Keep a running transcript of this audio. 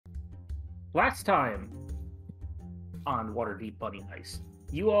Last time on Waterdeep Bunny Heist,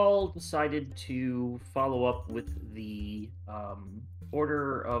 you all decided to follow up with the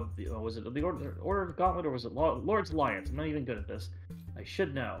Order of the was it the Order of the Gauntlet, or was it Lord's Alliance? I'm not even good at this. I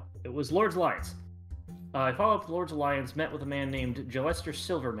should know. It was Lord's Alliance. I followed up with Lord's Alliance, met with a man named Gillester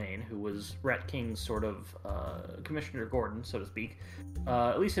Silvermane, who was Rat King's sort of Commissioner Gordon, so to speak.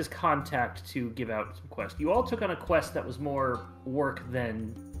 At least his contact to give out some quests. You all took on a quest that was more work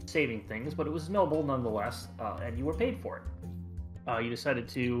than saving things, but it was noble nonetheless, and you were paid for it. You decided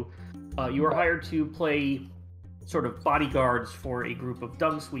to... you were hired to play sort of bodyguards for a group of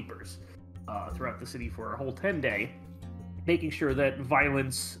dung sweepers throughout the city for a whole 10-day, making sure that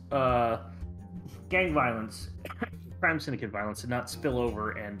violence... gang violence, crime syndicate violence did not spill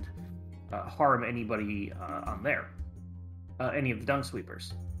over and harm anybody on there, any of the dung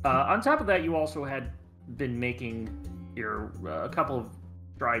sweepers. On top of that, you also had been making a couple of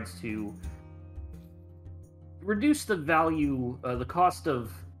strides to reduce the value, the cost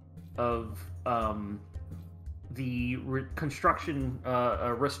of the construction,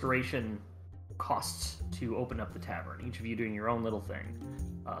 restoration costs to open up the tavern. Each of you doing your own little thing.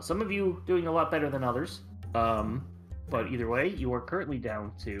 Some of you doing a lot better than others, but either way, you are currently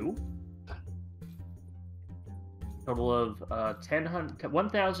down to a total of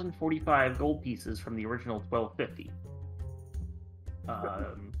 1,045 gold pieces from the original 1,250.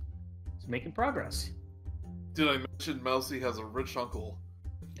 It's making progress. Did I mention Mousy has a rich uncle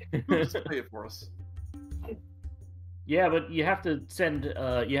who just pay it for us? Yeah, but you have to send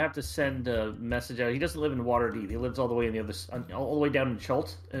a message out. He doesn't live in Waterdeep. He lives all the way in all the way down in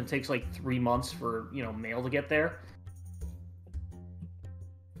Chult, and it takes like 3 months for mail to get there.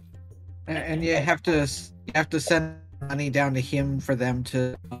 And you have to send money down to him for them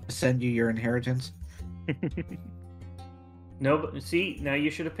to send you your inheritance. No, but see, now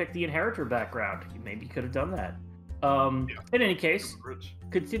you should have picked the inheritor background. You maybe could have done that. In any case,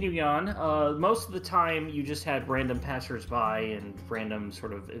 continuing on, most of the time you just had random passersby and random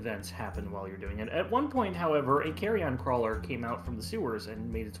sort of events happen while you're doing it. At one point, however, a carrion crawler came out from the sewers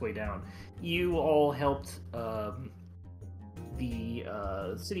and made its way down. You all helped the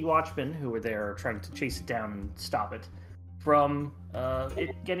city watchmen who were there trying to chase it down and stop it from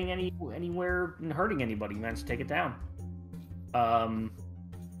it getting anywhere and hurting anybody. You managed to take it down.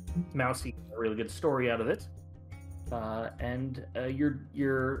 Mousy, a really good story out of it. And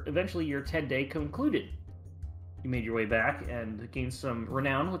your eventually your 10-day concluded. You made your way back and gained some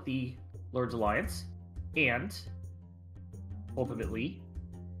renown with the Lord's Alliance, and ultimately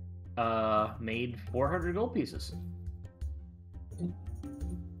made 400 gold pieces.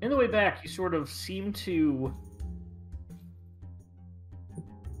 In the way back, you sort of seem to,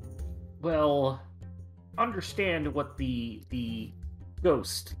 understand what the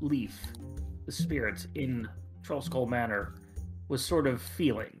ghost leaf, the spirit in Trollskull Manor, was sort of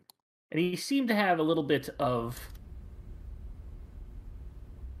feeling. And he seemed to have a little bit of...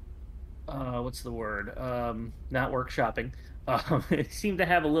 what's the word? Not workshopping. It seemed to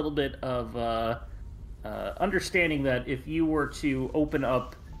have a little bit of understanding that if you were to open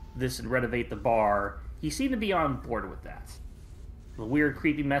up this and renovate the bar, he seemed to be on board with that. The weird,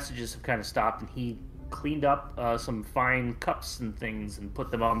 creepy messages have kind of stopped, and he cleaned up some fine cups and things and put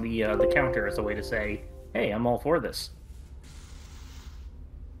them on the counter as a way to say, hey, I'm all for this.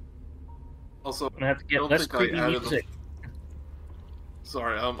 Also, I'm gonna have to get less creepy music.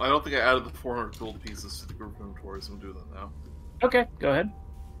 Sorry, I don't think I added the 400 gold pieces to the group inventory, so I'm doing that now. Okay, go ahead.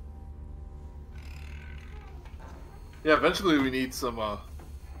 Yeah, eventually we need some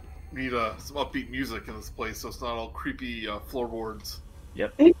upbeat music in this place, so it's not all creepy floorboards.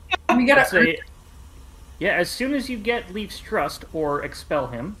 Yep. We gotta say, yeah, as soon as you get Leaf's trust or expel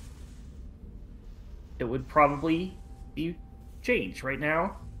him, it would probably be changed. Right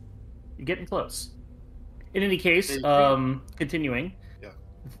now, you're getting close. In any case, continuing. Yeah.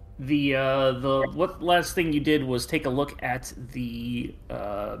 What last thing you did was take a look at the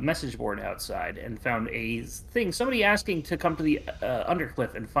message board outside and found a thing. Somebody asking to come to the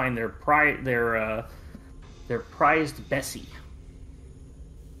Undercliff and find their prized Bessie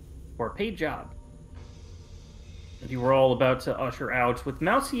for a paid job. And you were all about to usher out with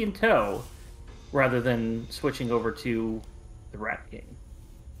Mousy in tow, rather than switching over to the Rat King.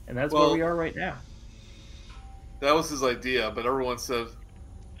 And that's where we are right now. That was his idea, but everyone said,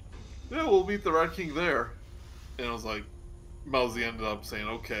 yeah, we'll meet the Rat King there. And I was like, Mousy ended up saying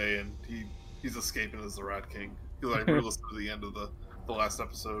okay, and he's escaping as the Rat King. Because I re-listened to the end of the last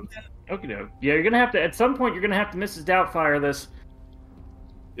episode. Okay, no. Yeah, you're gonna have to, at some point, you're gonna have to Mrs. Doubtfire this.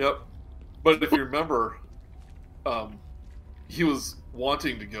 Yep. But if you remember, he was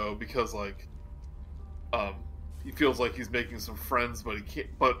wanting to go because he feels like he's making some friends, but he can't.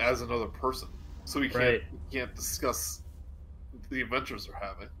 But as another person, so he can't discuss the adventures they're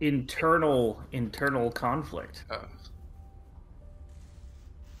having. Internal conflict.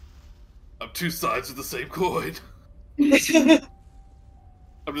 I'm two sides of the same coin.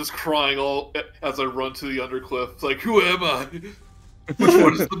 I'm just crying all as I run to the undercliff. It's like, who am I? Which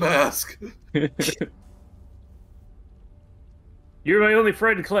one is the mask? You're my only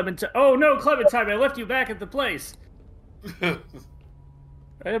friend, Clementine. Oh no, Clementine! I left you back at the place. I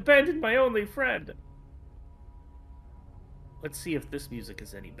abandoned my only friend. Let's see if this music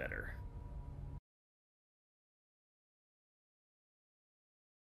is any better.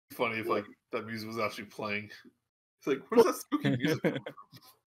 Funny if that music was actually playing. It's like, where's that spooky music coming from?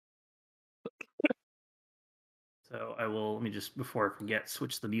 So I will, let me just, before I forget,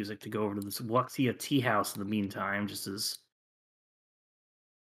 switch the music to go over to this Wuxia tea house in the meantime, just as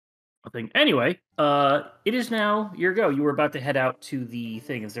a thing. Anyway, it is now your go. You were about to head out to the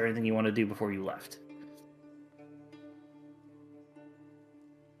thing. Is there anything you want to do before you left?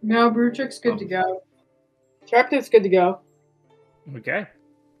 No, Brutrick's good to go. Sharptooth's good to go. Okay.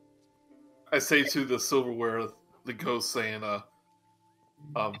 I say to the silverware, the ghost saying,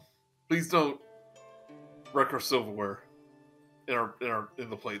 please don't wreck our silverware in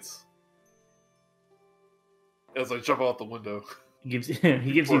the plates. As I jump out the window. He gives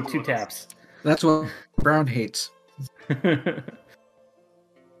you 2 taps. That's what Brown hates.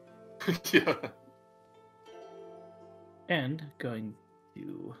 Yeah. And going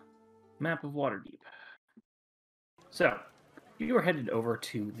to map of Waterdeep. So, you are headed over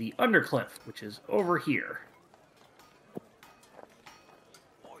to the Undercliff, which is over here.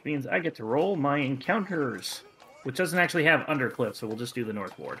 Which means I get to roll my encounters, which doesn't actually have Undercliff, so we'll just do the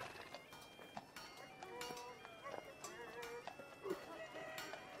North Ward.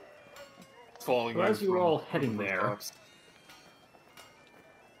 Following so as you're all heading there... rooftops.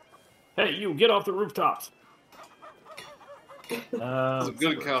 Hey, you, get off the rooftops! It was a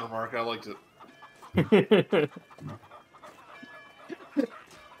good encounter, Mark. I liked it.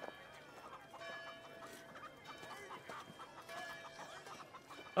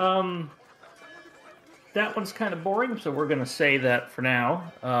 That one's kind of boring, so we're going to say that for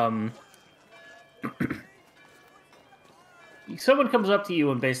now. Someone comes up to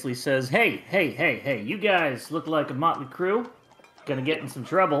you and basically says, hey, you guys look like a motley crew. Gonna get in some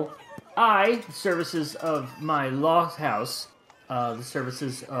trouble. The services of my law house, the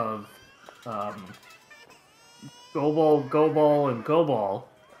services of Gobal, and Gobal,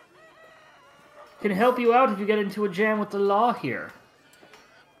 can help you out if you get into a jam with the law here.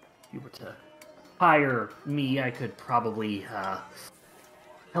 If you were to hire me, I could probably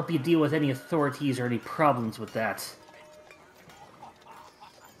help you deal with any authorities or any problems with that.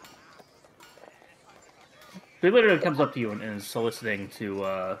 So he literally comes up to you and is soliciting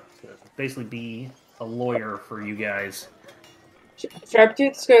to basically be a lawyer for you guys.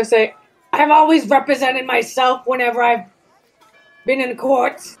 Sharptooth's gonna say, I've always represented myself whenever I've been in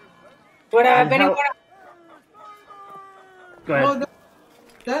courts. But if anyone... Go ahead. Well,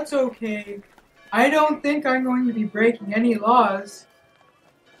 that's okay. I don't think I'm going to be breaking any laws.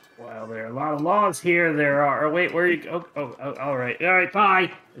 Well, there are a lot of laws here. There are... wait, where are you... Oh, all right. All right,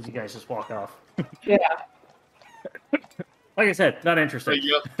 bye! As you guys just walk off. Yeah. Like I said, not interested.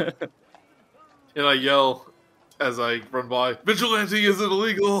 And I yell as I run by, vigilante isn't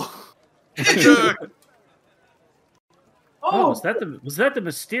illegal! Oh, was that the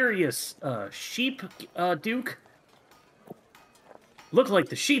mysterious sheep Duke? Looked like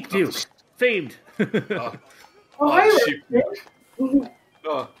the sheep Duke. Famed. Hi, sheep.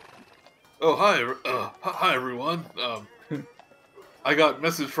 Hi everyone. I got a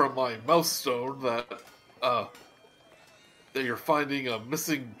message from my mouse stone that you're finding a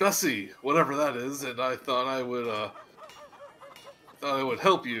missing Bessie, whatever that is, and I thought I would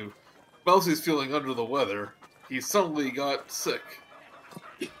help you. Mousie's feeling under the weather. He suddenly got sick.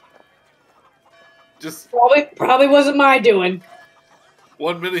 Just probably wasn't my doing.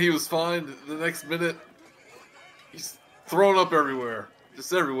 1 minute he was fine, the next minute he's thrown up everywhere,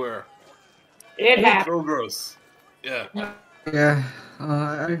 just everywhere. It happened. So gross. Yeah. Yeah,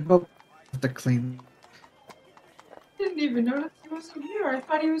 I hope to clean. I didn't even notice he wasn't here. I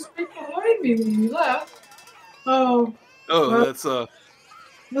thought he was right behind me when we left. Oh. Oh, that's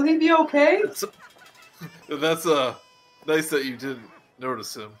Will he be okay? That's nice that you didn't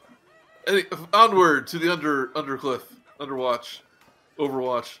notice him. Onward to the Undercliff,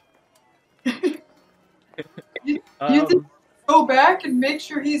 Overwatch. You think go back and make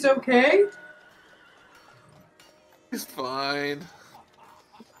sure he's okay? He's fine.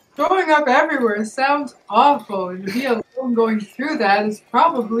 Throwing up everywhere sounds awful, and to be alone going through that is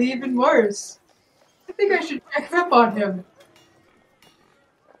probably even worse. I think I should check up on him.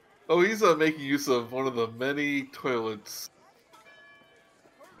 Oh, he's making use of one of the many toilets.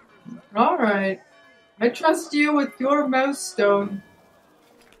 Alright. I trust you with your mouse stone.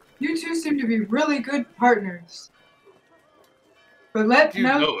 You two seem to be really good partners. But let You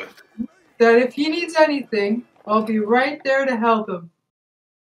Mouse know it. that if he needs anything, I'll be right there to help him.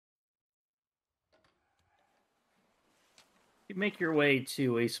 You make your way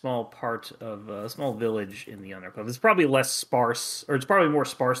to a small part of a small village in the Undercliff. It's probably less sparse, or it's probably more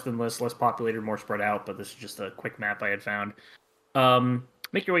sparse than this, less populated, more spread out. But this is just a quick map I had found.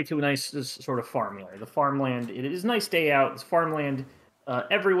 Make your way to a nice sort of farmland. The farmland. It is a nice day out. It's farmland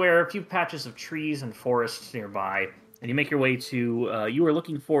everywhere. A few patches of trees and forests nearby. And you make your way to. You are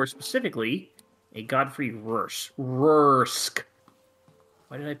looking for specifically a Godfrey Rursk.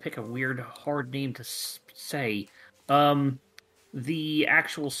 Why did I pick a weird, hard name to say? The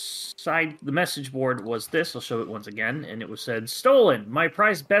actual the message board was this. I'll show it once again, and it was said, "Stolen. My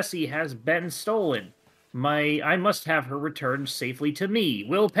prize Bessie has been stolen. I must have her returned safely to me.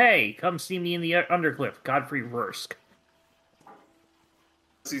 Will pay. Come see me in the Undercliff. Godfrey Rursk."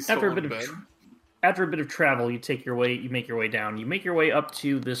 After a bit of travel, you make your way down. You make your way up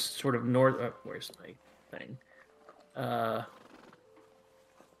to this sort of north. Where's my thing?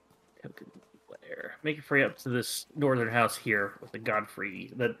 Make your way up to this northern house here with the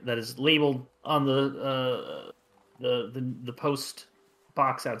Godfrey that is labeled on the post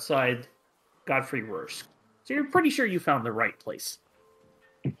box outside, Godfrey Rursk. So you're pretty sure you found the right place.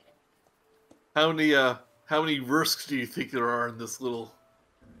 How many Rursks do you think there are in this little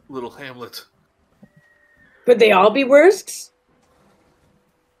hamlet? Could they all be Wursks?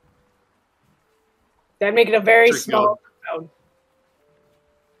 That'd make it a very small town.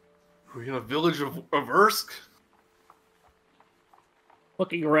 We're in a village of Ursk?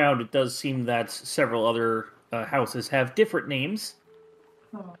 Looking around, it does seem that several other houses have different names.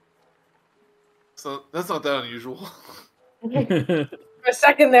 Oh. So that's not that unusual. For a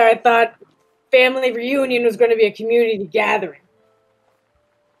second there, I thought family reunion was going to be a community gathering.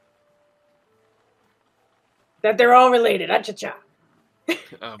 That they're all related. Acha-cha.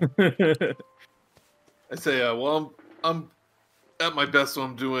 I say, well, I'm at my best when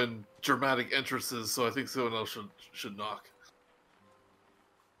I'm doing dramatic entrances, so I think someone else should knock.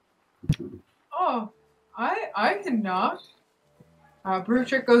 Oh, I can knock.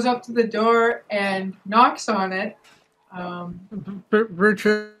 Brutrick goes up to the door and knocks on it.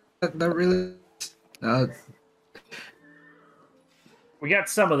 Richard, that really. We got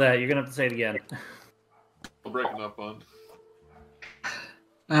some of that. You're gonna have to say it again. I'm breaking up on.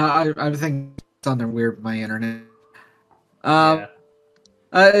 I think something weird with my internet. Yeah.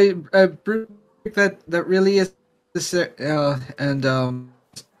 That really is and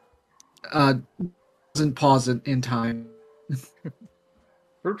doesn't pause it in time.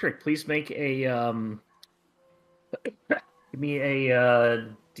 Brutrick, please make a give me a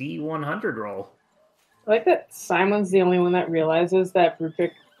D100 roll. I like that Simon's the only one that realizes that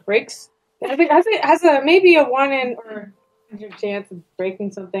Brutrick breaks. I think has maybe a 1 in or 100 chance of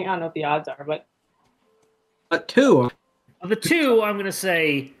breaking something. I don't know what the odds are, but 2. Of the 2, I'm gonna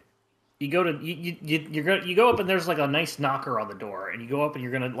say you go up and there's like a nice knocker on the door, and you go up and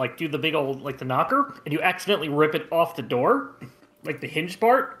you're gonna like do the big old like the knocker, and you accidentally rip it off the door, like the hinge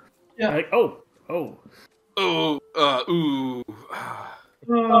part. Yeah. You're like ooh.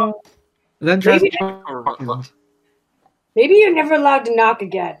 Then maybe you're never allowed to knock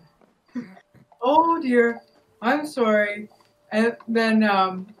again. Oh dear, I'm sorry. And then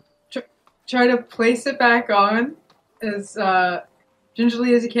try to place it back on as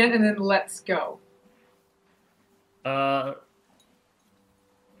gingerly as you can, and then let's go. You know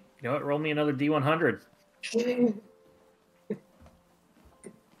what? Roll me another D100.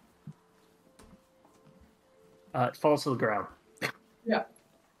 It falls to the ground. Yeah.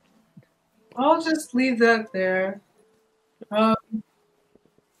 I'll just leave that there.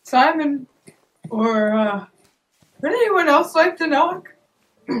 Simon, or would anyone else like to knock?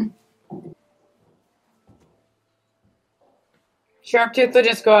 Sharptooth will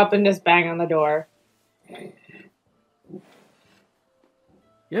just go up and just bang on the door.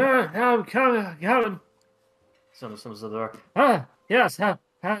 Yeah, I'm coming. Someone at the door. Yes.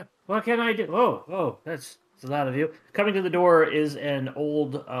 What can I do? Oh, that's a lot of you. Coming to the door is an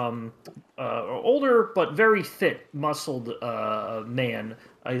old, older but very fit, muscled man.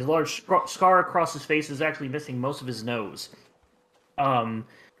 His large scar across his face is actually missing most of his nose. He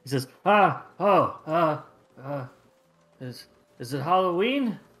says, is it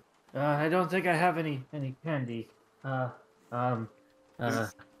Halloween? I don't think I have any candy. Um, uh,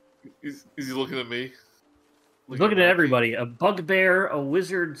 Is he looking at me? looking at Rat King? everybody: a bugbear, a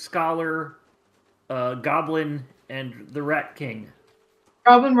wizard scholar, a goblin, and the Rat King.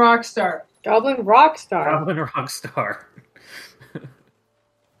 Goblin Rockstar. Goblin Rockstar. Goblin Rockstar.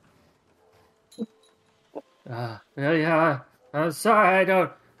 Yeah. I'm sorry, I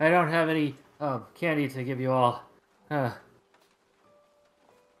don't have any candy to give you all.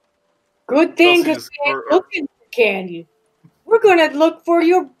 Good thing, Chelsea because just- we ain't looking for candy. We're gonna look for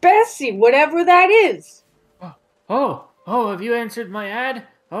your Bessie, whatever that is. Oh, have you answered my ad?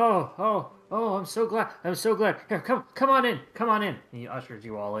 Oh, I'm so glad. I'm so glad. Here, come on in. Come on in. He ushers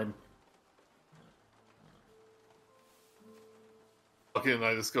you all in. Okay, and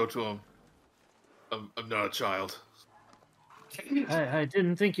I just go to him. I'm not a child. I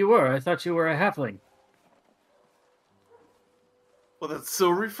didn't think you were. I thought you were a halfling. Well, that's so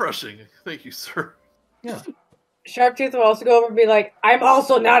refreshing. Thank you, sir. Yeah. Sharptooth will also go over and be like, I'm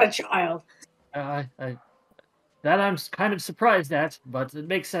also not a child. That I'm kind of surprised at, but it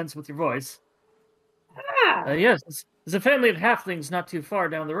makes sense with your voice. Ah, Yes, there's a family of halflings not too far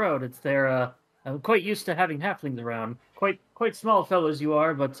down the road. I'm quite used to having halflings around. Quite small fellows you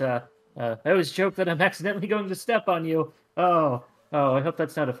are, but I always joke that I'm accidentally going to step on you. Oh, I hope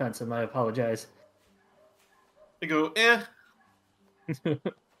that's not offensive. I apologize. I go,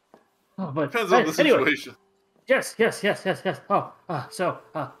 Oh, but depends on the anyway, situation. yes. Oh, so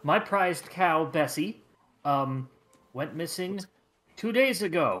my prized cow Bessie, went missing 2 days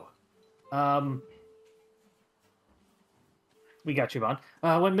ago. We got you, Bon.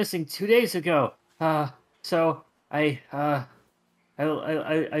 Went missing 2 days ago. So I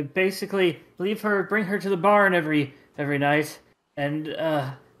basically leave her, bring her to the barn every night, and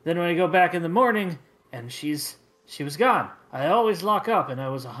then when I go back in the morning, and she was gone. I always lock up, and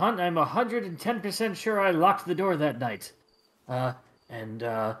I'm 110% sure I locked the door that night. And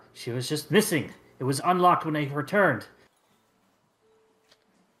she was just missing. It was unlocked when I returned.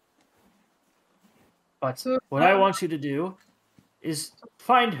 But So- what I want you to do is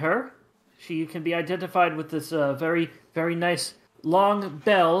find her. She can be identified with this very, very nice long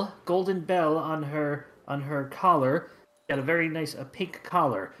bell, golden bell on her collar. Got a very nice pink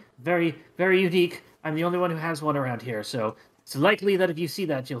collar. Very, very unique. I'm the only one who has one around here, so it's likely that if you see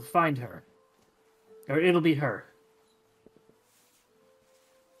that, you'll find her. Or it'll be her.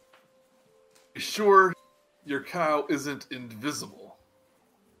 You sure your cow isn't invisible?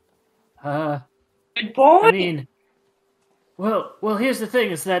 good boy. I mean, well, here's the thing: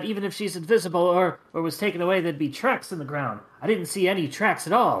 is that even if she's invisible or was taken away, there'd be tracks in the ground. I didn't see any tracks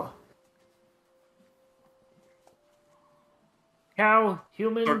at all. Cow,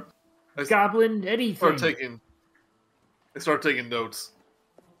 human, I goblin, anything. I start taking notes,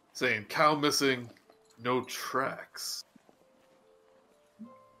 saying cow missing, no tracks.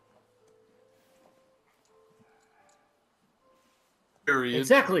 Very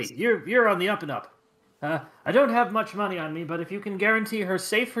Exactly. interesting. You're on the up and up. I don't have much money on me, but if you can guarantee her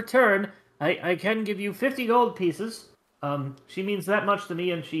safe return, I can give you 50 gold pieces. She means that much to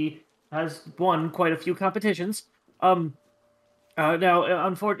me, and she has won quite a few competitions. Now,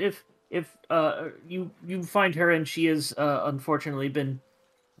 if you find her and she is unfortunately been,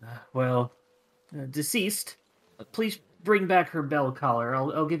 deceased, please bring back her bell collar.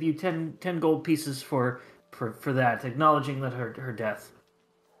 I'll give you 10 gold pieces for that, acknowledging that her death.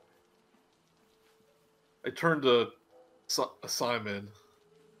 I turn to Simon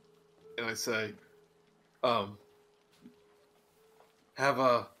and I say,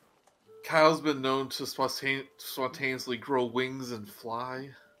 have cows been known to spontaneously grow wings and fly?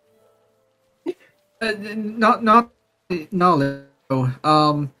 Not knowledge.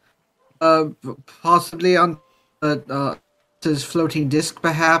 Possibly on his floating disc,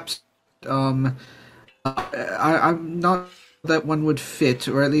 perhaps. I'm not sure that one would fit,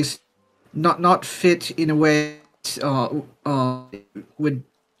 or at least not fit in a way. Would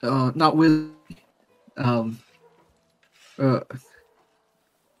not will.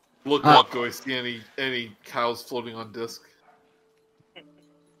 Look up, do I see any cows floating on disc? Do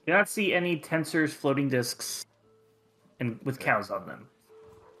not see any tensors, floating discs, and with cows on them.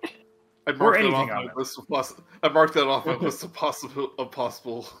 I marked that anything off on my it. list of I marked that off my list of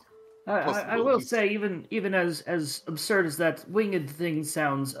possible. I will say, even as absurd as that winged thing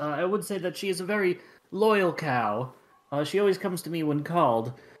sounds, I would say that she is a very loyal cow. She always comes to me when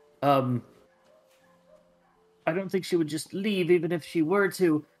called. I don't think she would just leave, even if she were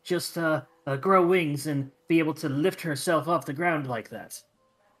to just grow wings and be able to lift herself off the ground like that.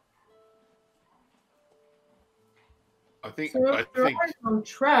 I think. So I if there think. are no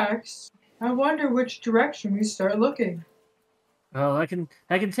tracks, I wonder which direction we start looking. Well, I can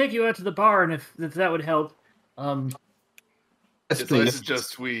take you out to the barn if that would help. Yes, Yes, I please.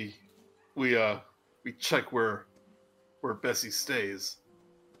 suggest we check where Bessie stays.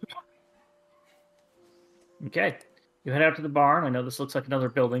 Okay. You head out to the barn. I know this looks like another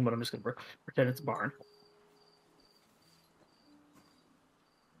building, but I'm just going to pretend it's a barn.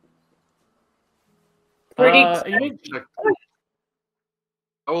 Pretty Check.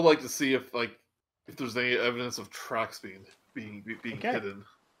 I would like to see if there's any evidence of tracks being Okay. hidden.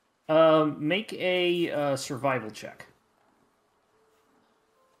 Make a survival check.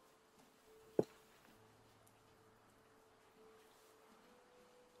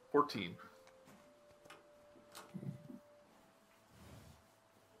 $14.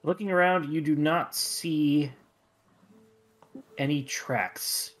 Looking around, you do not see any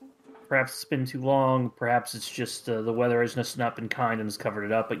tracks. Perhaps it's been too long. Perhaps it's just the weather has just not been kind and has covered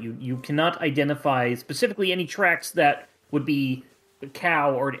it up. But you cannot identify specifically any tracks that would be the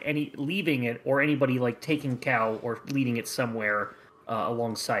cow or any leaving it, or anybody like taking cow or leading it somewhere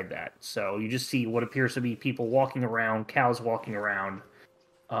alongside that. So you just see what appears to be people walking around, cows walking around,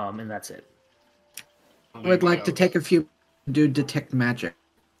 and that's it. I would like to take a few do detect magic.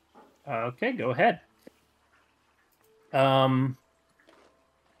 Okay, go ahead.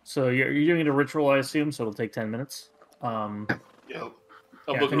 So you're doing a ritual, I assume, so it'll take 10 minutes. Yeah.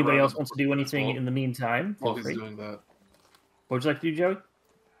 If anybody else wants to do anything in the meantime, feel while he's free. doing that. What would you like to do, Joey?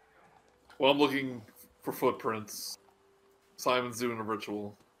 Well, I'm looking for footprints. Simon's doing a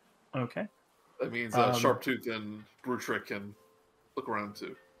ritual. Okay. That means Sharptooth and Brutrick can look around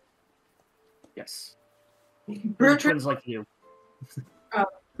too. Yes. What do the Bertrick, twins like to do?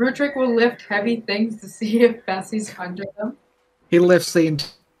 Bertrick will lift heavy things to see if Bessie's under them. He lifts the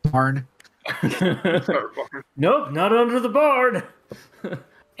entire barn. Nope, not under the barn. Go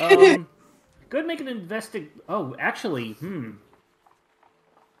ahead and make an Oh, actually,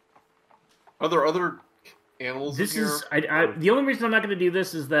 Are there other animals This in here? is the only reason I'm not going to do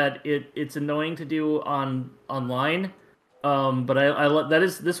this is that it's annoying to do online. But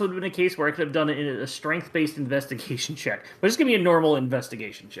this would have been a case where I could have done a strength-based investigation check. But just give me a normal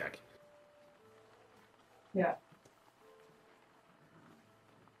investigation check. Yeah.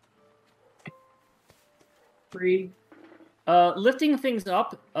 3. Lifting things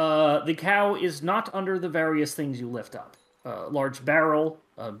up, the cow is not under the various things you lift up. Large barrel,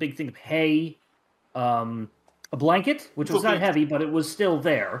 a big thing of hay, a blanket, which was not heavy, but it was still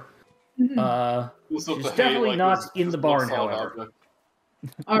there. She's definitely not in the barn, however.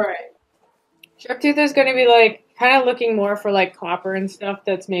 All right. Sharptooth is going to be like kind of looking more for like copper and stuff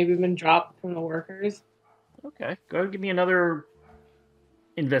that's maybe been dropped from the workers. Okay, go ahead and give me another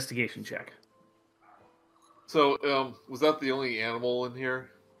investigation check. So, was that the only animal in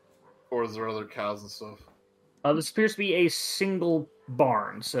here, or is there other cows and stuff? This appears to be a single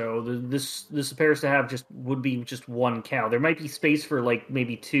barn, so this appears to have just one cow. There might be space for like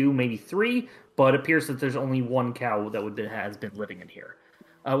maybe 2, maybe 3, but it appears that there's only one cow that has been living in here.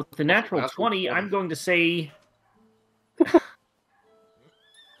 With the natural 20, I'm going to say,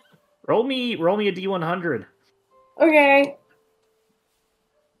 roll me a D100. Okay.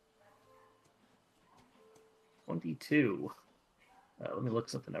 22. Let me look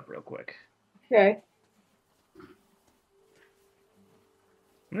something up real quick. Okay. I'm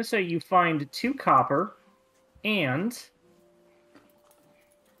going to say you find 2 copper and...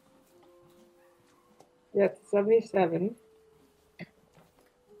 That's 77.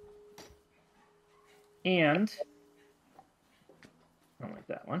 And... I don't like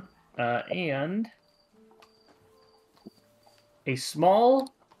that one. And... a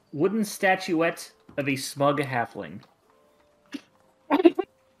small wooden statuette of a smug halfling.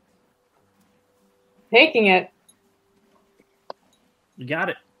 Taking it. You got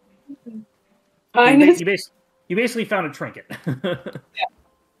it. Kindness. You basically found a trinket. Yeah.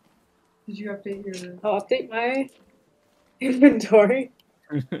 Did you update your... I'll update my inventory.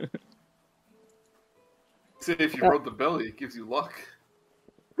 See, if you rode the belly, it gives you luck.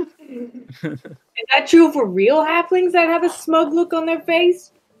 Is that true for real halflings that have a smug look on their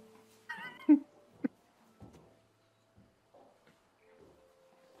face?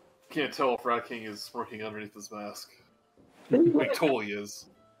 Can't tell if Rat King is smirking underneath his mask. Like, totally is.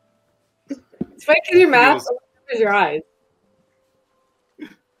 It's right because your mouth covers your eyes.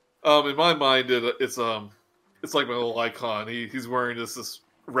 In my mind, it's like my little icon. He's wearing this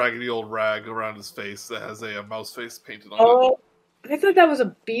raggedy old rag around his face that has a mouse face painted on it. Oh, I thought that was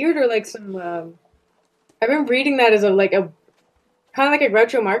a beard or like some. I've been reading that as a kind of like a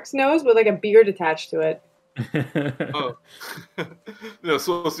Groucho Marx nose with like a beard attached to it. Oh, no, it's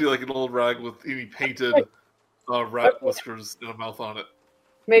supposed to be like an old rag with any painted rat whiskers and a mouth on it.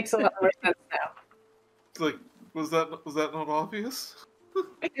 Makes a lot more sense now. It's like, was that not obvious?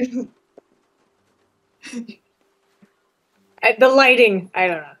 The lighting, I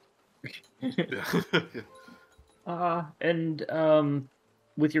don't know. Yeah. And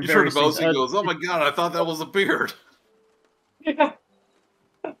with your You turn to various things, Mosey and goes, "Oh my god, I thought that was a beard." Yeah.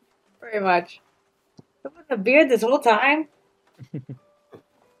 Very much. It was a beard this whole time?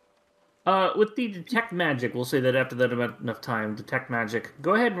 with the detect magic, we'll say that after that enough time, detect magic.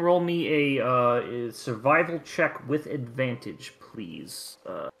 Go ahead and roll me a survival check with advantage, please,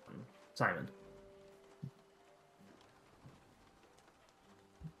 Simon.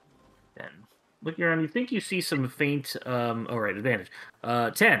 10. Look around. You think you see some faint. Oh right, advantage.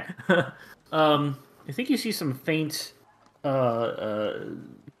 10. You think you see some faint, glowing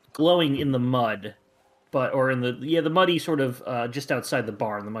in the mud, or in the muddy sort of just outside the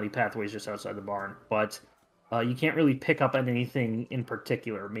barn. The muddy pathways just outside the barn, but you can't really pick up on anything in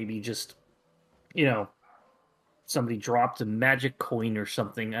particular. Maybe just somebody dropped a magic coin or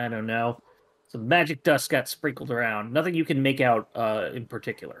something. I don't know. Some magic dust got sprinkled around. Nothing you can make out in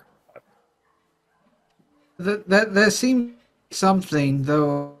particular. There seems something,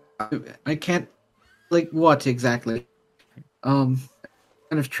 though I can't, like, what exactly? Kind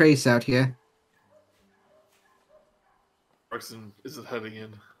of trace out here. Braxton isn't heading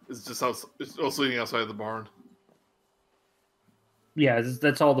in. It's just it's also leading outside the barn. Yeah,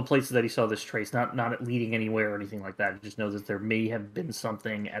 that's all the places that he saw this trace. Not leading anywhere or anything like that. Just know that there may have been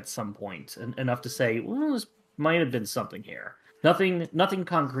something at some point, enough to say, well, this might have been something here. Nothing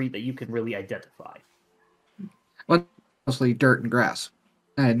concrete that you can really identify. Well, mostly dirt and grass.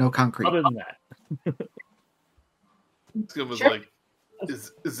 No concrete. Other than that, Skim was Sure. like,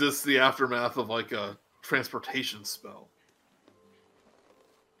 "Is this the aftermath of like a transportation spell?"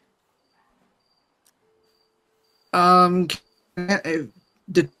 What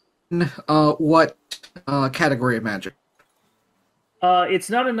category of magic? it's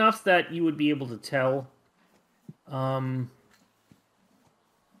not enough that you would be able to tell. I'll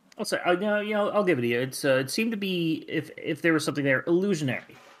say, I'll give it to you. It seemed to be, if there was something there,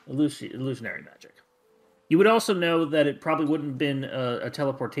 illusionary magic. You would also know that it probably wouldn't have been a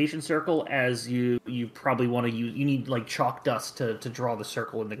teleportation circle, as you probably want to use. You need like chalk dust to draw the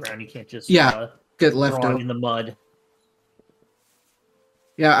circle in the ground. You can't just Get left draw over. it in the mud.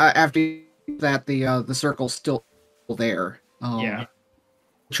 Yeah, after that, the circle's still there. Yeah.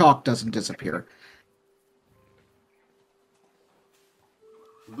 Chalk doesn't disappear.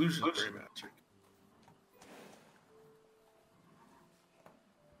 Illusionary magic.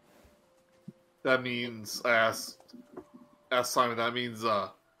 That means, I asked Simon. That means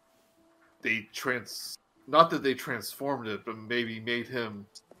not that they transformed it, but maybe made him.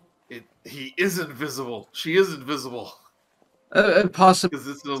 He is invisible. She is invisible Possibly. because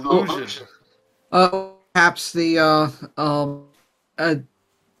it's an illusion. Perhaps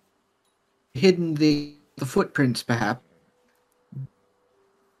hidden the footprints, perhaps.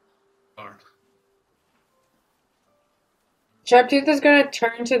 Darn. Sharptooth is going to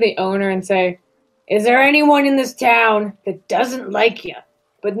turn to the owner and say, "Is there anyone in this town that doesn't like you,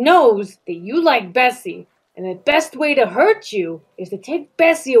 but knows that you like Bessie, and the best way to hurt you is to take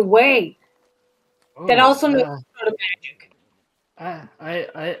Bessie away? That also knows sort of magic."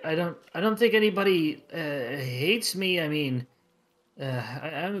 I don't think anybody hates me. I mean,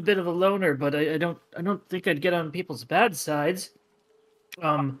 I'm a bit of a loner, but I don't think I'd get on people's bad sides.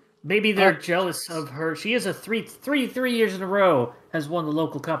 Maybe they're jealous of her. She is a three years in a row has won the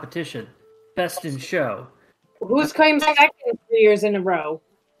local competition, best in show. Who's came second 3 years in a row?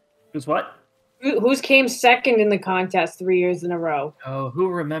 Who's what? Who's came second in the contest 3 years in a row? Oh, who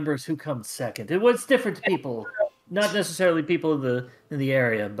remembers who comes second? It was different people, not necessarily people in the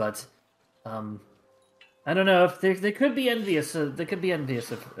area, but I don't know if they could be envious. They could be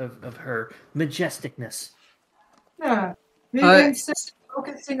envious of her majesticness. Yeah. Maybe instead of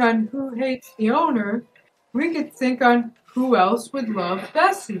focusing on who hates the owner, we could think on who else would love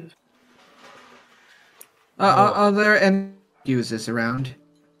Bessie. Are there any users around?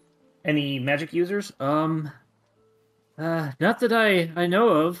 Any magic users? Not that I know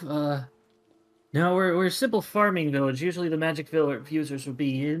of. No, we're a simple farming village. Usually the magic users would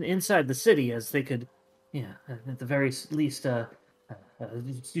be inside the city, as they could, at the very least, do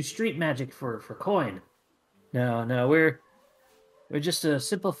street magic for coin. No, we're just a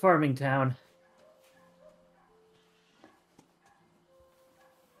simple farming town.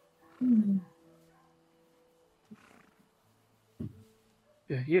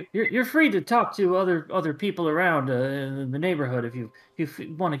 you're free to talk to other people around in the neighborhood if you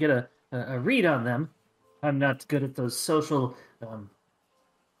want to get a read on them. I'm not good at those social. Can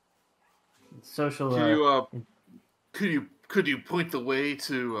you could you point the way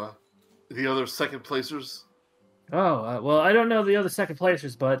to the other second placers? Oh, well, I don't know the other second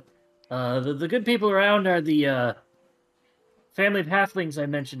placers, but the good people around are the family of halflings I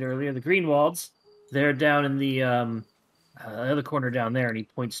mentioned earlier, the Greenwalds. They're down in the other corner down there, and he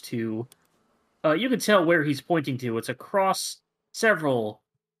points to. You can tell where he's pointing to. It's across several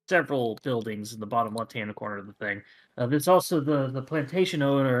buildings in the bottom left-hand corner of the thing. There's also the plantation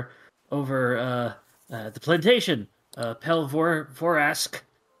owner over the plantation, Vorkarsk.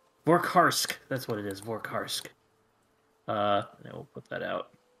 That's what it is, Vorkarsk. And we'll put that out.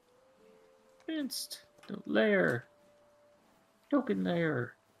 Advanced layer, token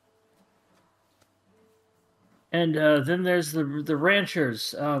layer. And then there's the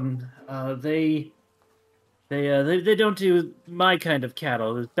ranchers. They don't do my kind of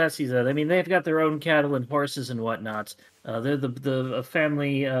cattle. As Bessie said, I mean, they've got their own cattle and horses and whatnot. They're the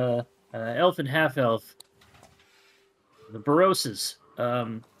family elf and half elf, the Baroses.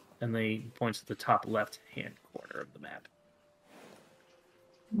 And they points at the top left hand corner of the map.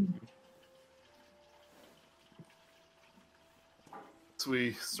 So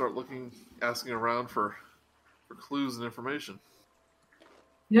we start asking around for clues and information.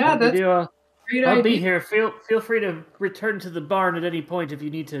 Yeah, that's a great I'll idea. be here. Feel free to return to the barn at any point if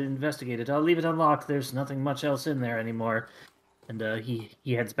you need to investigate it. I'll leave it unlocked. There's nothing much else in there anymore. And he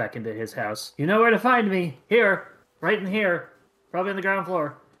heads back into his house. You know where to find me. Here. Right in here. Probably on the ground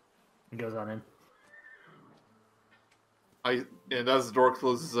floor. He goes on in. And as the door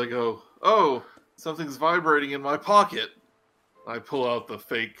closes, I go, "Oh, something's vibrating in my pocket." I pull out the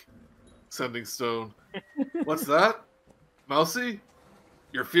fake sending stone. What's that? Mousy?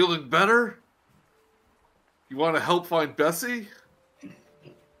 You're feeling better? You want to help find Bessie?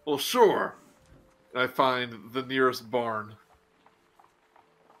 Well, sure. And I find the nearest barn.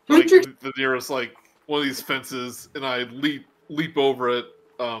 Like, the nearest, like, one of these fences, and I leap over it,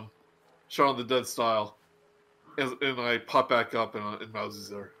 Shaun the Dead style. And I pop back up, and Mousy's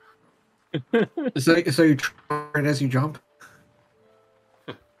there. So you try it as you jump?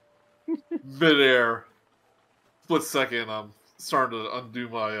 Midair. Split second, I'm starting to undo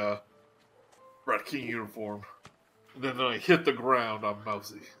my Rat King uniform. And then I hit the ground, I'm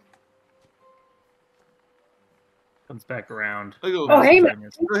Mousy. Comes back around. I go, Oh, hey, man.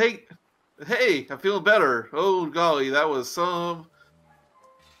 hey, I'm feeling better. Oh, golly, that was some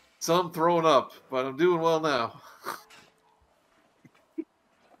throwing up, but I'm doing well now.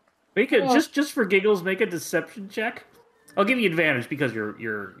 Make it just for giggles. Make a deception check. I'll give you advantage because you're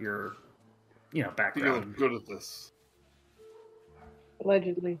Because background. I'm good at this.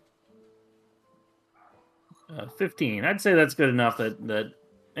 Allegedly. 15. I'd say that's good enough that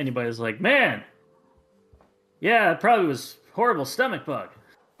anybody's like, man, yeah, it probably was horrible stomach bug.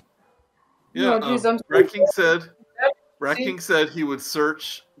 Yeah, No, geez, I'm Rat King said See? King said he would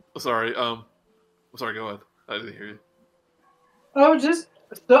search. Sorry, go ahead. I didn't hear you. Oh,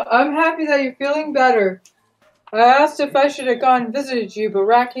 so I'm happy that you're feeling better. I asked if I should have gone and visited you, but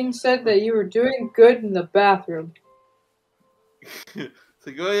Racking said that you were doing good in the bathroom. It's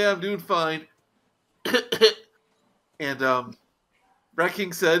like, oh yeah, I'm doing fine. And Rat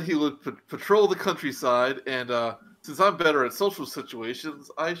King said he would patrol the countryside, and since I'm better at social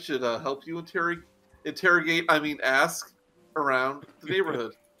situations, I should help you ask around the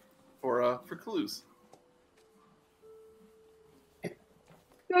neighborhood for clues.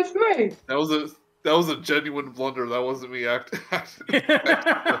 That's great. That was a genuine blunder. That wasn't me acting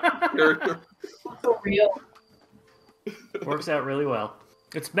character. So real. Works out really well.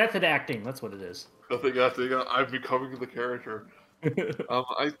 It's method acting. That's what it is. Nothing. I'm becoming the character.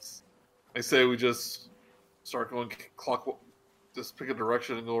 I say we just start going clockwise. Just pick a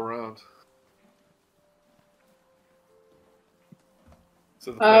direction and go around.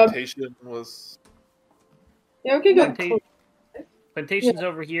 So the plantation was. Yeah, we can go. Plantation's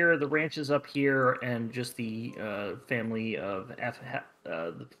over here, the ranch is up here, and just the family of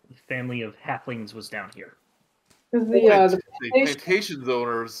halflings was down here. The plantations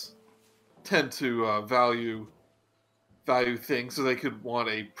owners tend to value things, so they could want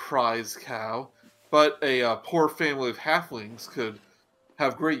a prize cow. But a poor family of halflings could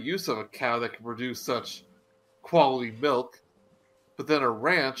have great use of a cow that can produce such quality milk. But then a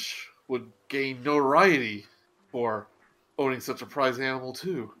ranch would gain notoriety for owning such a prize animal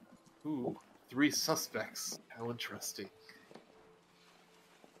too. Ooh, 3 suspects. How interesting.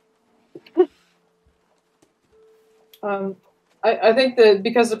 I think that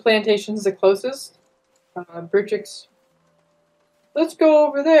because the plantation's the closest, Bridget's. Let's go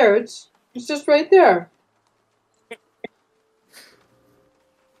over there. It's just right there. Let's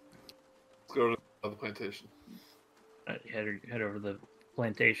go to the plantation. Head over the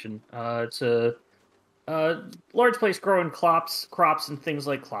plantation. It's a large place growing crops and things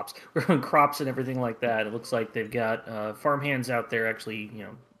like growing crops and everything like that. It looks like they've got farmhands out there actually,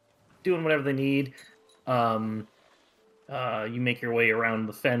 doing whatever they need. You make your way around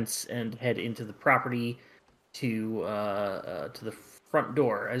the fence and head into the property to the front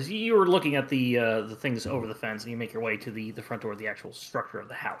door. As you were looking at the things over the fence, and you make your way to the front door of the actual structure of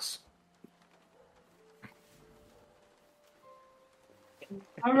the house.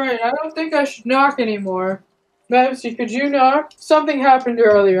 All right, I don't think I should knock anymore. Mamsie, could you knock? Something happened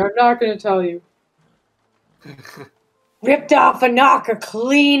earlier. I'm not going to tell you. Ripped off a knocker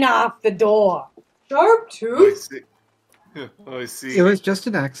clean off the door. Sharp I tooth? see. I see. It was just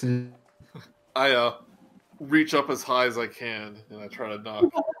an accident. I reach up as high as I can and I try to knock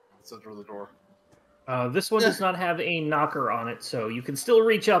the center of the door. This one does not have a knocker on it, so you can still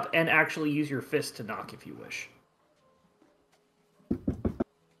reach up and actually use your fist to knock if you wish.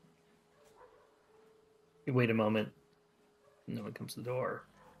 You wait a moment. No one comes to the door.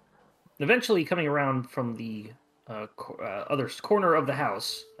 Eventually, coming around from the other corner of the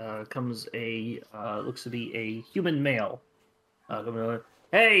house, comes looks to be a human male.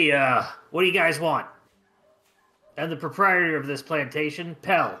 Hey, what do you guys want? I'm the proprietor of this plantation,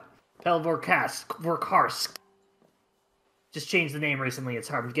 Pel Vorkarsk. Just changed the name recently. It's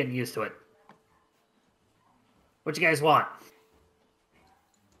hard. I'm getting used to it. What you guys want?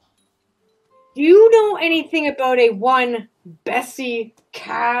 Do you know anything about a one Bessie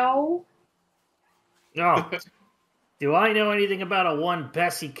cow? Oh, do I know anything about a one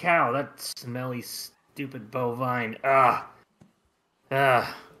Bessie cow? That smelly, stupid bovine.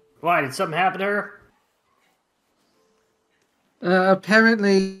 Why, did something happen to her?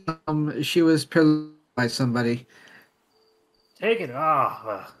 Apparently, she was pillaged by somebody. Taken?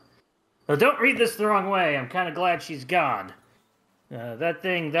 Well, don't read this the wrong way. I'm kind of glad she's gone. That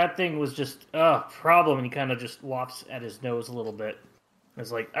thing was just a problem, and he kind of just wafts at his nose a little bit.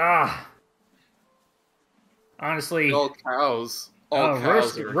 It's like, honestly, All cows are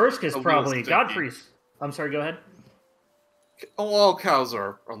Rursk is a little probably stinky. Godfrey's. I'm sorry, go ahead. All cows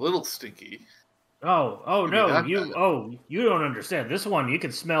are a little stinky. Oh mean, no, that you don't understand. This one you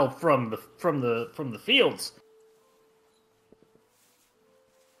can smell from the fields.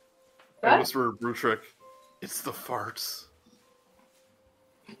 I whisper to Brutrick, it's the farts.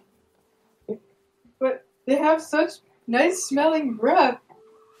 But they have such nice smelling breath.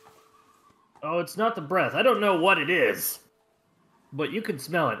 Oh, it's not the breath. I don't know what it is, but you can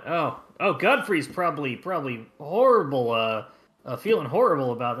smell it. Oh, Godfrey's probably horrible. Feeling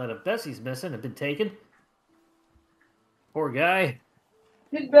horrible about that. If Bessie's missing and been taken, poor guy.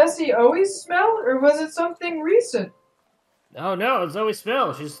 Did Bessie always smell, or was it something recent? Oh no, it's always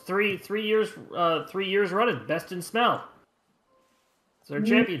smell. She's three years running, best in smell. It's her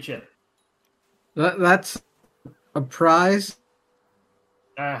championship. That's a prize.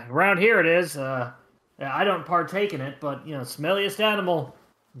 Around here it is. I don't partake in it, but smelliest animal.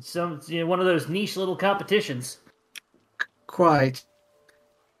 It's one of those niche little competitions. Quite.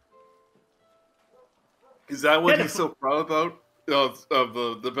 Is that what he's so proud about? Of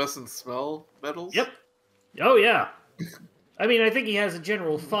the best in smell medals? Yep. Oh yeah. I mean, I think he has a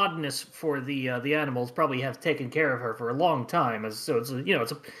general fondness for the animals. Probably have taken care of her for a long time. So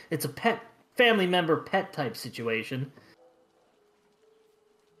it's a pet, family member pet type situation.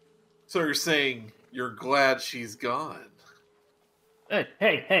 So you're saying you're glad she's gone?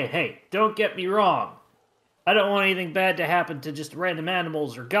 Hey! Don't get me wrong. I don't want anything bad to happen to just random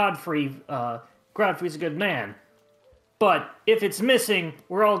animals or Godfrey. Godfrey's a good man. But if it's missing,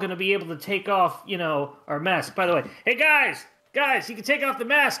 we're all going to be able to take off, our masks. By the way, hey guys, you can take off the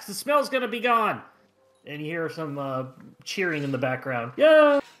masks. The smell's going to be gone. And you hear some cheering in the background.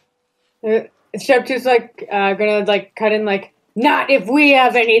 Yeah. Sharptooth's gonna cut in not if we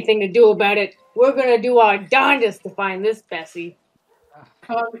have anything to do about it. We're gonna do our darndest to find this Bessie.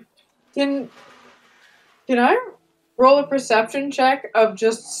 Can I roll a perception check of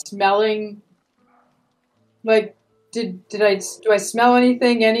just smelling? Do I smell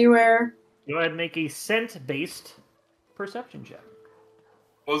anything anywhere? Go ahead and make a scent-based perception check.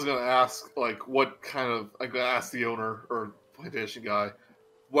 I was gonna ask, what kind of... I'm gonna ask the owner, or plantation guy,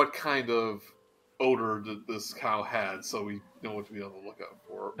 what kind of odor did this cow had, so we know what to be on the lookout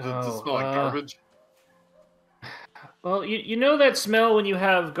for. Does it smell like garbage? Well, you know that smell when you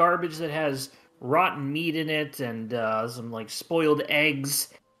have garbage that has rotten meat in it and some like spoiled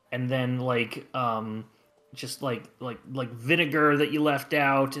eggs, and then like just like vinegar that you left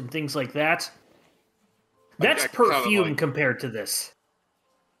out and things like that. That's perfume like, compared to this.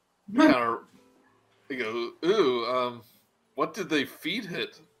 Kind of, you go, ooh, what did they feed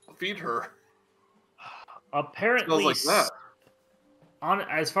her? Apparently, Smells like that.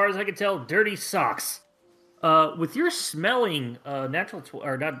 As far as I can tell, dirty socks. With your smelling, not natural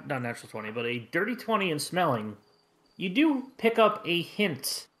 20, but a dirty 20 in smelling, you do pick up a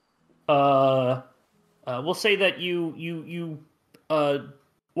hint. We'll say that you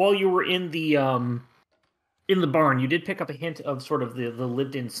while you were in the barn, you did pick up a hint of sort of the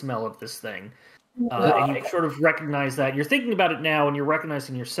lived-in smell of this thing. And you sort of recognize that. You're thinking about it now, and you're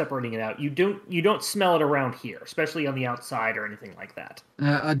recognizing you're separating it out. You don't smell it around here, especially on the outside or anything like that.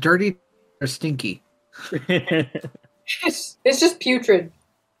 A dirty or stinky? It's just putrid.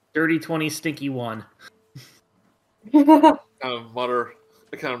 Dirty 20, stinky 1. I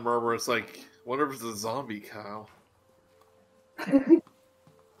kind of murmur. It's like, wonder if it's a zombie cow. And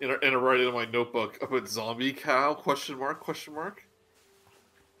I write it in my notebook. I put zombie cow ?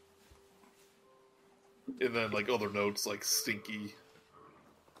 And then like other notes like stinky.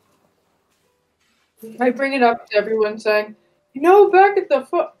 I bring it up to everyone saying, back at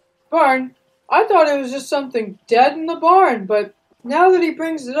the barn, I thought it was just something dead in the barn, but now that he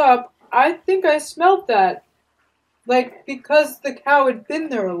brings it up, I think I smelled that. Like, because the cow had been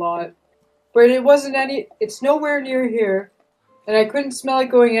there a lot. But it's nowhere near here, and I couldn't smell it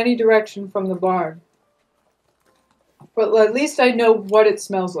going any direction from the barn. But at least I know what it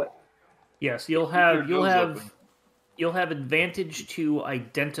smells like. Yes, you'll have advantage to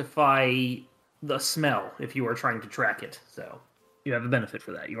identify the smell if you are trying to track it. So you have a benefit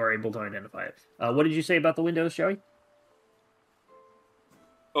for that. You are able to identify it. What did you say about the windows, Joey?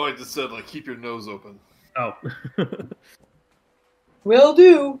 Oh, I just said like keep your nose open. Oh. Will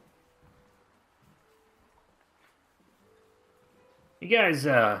do. You guys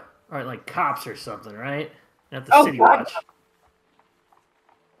aren't like cops or something, right? At the City God. Watch.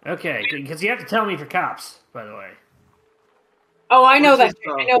 Okay, because you have to tell me if you're cops, by the way. Oh, I know that. Just,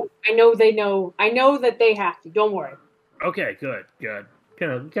 I know they know. I know that they have to. Don't worry. Okay, good.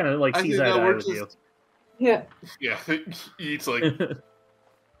 Kind of like sees eye to eye with you. Yeah. Yeah, it's like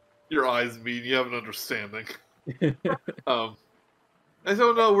your eyes meet. You have an understanding. I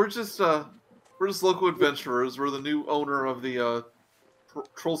don't know. We're just local adventurers. We're the new owner of the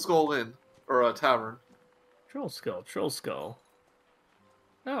Troll Skull Inn or Tavern. Troll Skull.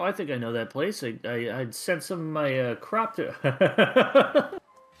 Oh, I think I know that place. I'd sent some of my crop to.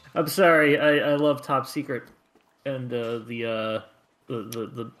 I'm sorry. I love Top Secret, and the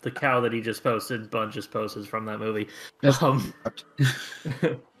cow that he just posted, Bun just posted from that movie. Yes.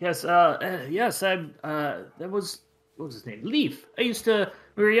 Yes. That was, what was his name? Leaf. We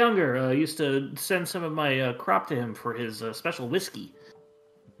were younger. I used to send some of my crop to him for his special whiskey.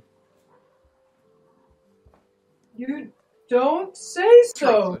 You don't say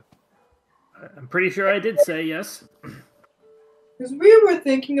so. I'm pretty sure I did say yes. Because we were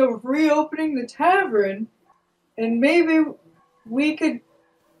thinking of reopening the tavern, and maybe we could,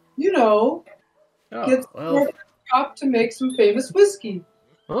 get some crop to make some famous whiskey.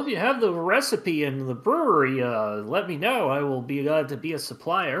 Well, if you have the recipe in the brewery, let me know. I will be glad to be a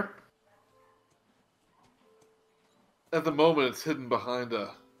supplier. At the moment, it's hidden behind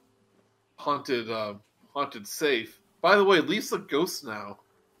a haunted safe. By the way, Leaf's a ghost now.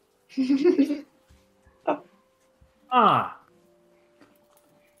 Ah.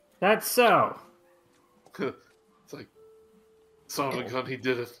 That's so. It's like, son of a gun, he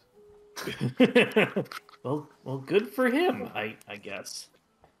did it. well, good for him, I guess.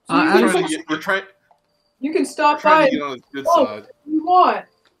 We're trying. You can stop Trying by to get on his good and side. if you want.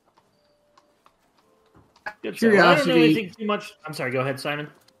 Good. Curiosity. I don't know anything too much. I'm sorry. Go ahead, Simon.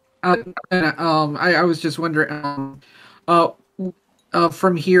 I was just wondering.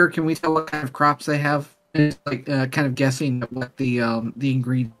 From here, can we tell what kind of crops they have? And like, kind of guessing what the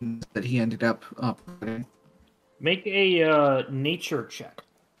ingredients that he ended up putting. Make a nature check.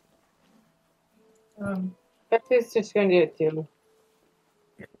 Becky's just gonna do it too.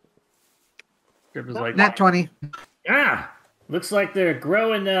 Trip is like, Nat 20. Ah, looks like they're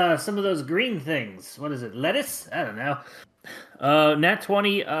growing some of those green things. What is it? Lettuce? I don't know. Nat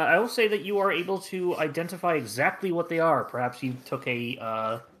 20. I will say that you are able to identify exactly what they are. Perhaps you took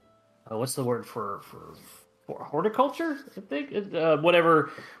a what's the word for horticulture? I think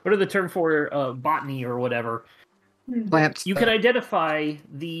whatever the term for botany or whatever. Plants. You can identify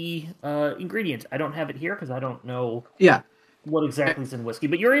the ingredient. I don't have it here because I don't know. Yeah. what exactly is in whiskey,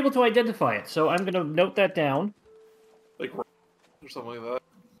 but you're able to identify it. So I'm going to note that down. Like or something like that.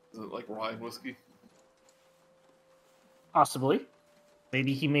 Is it like rye and whiskey? Possibly.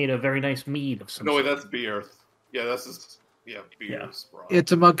 Maybe he made a very nice mead of some No, wait, sort. that's beer. Yeah, that's just beer. Yeah. Rye.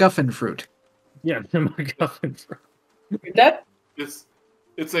 It's a MacGuffin fruit. Yeah, the MacGuffin. That It's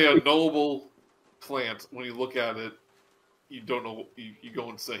a unknowable plant. When you look at it, you don't know. You go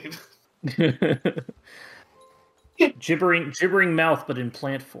insane. gibbering mouth, but in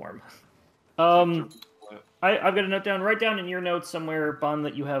plant form. I've got a note down. Write down in your notes somewhere, Bon,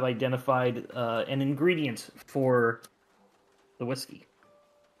 that you have identified an ingredient for the whiskey.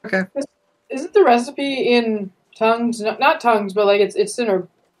 Okay. Isn't the recipe in tongues? Not tongues, but like it's in a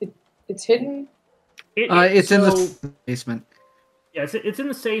it's hidden. It's in the basement. Yeah, it's in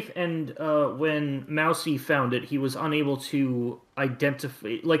the safe, and when Mousy found it, he was unable to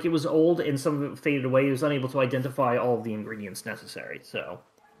identify. Like, it was old, and some of it faded away. He was unable to identify all of the ingredients necessary. So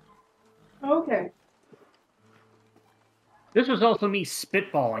Okay. this was also me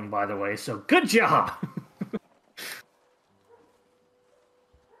spitballing, by the way. So good job.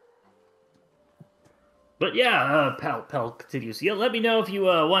 But yeah, Pal continues. Yeah, let me know if you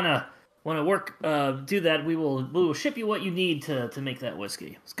wanna work do that. We will ship you what you need to make that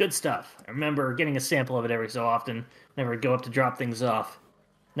whiskey. It's good stuff. I remember getting a sample of it every so often. Never go up to drop things off.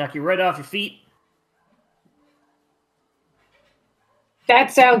 Knock you right off your feet.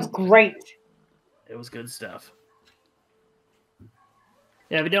 That sounds great. It was good stuff.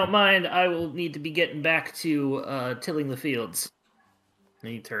 Yeah, if you don't mind, I will need to be getting back to tilling the fields.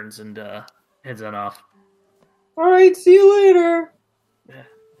 And he turns and heads on off. All right. See you later.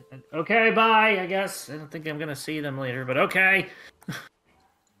 Okay, bye, I guess. I don't think I'm gonna see them later, but okay.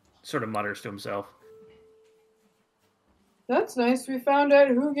 Sort of mutters to himself. That's nice. We found out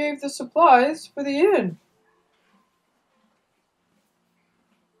who gave the supplies for the inn.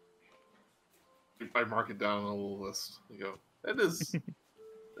 I mark it down on a little list. You go. That is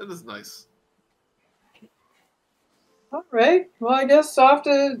nice. All right. Well, I guess I'll have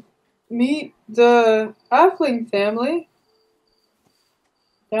to meet the halfling family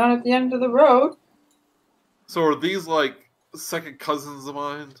down at the end of the road. So are these like second cousins of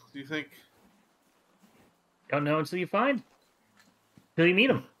mine? Do you think? Don't know until you find. Till you meet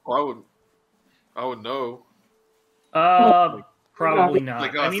them. Well, I would know. Probably not.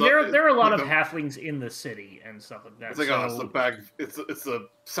 Like I us, mean, there are a lot like of the- halflings in the city and stuff like that. It's like so the bag. It's a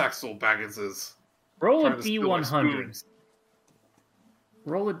Saxel Bagginses. roll a trying to steal my D100. spoons.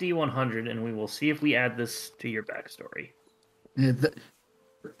 Roll a D100, and we will see if we add this to your backstory. The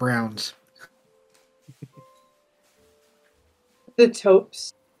Browns. The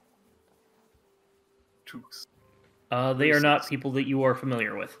taupes. Tooks. They are not people that you are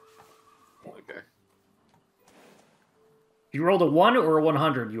familiar with. Okay. If you rolled a 1 or a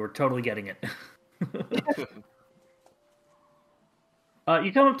 100, you are totally getting it.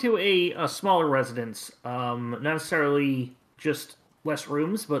 You come up to a smaller residence, not necessarily just less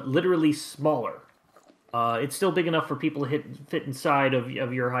rooms, but literally smaller. It's still big enough for people to fit inside of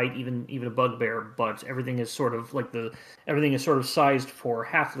your height, even a bugbear. But everything is sort of sized for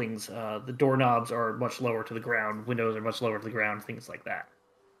halflings. The doorknobs are much lower to the ground, windows are much lower to the ground, things like that.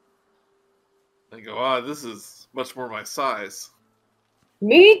 I go, this is much more my size.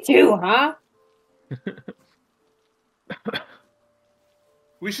 Me too, huh?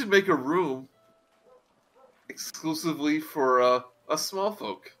 We should make a room exclusively for us small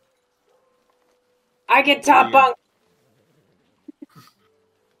folk. I get top bunk.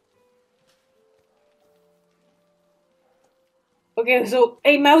 Okay, so,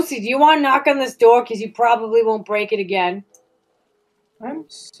 hey, Mousy, do you want to knock on this door? Because you probably won't break it again. I'm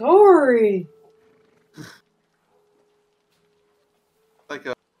sorry. Like,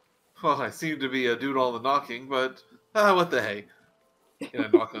 well, I seem to be doing all the knocking, but what the hey? And I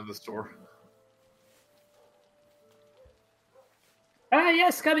knock on this door.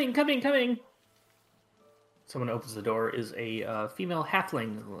 Yes, coming. Someone opens the door. Is a female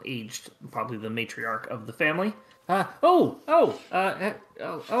halfling, aged, probably the matriarch of the family. Are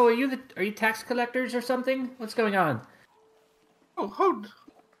you tax collectors or something? What's going on? I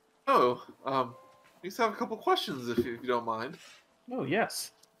just have a couple questions if you don't mind. Oh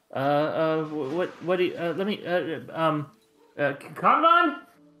yes. What do you, let me come on.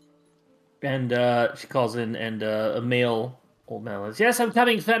 And she calls in, and a male old man is, yes, I'm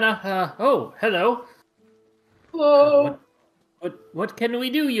coming, Fenna. Hello. Hello. What can we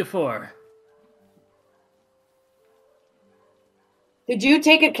do you for? Did you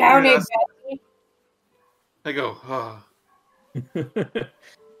take a cow named Yes. Betsy? I go,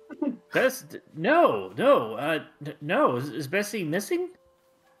 No. Is Bessie missing?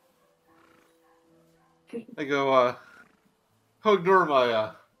 I go, I'll ignore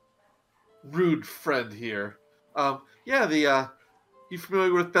my rude friend here. Yeah, you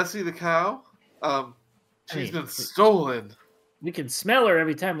familiar with Bessie the cow? She's been stolen. We can smell her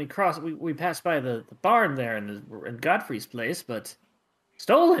every time we cross. We pass by the barn there in Godfrey's place, but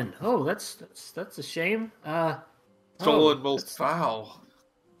stolen. Oh, that's a shame. Stolen most foul.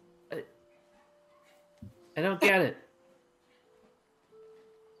 I don't get it.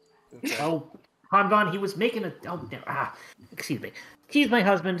 Okay. Oh, Hanvan, he was making a. Oh, no, excuse me. He's my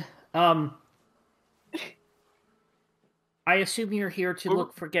husband. I assume you're here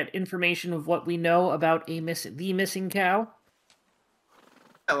to get information of what we know about the missing cow.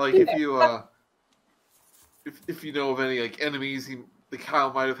 Yeah, like if you if you know of any like enemies the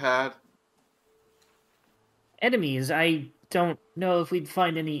cow might have had. Enemies? I don't know if we'd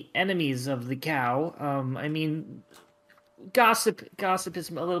find any enemies of the cow. I mean, gossip is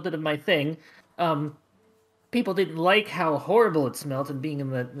a little bit of my thing. People didn't like how horrible it smelled and being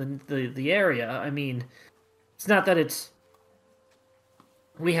in the area. I mean, it's not that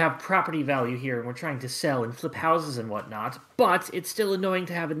we have property value here and we're trying to sell and flip houses and whatnot, but it's still annoying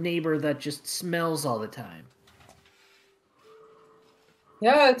to have a neighbor that just smells all the time.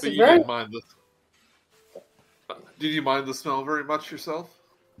 Yeah, it's But you very. didn't mind the. Did you mind the smell very much yourself?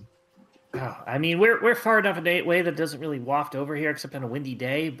 Oh, I mean, we're far enough away that it doesn't really waft over here, except on a windy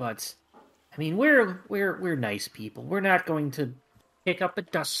day. But I mean, we're nice people. We're not going to pick up a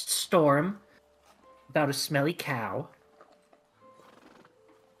dust storm about a smelly cow.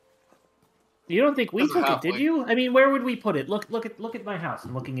 You don't think we took it, did you? I mean, where would we put it? Look at my house.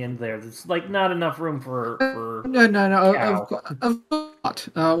 I'm looking in there. There's like not enough room for No. cow. Of course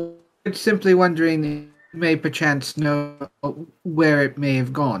not. We're simply wondering if you may perchance know where it may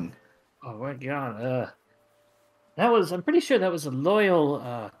have gone. Oh my god. I'm pretty sure that was a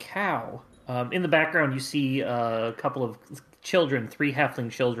loyal cow. In the background, you see a couple of children, 3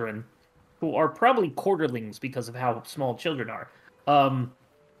 halfling children, who are probably quarterlings because of how small children are.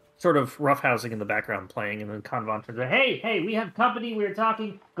 Sort of roughhousing in the background playing, and then Convon turns around, hey, we have company, we were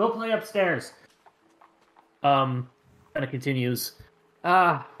talking, go play upstairs. Kind of continues,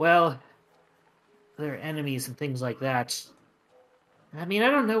 well, they're enemies and things like that. I mean, I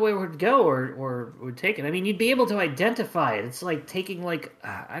don't know where we'd go or would take it. I mean, you'd be able to identify it. It's like taking, like,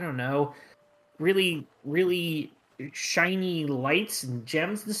 I don't know, really, really shiny lights and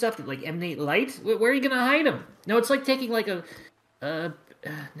gems and stuff that, like, emanate light. Where are you going to hide them? No, it's like taking, like, no.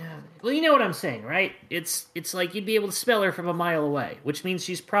 Well, you know what I'm saying, right? It's like you'd be able to smell her from a mile away, which means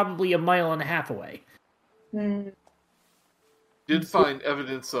she's probably a mile and a half away. Did find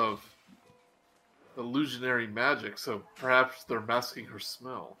evidence of illusionary magic, so perhaps they're masking her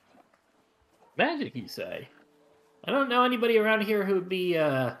smell. Magic, you say? I don't know anybody around here who would be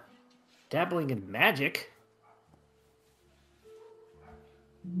dabbling in magic.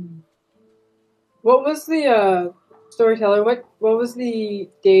 What was the storyteller? What was the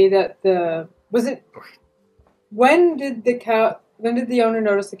day that when did the owner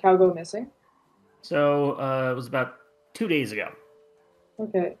notice the cow go missing? So it was about 2 days ago.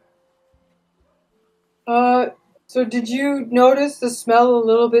 Okay. So did you notice the smell a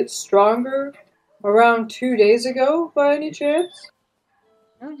little bit stronger around 2 days ago, by any chance?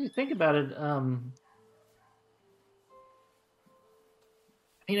 Now that you think about it, I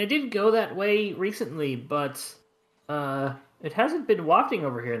mean, I did go that way recently, but it hasn't been wafting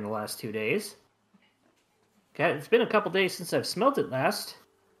over here in the last 2 days. Okay, it's been a couple days since I've smelt it last.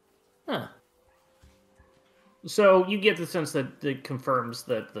 Huh. So you get the sense that it confirms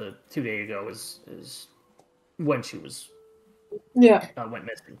that the 2 day ago is when she was went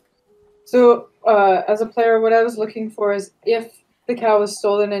missing. So as a player, what I was looking for is if the cow was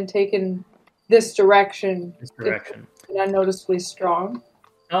stolen and taken this direction. Unnoticeably strong.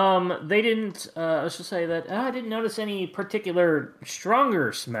 They didn't. Let's just say that I didn't notice any particular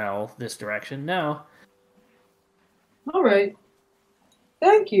stronger smell this direction. No. All right.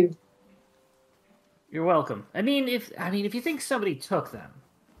 Thank you. You're welcome. I mean, if you think somebody took them,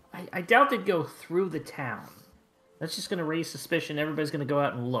 I doubt they'd go through the town. That's just going to raise suspicion. Everybody's going to go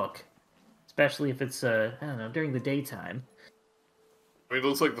out and look, especially if it's I don't know, during the daytime. I mean, it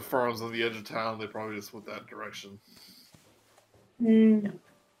looks like the farm's on the edge of town. They probably just went that direction. Mm.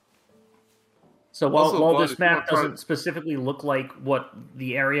 So while this map doesn't specifically look like what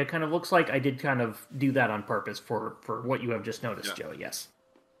the area kind of looks like, I did kind of do that on purpose for what you have just noticed, Joey. Yes.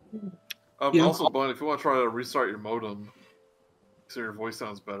 Also, Bun, if you want to try to restart your modem so your voice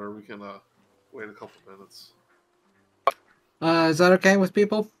sounds better, we can wait a couple minutes. Is that okay with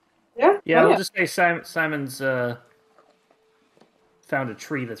people? Yeah. Yeah, Oh, we'll yeah. just say Simon's found a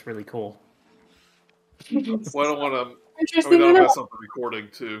tree that's really cool. Well, I don't want to. Interesting to that'll know. mess up the recording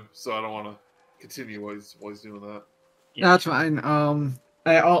too, so I don't want to continue while he's doing that. Yeah. That's fine.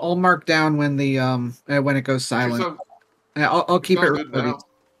 I'll mark down when the when it goes silent. So, I'll keep it sound good recorded.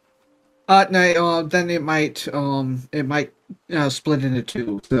 now. No, then it might split into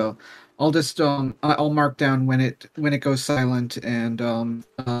two. So I'll just I'll mark down when it goes silent, and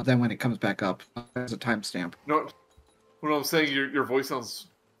then when it comes back up as a timestamp. No, what I'm saying, your voice sounds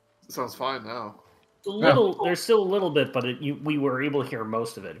fine now. There's still a little bit, but we were able to hear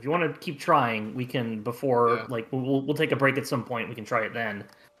most of it. If you want to keep trying, we can Yeah. we'll take a break at some point. We can try it then.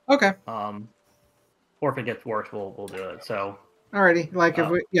 Okay. Or if it gets worse, we'll do it. So. Alrighty. Like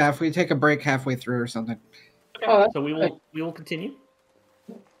if we take a break halfway through or something. Okay. So we will continue.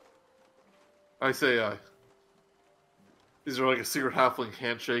 I say, is there like a secret halfling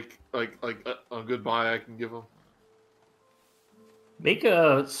handshake, like a goodbye I can give him? Make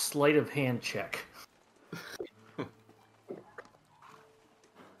a sleight of hand check.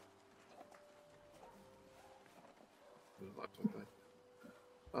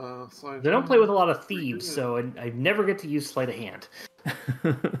 They don't play with a lot of thieves, so I never get to use sleight of hand.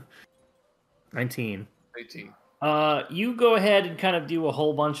 19. 18. You go ahead and kind of do a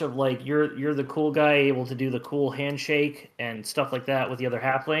whole bunch of like you're the cool guy able to do the cool handshake and stuff like that with the other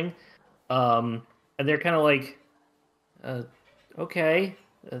halfling, and they're kind of like, okay,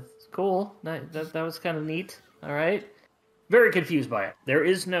 that's cool. That was kind of neat. All right, very confused by it. There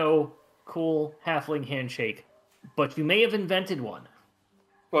is no cool halfling handshake, but you may have invented one.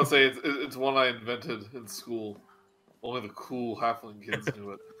 Well, I'd say it's one I invented in school. Only the cool halfling kids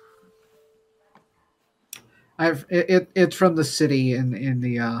knew it. It's from the city in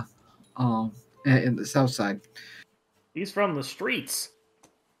the south side. He's from the streets.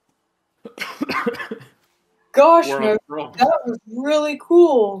 Gosh, Where no, I'm from. that was really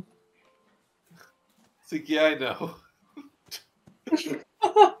cool. It's like, yeah, I know.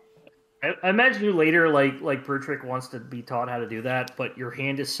 I imagine you later, like Bertrick wants to be taught how to do that, but your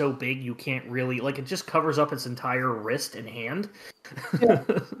hand is so big you can't really it just covers up its entire wrist and hand. Yeah.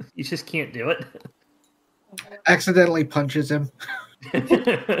 You just can't do it. Accidentally punches him.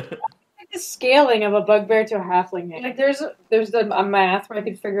 The scaling of a bugbear to a halfling hand. Like there's a math where I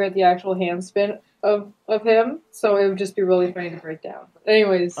could figure out the actual hand spin of him, so it would just be really funny to break down.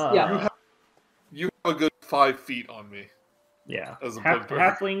 Anyways, yeah. You have a good 5 feet on me. Yeah. As a bugbear.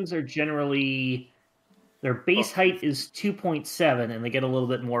 Halflings are generally their base height is 2.7, and they get a little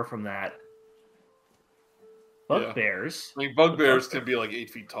bit more from that. Bugbears. I mean, bugbears can be like 8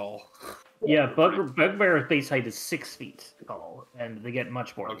 feet tall. Yeah, bugbear's base height is 6 feet tall, and they get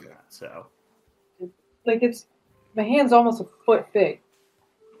much more than that. So, Like my hand's almost a foot big.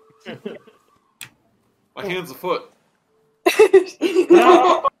 My hand's a foot.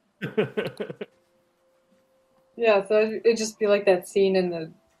 Yeah, so it'd just be like that scene in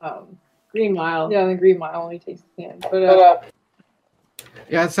the Green Mile. Yeah, the Green Mile only takes his hand. But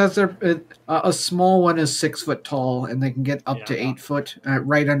Yeah, it says a small one is 6 foot tall, and they can get up to 8 foot,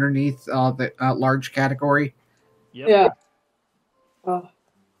 right underneath the large category. Yep. Yeah.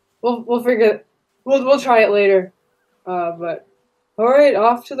 We'll figure. We'll try it later. But all right,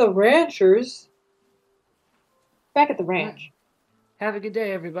 off to the ranchers. Back at the ranch. Have a good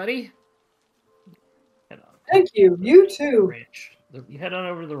day, everybody. Head on. Thank you. You too. Ranch. You head on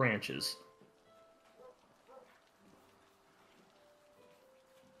over to the ranches.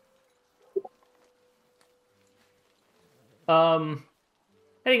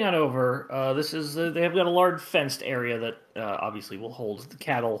 Heading on over. This is they have got a large fenced area that obviously will hold the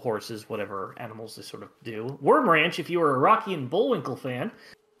cattle, horses, whatever animals they sort of do. Worm Ranch, if you are a Rocky and Bullwinkle fan.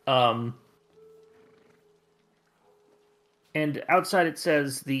 And outside it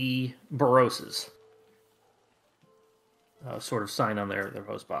says the Baroses. Sort of sign on their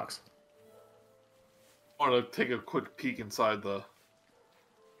post box. I want to take a quick peek inside the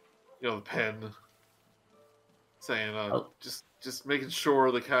pen, saying, just making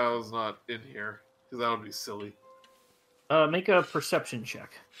sure the cow's not in here, because that would be silly. Make a perception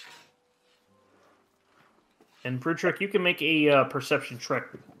check. And Bertrick, you can make a perception check.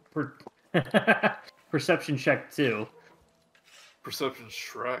 Perception check too. Perception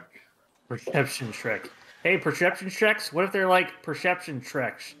Shrek. Perception Shrek. Hey, perception checks? What if they're like perception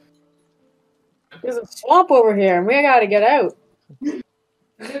treks? There's a swamp over here, and we gotta get out.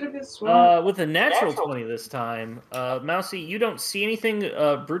 With a natural 20 this time, Mousy, you don't see anything.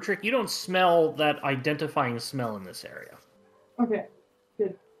 Bertrick, you don't smell that identifying smell in this area. Okay,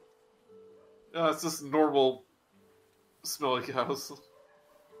 good. It's just normal smelly cows.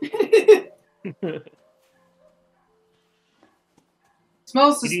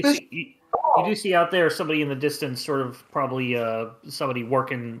 Smells You do suspicious. see you do see out there somebody in the distance, sort of probably somebody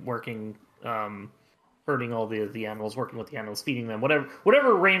working herding all the animals, working with the animals, feeding them,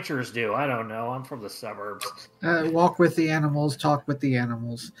 whatever ranchers do. I don't know. I'm from the suburbs. Walk with the animals, talk with the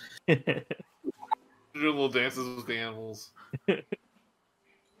animals. Do little dances with the animals.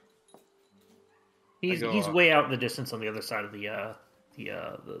 He's way out in the distance on the other side of the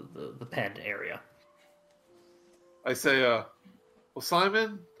pen area. I say, well,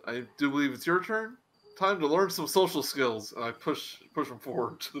 Simon, I do believe it's your turn. Time to learn some social skills. And I push him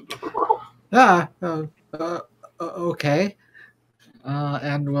forward to the door. Okay.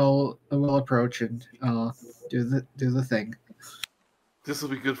 And we'll approach and do the thing. This will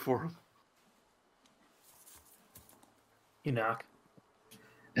be good for him. You knock.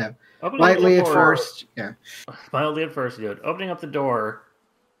 Yeah. Opening Lightly the at door- first. Yeah. Mildly at first, dude. Opening up the door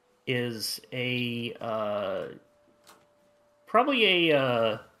is a probably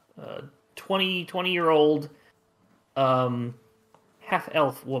a 20-year-old half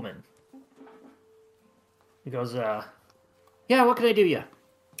elf woman. He goes, yeah, what can I do you?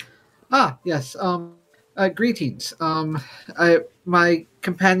 Yes. Greetings. My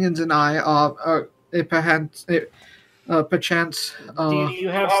companions and I are perchance. Do you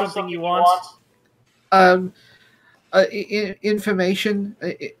have something you want? Information.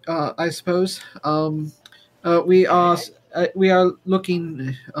 I suppose. We are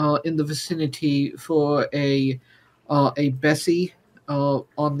looking in the vicinity for a Bessie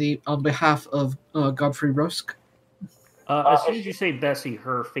on behalf of Godfrey Rusk. As soon as you say Bessie,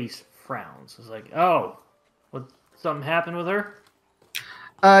 her face frowns. It's like, oh, what? Something happened with her?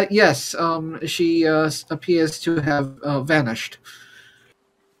 Yes. She appears to have vanished.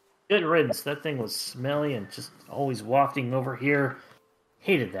 Good riddance. That thing was smelly and just always wafting over here.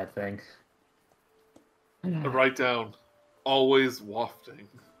 Hated that thing. I write down, always wafting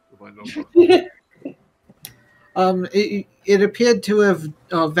in my notebook. It appeared to have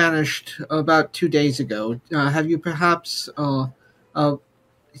vanished about 2 days ago. Have you perhaps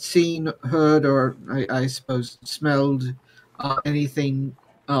seen, heard, or I suppose smelled anything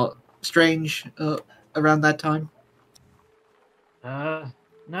strange around that time?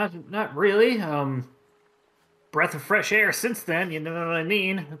 Not really. Breath of fresh air since then. You know what I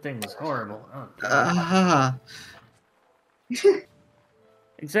mean? That thing was horrible. Oh, God.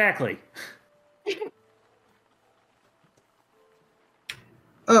 Exactly.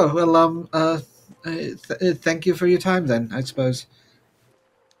 Oh well. Thank you for your time, then. I suppose.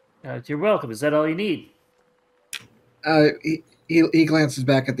 You're welcome. Is that all you need? He glances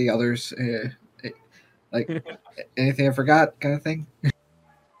back at the others, like anything I forgot, kind of thing.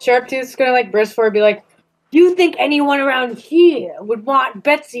 Sharptooth's gonna like burst forward and be like, "Do you think anyone around here would want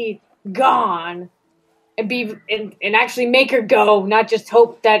Betsy gone and actually make her go, not just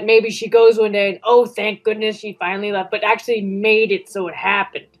hope that maybe she goes one day and oh thank goodness she finally left, but actually made it so it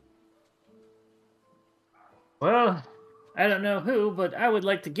happened?" Well, I don't know who, but I would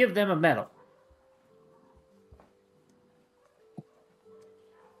like to give them a medal.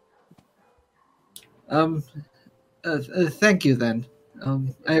 Thank you then.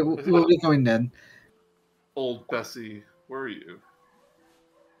 We'll be going then. Old Bessie, where are you?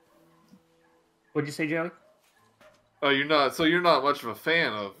 What'd you say, Joey? Oh, you're not. So you're not much of a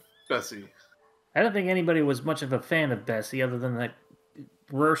fan of Bessie. I don't think anybody was much of a fan of Bessie other than that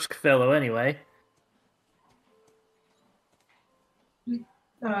Rursk fellow anyway.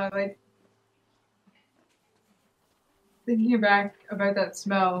 Like thinking back about that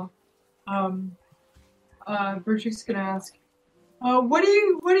smell, Bertrix's gonna ask, what do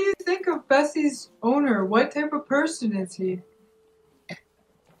you think of Bessie's owner? What type of person is he?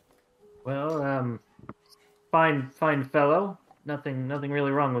 Well, fine fellow. Nothing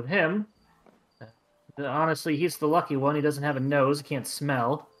really wrong with him. Honestly, he's the lucky one. He doesn't have a nose, he can't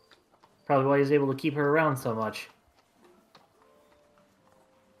smell. Probably why he's able to keep her around so much.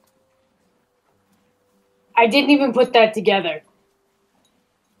 I didn't even put that together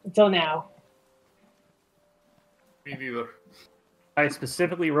until now. Me neither. I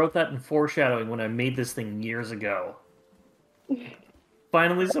specifically wrote that in foreshadowing when I made this thing years ago.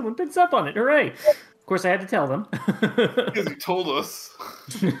 Finally, someone picks up on it. Hooray! Of course, I had to tell them. Because you told us.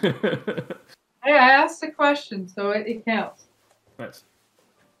 Hey, I asked a question, so it counts. Nice.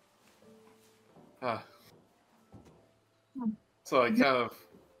 So I kind of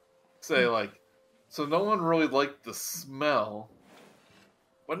say, like, so no one really liked the smell,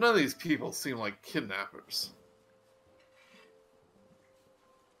 but none of these people seem like kidnappers.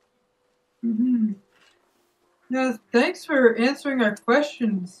 Mm-hmm. Yeah, thanks for answering our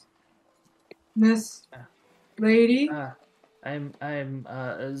questions, Miss Lady. I'm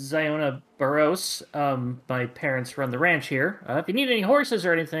Ziona Barros. My parents run the ranch here. If you need any horses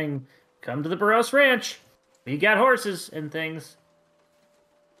or anything, come to the Barros Ranch. We got horses and things.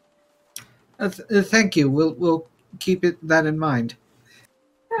 Thank you. We'll keep that in mind.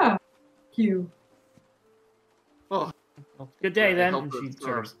 Yeah, thank you. Well, Good day, it then. helped And she us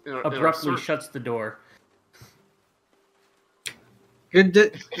sort of in our abruptly search. shuts the door. Good.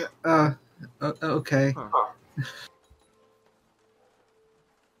 Okay. Huh.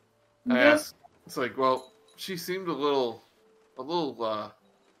 I Yes. asked. It's like, well, she seemed a little, not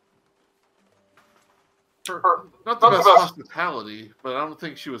the best hospitality, but I don't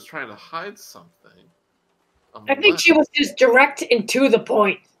think she was trying to hide something. I think she was just direct and to the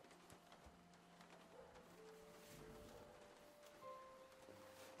point.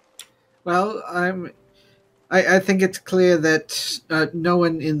 Well, I think it's clear that no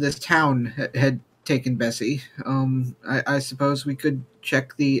one in this town had taken Bessie. I suppose we could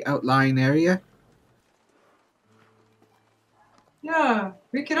check the outlying area. Yeah,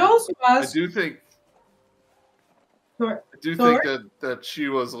 we could also ask. I do think that she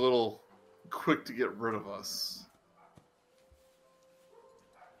was a little quick to get rid of us.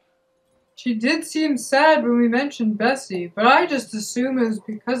 She did seem sad when we mentioned Bessie, but I just assume it was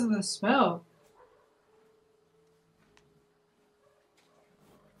because of the smell.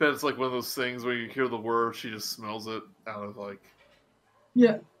 But it's like one of those things where you hear the word, she just smells it out of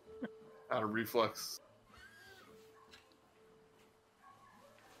Yeah. out of reflex.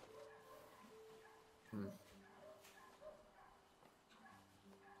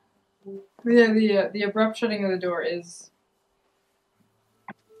 Yeah, the abrupt shutting of the door is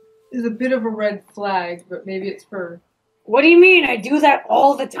a bit of a red flag, but maybe it's for. What do you mean? I do that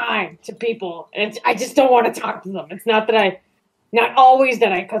all the time to people. I just don't want to talk to them. It's not that not always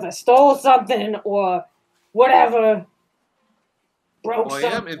because I stole something or whatever. Broke Well, I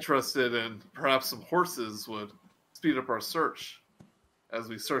something. am interested in perhaps some horses would speed up our search as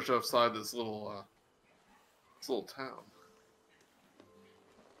we search outside this little town.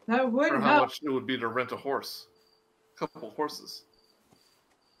 That would Or how help. much it would be to rent a horse, a couple horses.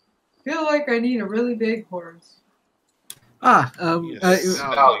 I feel like I need a really big horse. Yes.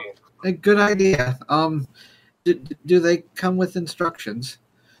 A good idea. Do they come with instructions?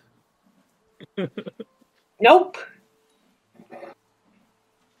 Nope.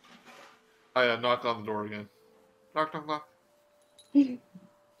 I knock on the door again. Knock, knock, knock.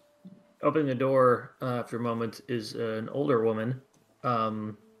 Opening the door after a moment is an older woman.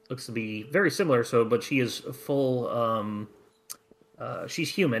 Looks to be very similar, but she is full. She's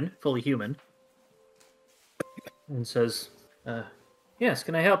human, fully human, and says, "Yes,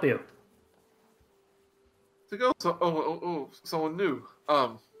 can I help you?" To go. So, someone new.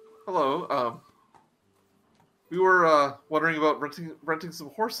 Hello. We were wondering about renting some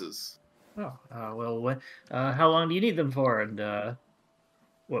horses. Oh, well, how long do you need them for, and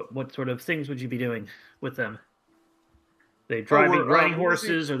what sort of things would you be doing with them? They riding we're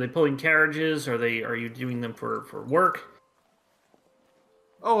horses? Are they pulling carriages? Are you doing them for work?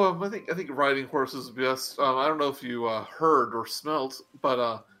 I think riding horses would be best. I don't know if you heard or smelt,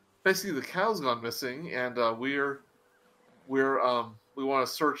 but basically the cow's gone missing, and we want to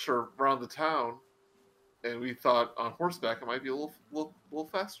search around the town, and we thought on horseback it might be a little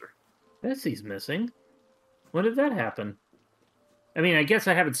faster. Bessie's missing. When did that happen? I mean, I guess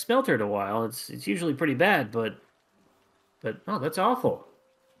I haven't smelt her in a while. It's usually pretty bad, but oh, that's awful.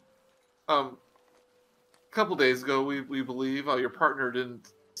 A couple days ago, we believe your partner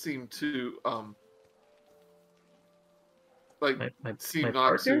didn't seem to my not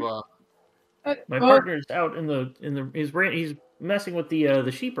partner? to. My partner's out in the he's messing with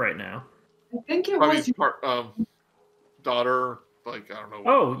the sheep right now. I think it Probably was. daughter. I don't know.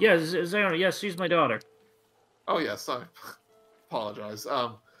 Oh yes, Ziona. Yes, she's my daughter. Oh yes, I apologize.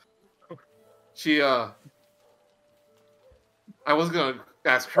 She I was gonna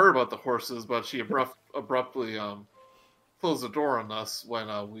ask her about the horses, but she abruptly closed the door on us when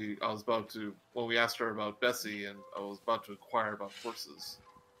when we asked her about Bessie, and I was about to inquire about horses.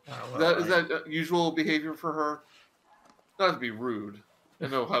 Is that usual behavior for her? Not to be rude. I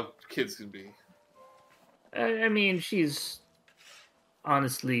know how kids can be. I mean, she's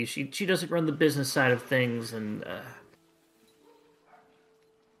honestly she doesn't run the business side of things, and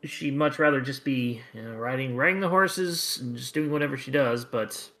she'd much rather just be riding the horses and just doing whatever she does.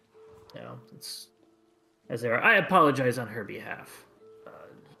 But it's as they are. I apologize on her behalf.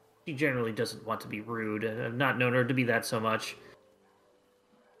 She generally doesn't want to be rude. I've not known her to be that so much.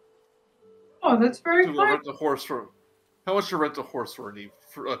 Oh, that's very To kind. rent a horse for. How much to rent a horse for an evening?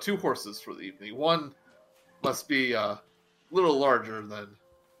 For 2 horses for the evening. One must be a little larger than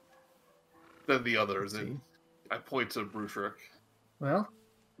the others, and I point to Brutrick. Well,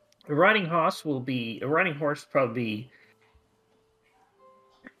 a riding horse probably be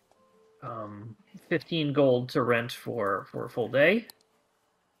 15 gold to rent for a full day.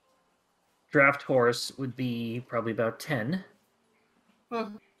 Draft horse would be probably about 10. Huh.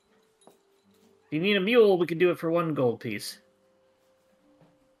 If you need a mule, we could do it for 1 gold piece.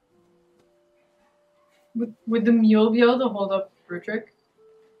 Would the mule be able to hold up Brutrick?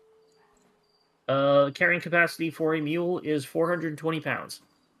 Carrying capacity for a mule is 420 pounds.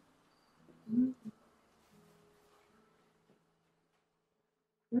 Do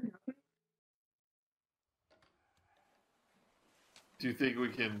you think we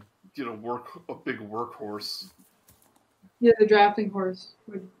can get a big workhorse? Yeah, the drafting horse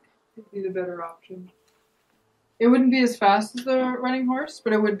would be the better option. It wouldn't be as fast as the running horse,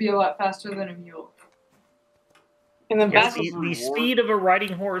 but it would be a lot faster than a mule. And the Yes, best the speed of a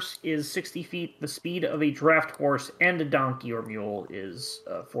riding horse is 60 feet. The speed of a draft horse and a donkey or mule is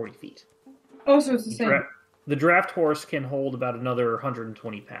 40 feet. Oh, so it's the same. The draft horse can hold about another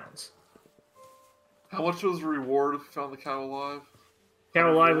 120 pounds. How much was the reward if we found the cow alive?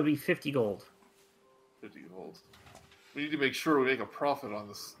 Cow alive would be 50 gold. 50 gold. We need to make sure we make a profit on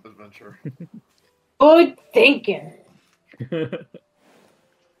this adventure. good thinking. If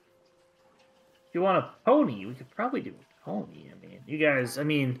you want a pony, we could probably do a pony. I mean, you guys,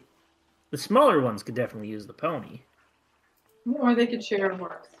 the smaller ones could definitely use the pony. Or they could share a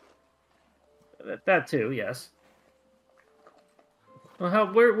horse. That too, yes.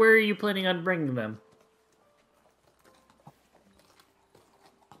 Well, where are you planning on bringing them?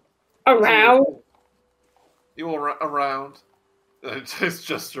 Around. You will around. It's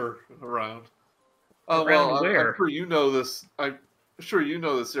just around. Around where? I'm sure you know this. I'm sure you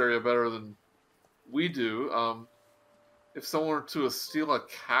know this area better than we do. If someone were to steal a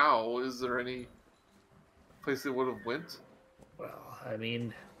cow, is there any place they would have went? Well,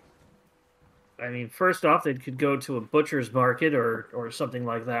 first off, they could go to a butcher's market or something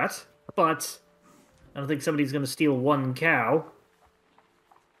like that. But I don't think somebody's going to steal 1 cow.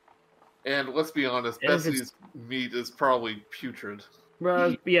 And let's be honest, Bessie's meat is probably putrid.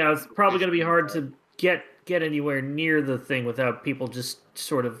 Yeah, it's probably going to be hard to get anywhere near the thing without people just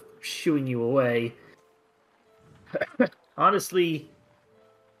sort of shooing you away. Honestly,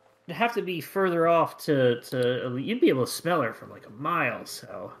 you'd have to be further off to you'd be able to smell her from like a mile,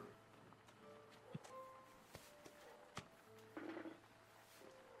 so.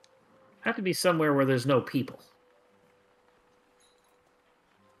 Have to be somewhere where there's no people.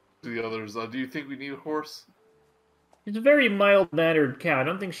 The others, do you think we need a horse? It's a very mild-mannered cow. I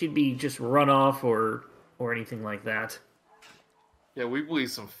don't think she'd be just run off or anything like that. Yeah, we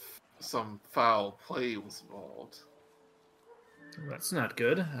believe some foul play was involved. That's not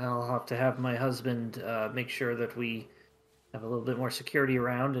good. I'll have to have my husband make sure that we have a little bit more security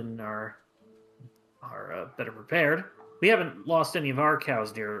around and are better prepared. We haven't lost any of our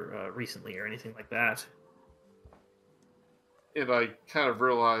cows near recently or anything like that. And I kind of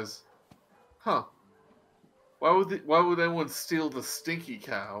realize, why would anyone steal the stinky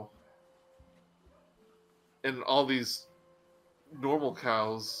cow? And all these normal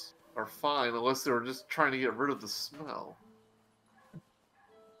cows are fine unless they were just trying to get rid of the smell.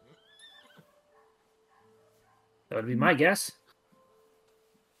 That would be my guess.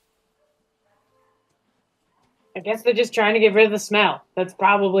 I guess they're just trying to get rid of the smell. That's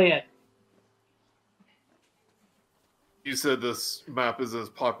probably it. You said this map is as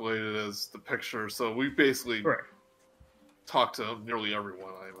populated as the picture, so we basically talked to nearly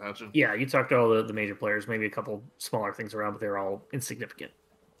everyone, I imagine. Yeah, you talked to all the major players, maybe a couple smaller things around, but they're all insignificant.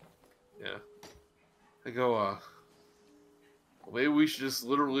 Yeah. I go, well, maybe we should just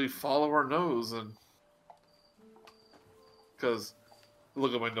literally follow our nose and... Because,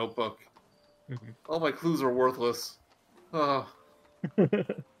 look at my notebook. Mm-hmm. All my clues are worthless.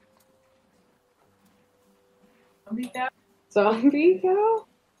 Zombie cow?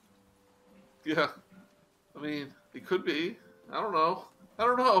 Yeah. It could be. I don't know. I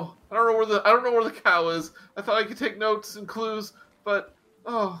don't know where the cow is. I thought I could take notes and clues, but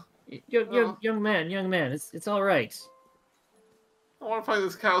young man, it's all right. I want to find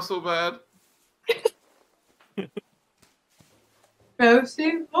this cow so bad.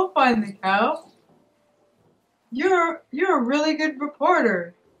 Boasting, we'll find the cow. You're a really good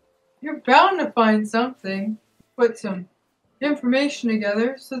reporter. You're bound to find something. Put some information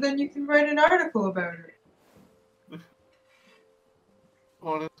together so then you can write an article about it.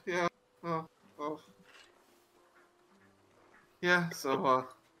 On it, yeah. well, yeah. So,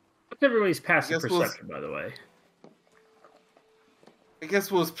 What's everybody's passive guess we'll- perception, by the way? I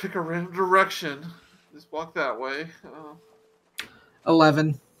guess we'll just pick a random direction. Just walk that way.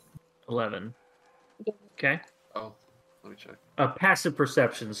 11. 11. Okay. Oh, let me check. Passive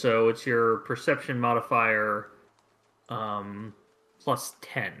perception, so it's your perception modifier plus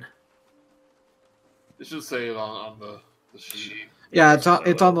 10. It should say it on the sheet. Yeah, it's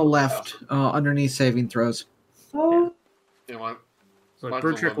on the left, underneath saving throws. Oh, You know what? So Mine's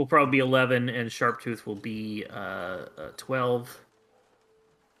Bird Trick 11. will probably be 11, and Sharptooth will be 12.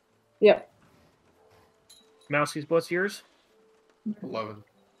 yep. Mouseies, what's yours? 11.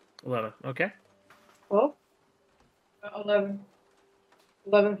 11. Okay. Well, 11.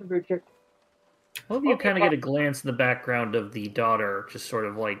 11 for Richard. All of you Okay, kind of get a glance in the background of the daughter, just sort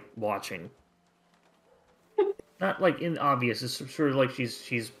of like watching. Not like in obvious. It's sort of like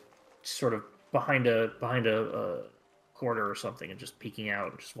she's sort of behind a corner or something and just peeking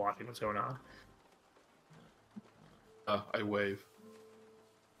out and just watching what's going on. I wave.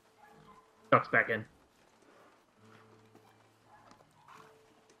 Ducks back in.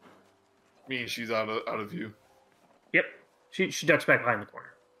 Meaning she's out of view. Yep. She ducks back behind the corner.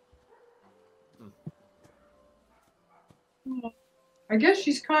 I guess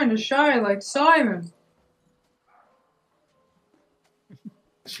she's kind of shy, like Simon.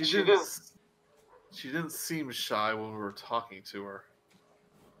 She didn't seem shy when we were talking to her.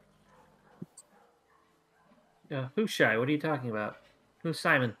 Who's shy? What are you talking about? Who's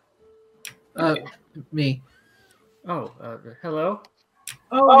Simon? Me. Oh, hello?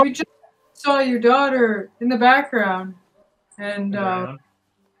 Oh, we just saw your daughter in the background, and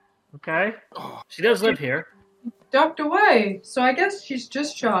Okay. Oh, She does live here. ducked away. So I guess she's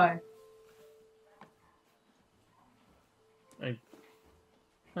just shy.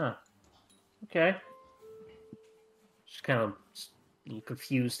 Huh. Okay. She's kind of a little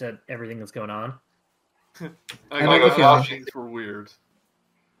confused at everything that's going on. I like go, the feeling. things were weird.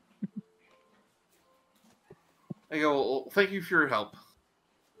 I go, well, thank you for your help.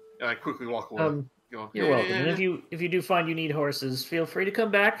 And I quickly walk away. Going, You're welcome. And if you do find you need horses, feel free to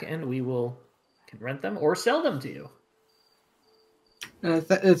come back and we can rent them or sell them to you.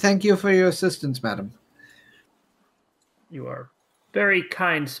 Thank you for your assistance, madam. You are a very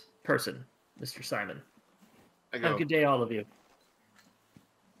kind person, Mr. Simon. I Have a go, good day, all of you.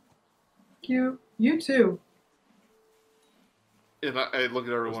 You too. and I look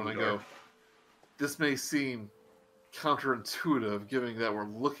at everyone and I Close the go, this may seem counterintuitive, given that we're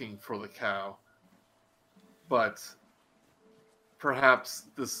looking for the cow, but perhaps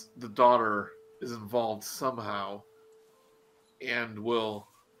the daughter is involved somehow and will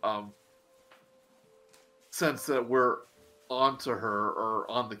sense that we're onto her or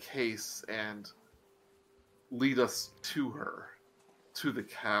on the case and lead us to her, to the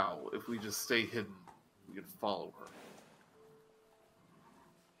cow. If we just stay hidden, we can follow her.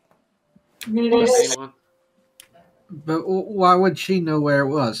 I'm gonna do Anyone? But why would she know where it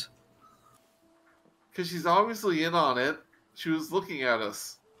was? Because she's obviously in on it. She was looking at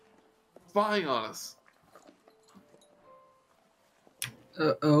us, spying on us.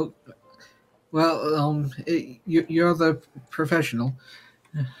 Oh, well, you're the professional.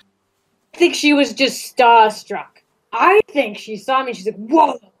 I think she was just starstruck. I think she saw me. She's like,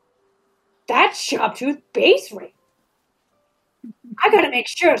 "Whoa, that's Sharptooth base rate. I gotta make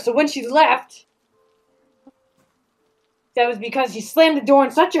sure." So when she left, that was because she slammed the door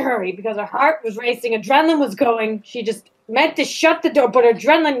in such a hurry because her heart was racing, adrenaline was going. She just meant to shut the door, but her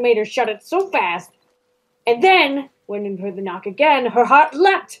adrenaline made her shut it so fast. And then, when you heard the knock again, her heart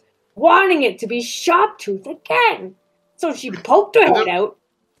leapt, wanting it to be Sharptooth again. So she poked her head out.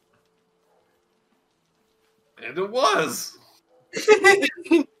 And it was.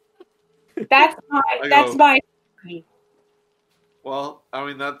 That's my. Well, I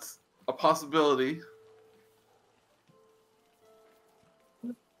mean, that's a possibility.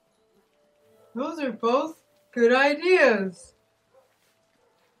 Those are both good ideas.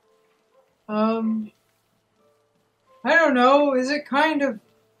 I don't know. Is it kind of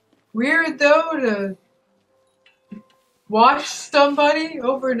weird though to watch somebody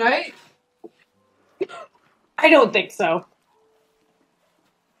overnight? I don't think so.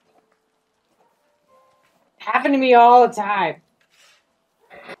 Happened to me all the time.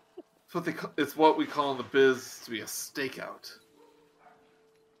 It's what we call in the biz to be a stakeout.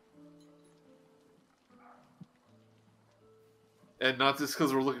 And not just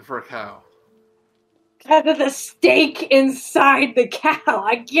because we're looking for a cow. Because of the steak inside the cow.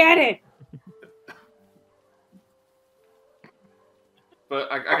 I get it. But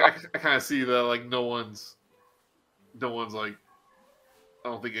I kind of see that like no one's like I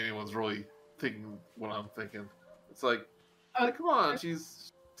don't think anyone's really thinking what I'm thinking. It's like come on,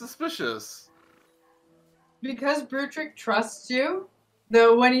 she's suspicious. Because Bertrick trusts you,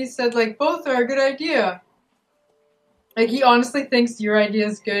 though when he said, like, both are a good idea, like, he honestly thinks your idea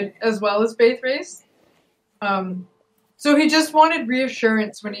is good as well as Faith Race. So he just wanted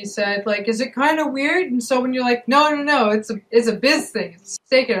reassurance when he said, like, is it kind of weird? And so when you're like, no, it's a biz thing. It's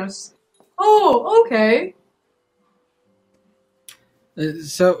steakhouse. Oh, okay.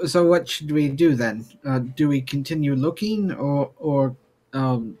 So what should we do then? Do we continue looking or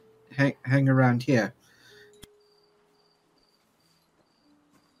hang around here?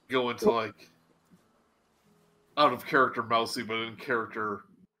 Go into like out of character Mousy, but in character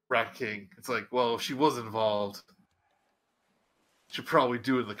Rat King. It's like, well, if she was involved, she'd probably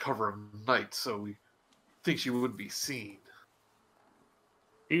do it in the cover of night, so we think she wouldn't be seen.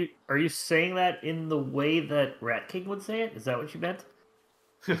 Are you saying that in the way that Rat King would say it? Is that what you meant?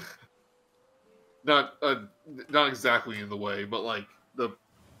 Not exactly in the way, but like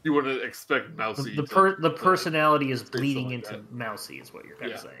you wouldn't expect Mousy. The personality is bleeding like into that. Mousy, is what you're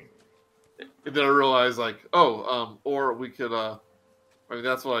kind of saying. And then I realized, like, or we could, I mean,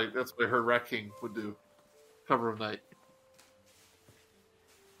 that's what I heard Rat King would do, cover of night.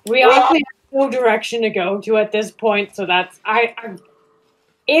 We obviously have no direction to go to at this point, so that's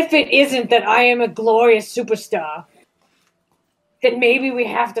if it isn't that I am a glorious superstar, then maybe we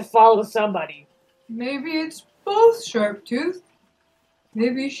have to follow somebody. Maybe it's both, Sharptooth.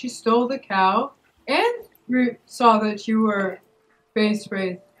 Maybe she stole the cow and saw that you were Face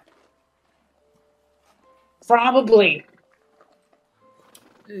Wraith. Probably.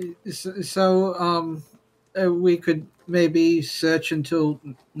 So we could maybe search until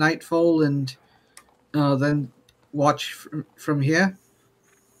nightfall and then watch from here.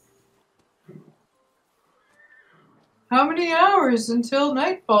 How many hours until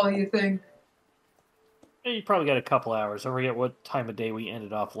nightfall, you think? You probably got a couple hours. I forget what time of day we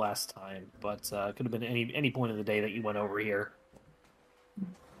ended off last time, but it could have been any point of the day that you went over here.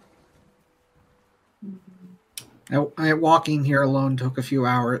 Walking here alone took a few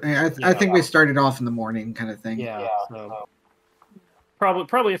hours. I think we started off in the morning, kind of thing. Yeah. So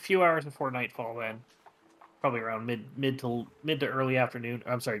probably a few hours before nightfall then. Probably around mid to early afternoon.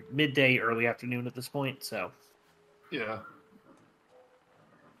 I'm sorry, midday, early afternoon at this point. So. Yeah.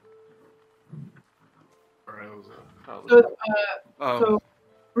 All right. So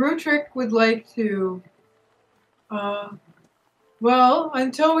Bertrick would like to. Well,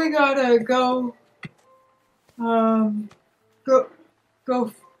 until we gotta go.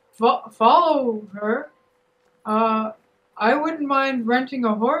 Follow her. I wouldn't mind renting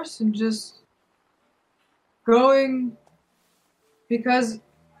a horse and just going, because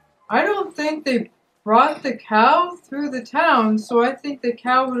I don't think they brought the cow through the town, so I think the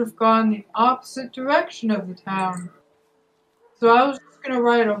cow would have gone the opposite direction of the town. So I was just gonna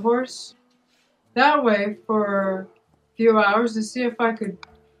ride a horse that way for a few hours to see if I could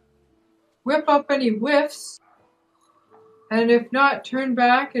whip up any whiffs. And if not, turn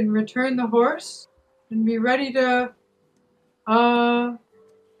back and return the horse and be ready to do a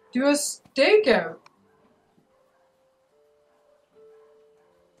stakeout.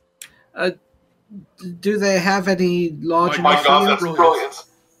 Do they have any lodging? My God, that's brilliant.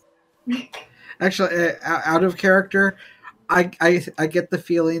 Actually, out of character, I get the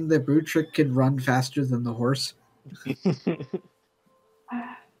feeling that Bertrick can run faster than the horse.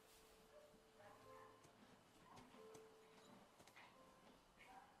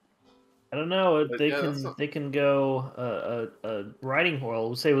 I don't know. But They can go a riding horse.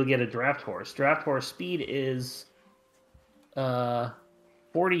 We'll say we'll get a draft horse. Draft horse speed is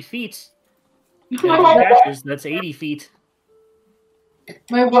 40 feet. And if it catches, that's 80 feet.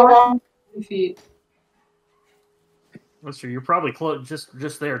 My walking 50 feet. That's true. You're probably close,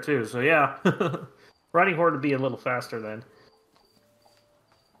 just there too. So yeah, riding horse would be a little faster then.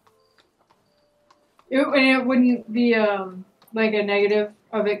 It wouldn't be like a negative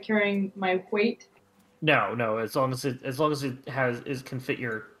of it carrying my weight. No. As long as it can fit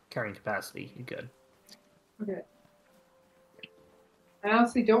your carrying capacity, you're good. Okay. I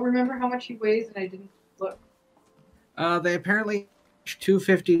honestly don't remember how much he weighs, and I didn't look. They apparently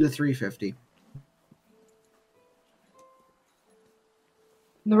 250 to 350.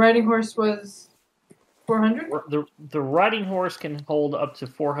 The riding horse was 400? The riding horse can hold up to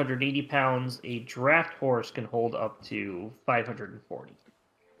 480 pounds. A draft horse can hold up to 540.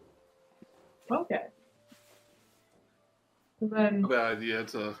 Okay. So then, Bad idea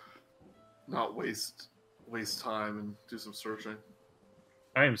to not waste time and do some searching.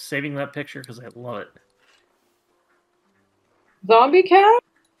 I am saving that picture because I love it. Zombie cat?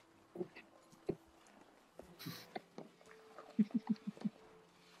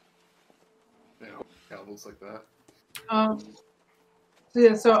 Yeah, it looks like that.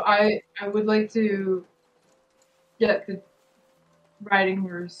 So I would like to get the riding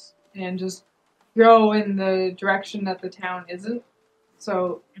horse and just go in the direction that the town isn't.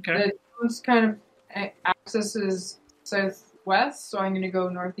 So Okay. the town's kind of axis is southwest, so I'm going to go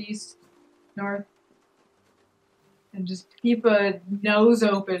northeast, north, and just keep a nose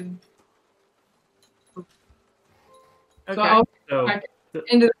open. Okay. So I'll So, go back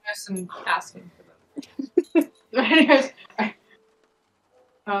into the house and asking for them. Anyways,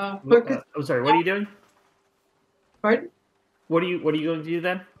 I'm sorry. What are you doing? pardon? What are you going to do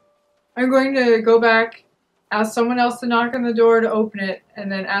then? I'm going to go back, ask someone else to knock on the door to open it,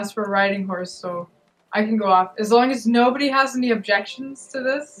 and then ask for a riding horse so I can go off. As long as nobody has any objections to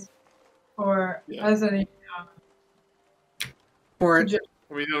this, or has any For it.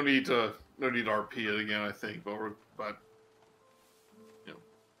 We don't need to RP it again, I think, but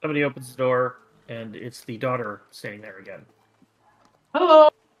Somebody opens the door, and it's the daughter standing there again. Hello.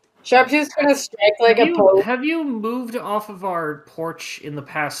 Sharptooth's gonna strike like a pole. Have you moved off of our porch in the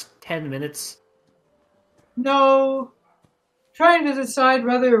past 10 minutes? No. Trying to decide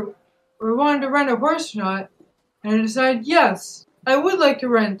whether we wanted to rent a horse or not, and I decided yes, I would like to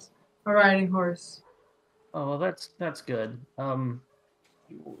rent a riding horse. Oh, that's good.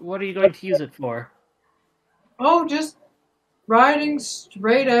 What are you going to use it for? Oh, just riding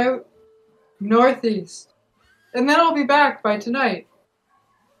straight out northeast, and then I'll be back by tonight.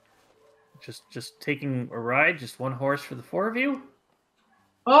 Just taking a ride, just one horse for the four of you?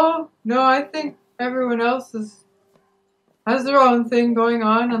 Oh, no, I think everyone else has their own thing going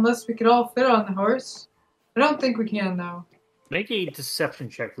on, unless we could all fit on the horse. I don't think we can, though. Make a deception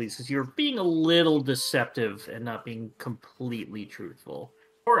check, please, because you're being a little deceptive and not being completely truthful.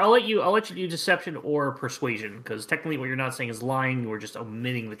 Or I'll let you do deception or persuasion, because technically what you're not saying is lying, you're just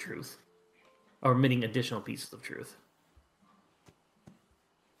omitting the truth. Or omitting additional pieces of truth.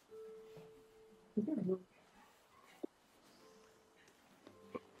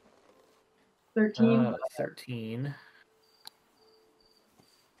 13. 13.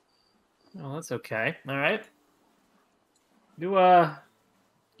 Oh, that's okay. All right. I'm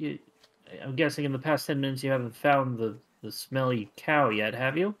guessing in the past 10 minutes you haven't found the smelly cow yet,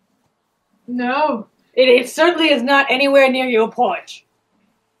 have you? No. It certainly is not anywhere near your porch.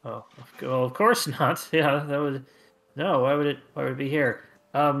 Oh, well, of course not. Yeah, that would. No, why would it be here?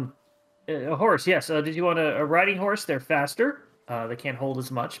 A horse, yes. Did you want a riding horse? They're faster. They can't hold as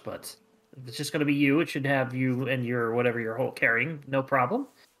much, but if it's just going to be you, it should have you and your whatever you're carrying, no problem.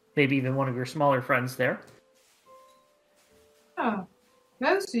 Maybe even one of your smaller friends there. Oh.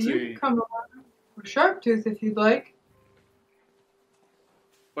 No, so you can come along with Sharptooth if you'd like.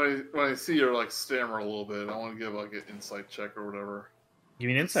 When I see her like stammer a little bit, I want to give like an insight check or whatever. Give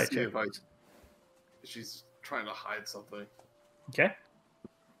me an insight check. If she's trying to hide something. Okay.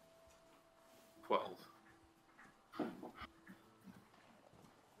 12.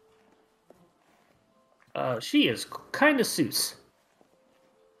 She is kind of Seuss.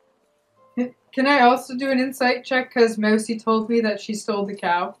 Can I also do an insight check because Mousy told me that she stole the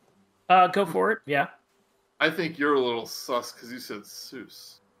cow? Go for it. Yeah. I think you're a little sus because you said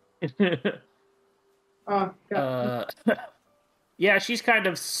Seuss. Oh, God. Yeah, she's kind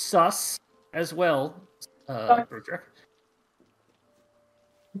of sus as well. Berger.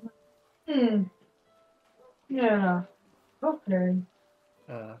 Yeah. Okay.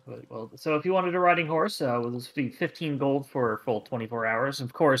 Well, so if you wanted a riding horse, this would be 15 gold for a full 24 hours.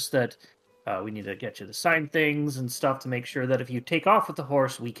 Of course, that we need to get you to sign things and stuff to make sure that if you take off with the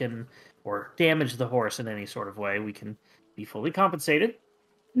horse, we can, or damage the horse in any sort of way, we can be fully compensated.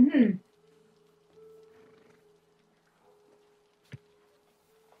 Mm-hmm.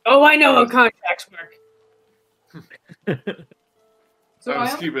 Oh, I know how contracts work. So I'm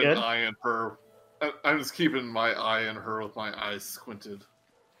just keeping good. an eye on her. I'm just keeping my eye on her with my eyes squinted.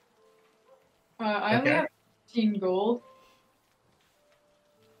 I only have 15 gold.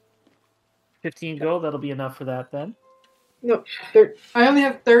 15 gold, that'll be enough for that then. No, I only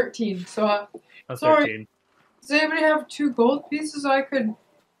have 13, so Oh, sorry. 13. Does anybody have 2 gold pieces?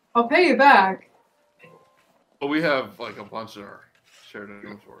 I'll pay you back. But we have like a bunch in our shared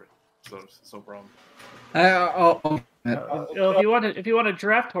inventory, so it's no problem. If you want a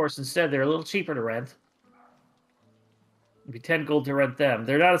draft horse instead, they're a little cheaper to rent. It'd be 10 gold to rent them.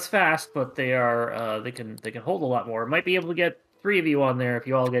 They're not as fast, but they are. They can hold a lot more. Might be able to get 3 of you on there if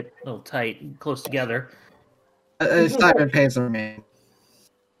you all get a little tight and close together. Simon pays the remaining.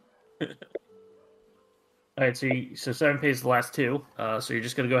 All right, so Simon pays the last two. So you're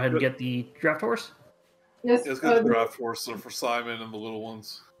just gonna go ahead and get the draft horse. Yes. It's got the draft horse for Simon and the little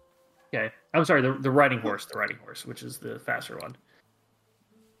ones. Okay, I'm sorry, the riding horse, which is the faster one.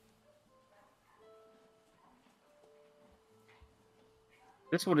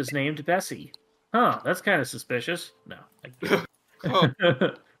 This one is named Bessie. Huh, that's kind of suspicious. No. Oh,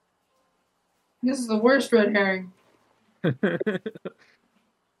 This is the worst red herring. All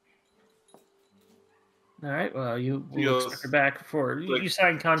right. Well, you will expect her back for you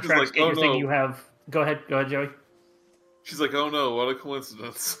sign contracts. like, Get your "Oh, thing. no." You have. Go ahead, Joey. she's like, "Oh no, what a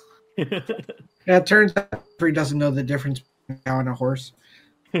coincidence!" Yeah, it turns out he doesn't know the difference between a cow and a horse.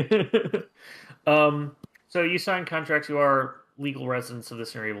 So you sign contracts. You are legal residents of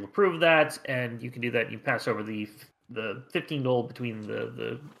this and are able to prove that, and you can do that. You pass over the 15 gold between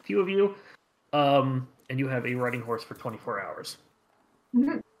the few of you, and you have a riding horse for 24 hours.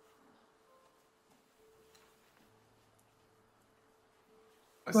 Mm-hmm.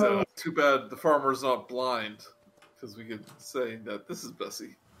 I said, "Too bad the farmer's not blind, because we could say that this is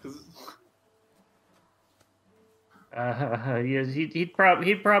Bessie." 'Cause Yes, he'd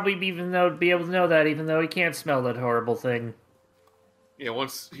probably be able to know that, even though he can't smell that horrible thing. yeah,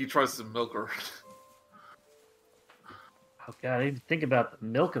 once he tries to milk her. Oh god, I didn't think about the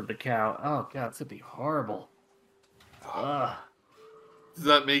milk of the cow. Oh god, it's gonna be horrible. Ugh. Does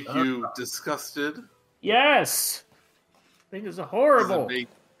that make you disgusted? Yes, thing is horrible.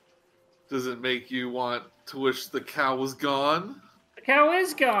 Does it make you want to wish the cow was gone? The cow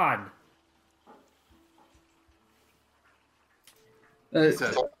is gone. He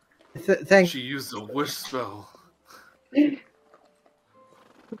said, Thanks. she used a wish spell.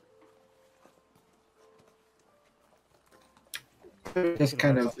 Just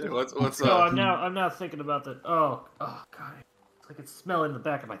kind of. Yeah, what's No, I'm now thinking about that. Oh god, I can smell it in the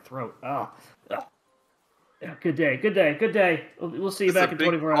back of my throat. Oh, yeah. Good day. We'll see you back in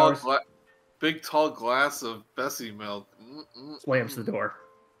 24 hours. Big tall glass of Bessie milk. Mm-mm-mm. Slams the door.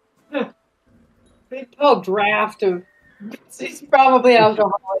 Big tall draft of. It's probably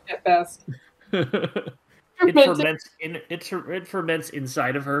alcoholic at best. It ferments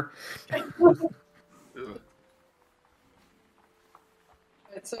inside of her.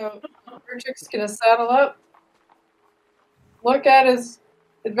 So Bertrick's gonna saddle up, look at his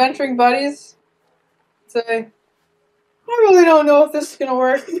adventuring buddies, say, "I really don't know if this is gonna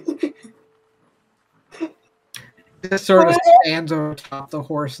work." Just sort of stands over top the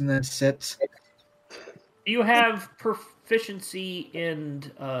horse and then sits. Do you have proficiency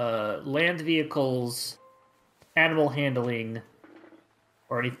in land vehicles, animal handling,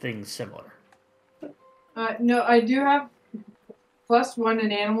 or anything similar? No, I do have +1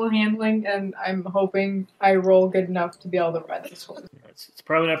 in animal handling, and I'm hoping I roll good enough to be able to ride this horse. It's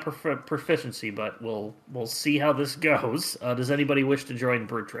probably not proficiency, but we'll see how this goes. Does anybody wish to join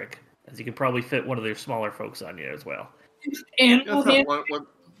Bertrick? As you can probably fit one of their smaller folks on you as well. Animal Yes, handling.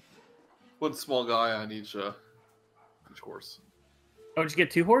 one small guy on each horse. Oh, did you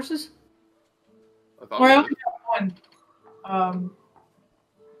get 2 horses? I thought Or I we only did. have 1.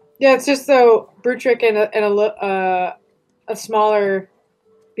 Yeah, it's just so Bertrick and a smaller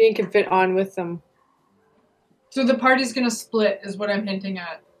being can fit on with them. So the party's gonna split, is what I'm hinting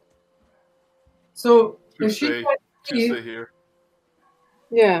at. So Two if she stay- tried to two leave- stay here.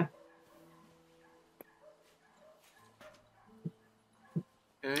 Yeah.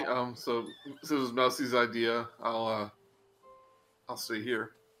 Okay, so this was Mousie's idea. I'll stay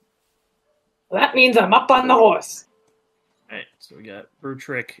here. Well, that means I'm up on the horse. Alright, so we got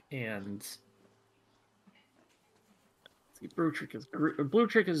Bertrick and... See,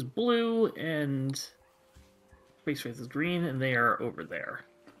 Bertrick is blue, and Space Wraith is green, and they are over there.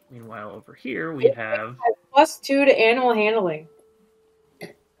 Meanwhile, over here, we have... +2 to animal handling.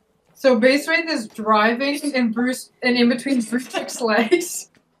 So Base Wraith is driving and in between Bertrick's legs.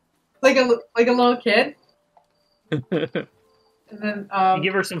 Like a little kid. And then You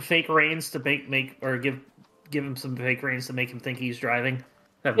give her some fake reins to make or give him some fake reins to make him think he's driving.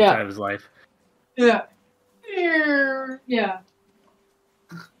 Having the Yeah. time of his life. yeah. Yeah.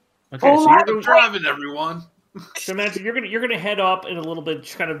 Okay, Oh, so I'm driving, everyone. so imagine you're gonna head up in a little bit,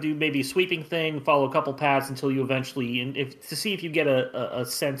 just kind of do maybe a sweeping thing, follow a couple paths until you eventually, to see if you get a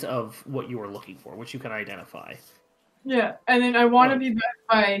sense of what you are looking for, which you can identify. Yeah. And then I want to be back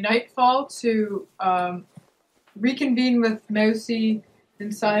by nightfall to reconvene with Mousy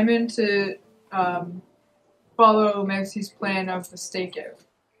and Simon to follow Mousie's plan of the stakeout.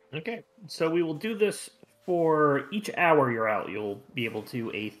 Okay, so we will do this for each hour you're out. You'll be able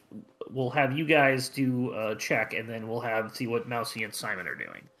to we'll have you guys do a check, and then we'll see what Mousy and Simon are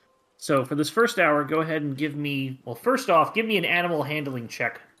doing. So for this first hour, go ahead and give me. Well, first off, give me an animal handling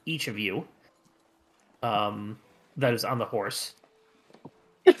check, each of you. That is on the horse.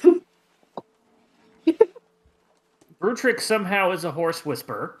 Brutrick somehow is a horse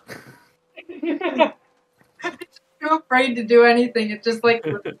whisperer. Too afraid to do anything. It's just like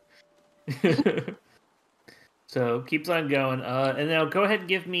So keeps on going. And now go ahead and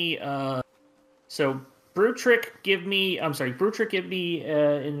give me. So Brutrick, give me. I'm sorry, Brutrick, give me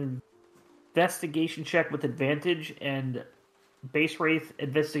an investigation check with advantage, and Base Wraith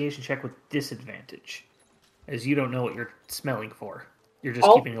investigation check with disadvantage, as you don't know what you're smelling for. You're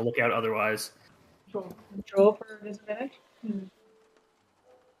just keeping a lookout otherwise. Control for disadvantage?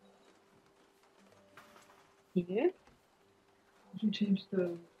 You did? Did you change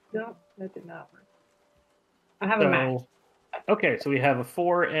the? No, that did not work. I have a match. Okay, so we have a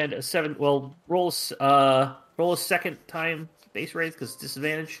 4 and a 7. Well, roll a second time Base Wraith because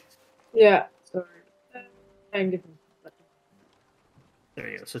disadvantage. Yeah, sorry. Time difference. There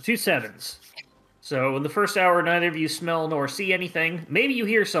you go. So 2 7s. So in the first hour, neither of you smell nor see anything. Maybe you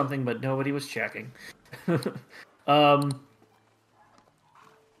hear something, but nobody was checking. Simon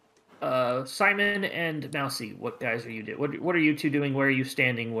and Mousy, what guys are you doing? What are you two doing? Where are you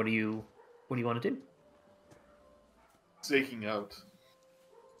standing? What do you want to do? Staking out.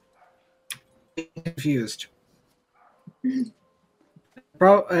 Confused.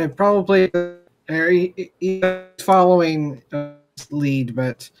 Probably he's following lead,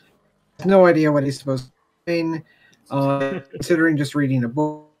 but no idea what he's supposed to be doing. Considering just reading a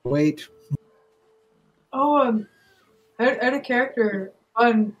book. Wait. Oh, out of character.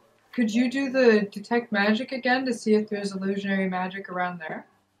 Could you do the detect magic again to see if there's illusionary magic around there?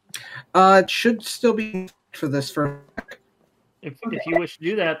 It should still be for this first. If you wish to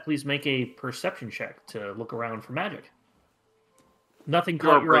do that, please make a perception check to look around for magic. Nothing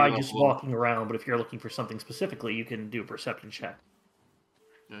caught your eye just walking around, but if you're looking for something specifically, you can do a perception check.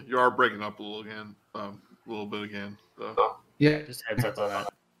 Yeah, you are breaking up a little bit again. So. Yeah, just heads up on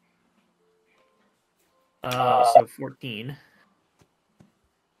that. So 14.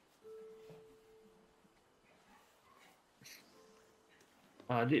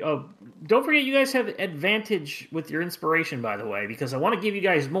 Don't forget you guys have advantage with your inspiration, by the way, because I want to give you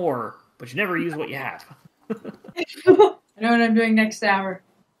guys more, but you never use what you have. I know what I'm doing next hour.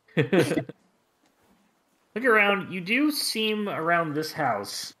 Look around. You do seem around this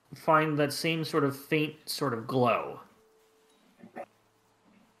house find that same sort of faint sort of glow.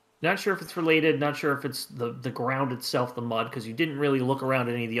 Not sure if it's related. Not sure if it's the ground itself, the mud, because you didn't really look around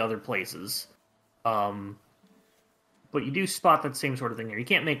at any of the other places. But you do spot that same sort of thing there. You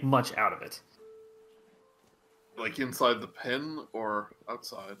can't make much out of it. Like inside the pen or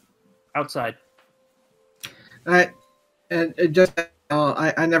outside? Outside. I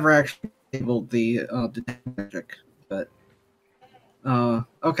never actually enabled the detect magic, but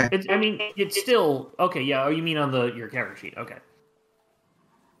okay. It's still okay. Yeah, you mean on your character sheet? Okay.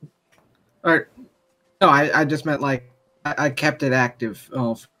 All right. No, I just meant like I kept it active.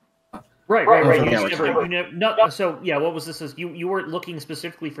 Right. So yeah, what was this? You weren't looking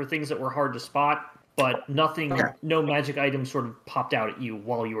specifically for things that were hard to spot, but nothing, okay. No magic items sort of popped out at you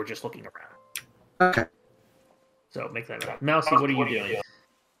while you were just looking around. Okay. So make that right. Mousy, what are you doing?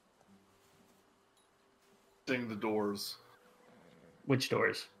 Watching the doors. Which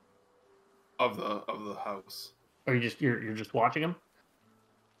doors? Of the house. Or you're just watching them?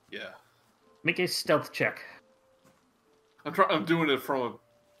 Yeah. Make a stealth check. I'm doing it from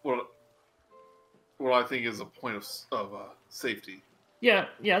what I think is a point of safety. Yeah,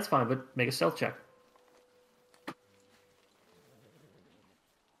 that's fine. But make a stealth check.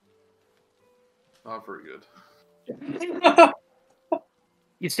 Not very good.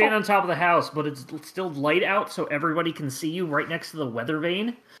 You stand on top of the house, but it's still light out, so everybody can see you right next to the weather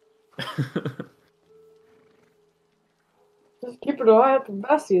vane. Just keep an eye out for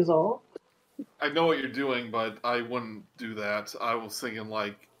Bessie is all. I know what you're doing, but I wouldn't do that. I was thinking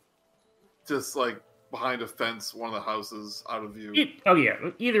just behind a fence, one of the houses, out of view.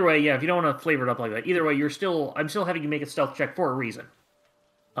 Either way, yeah. If you don't want to flavor it up like that, either way, I'm still having you make a stealth check for a reason.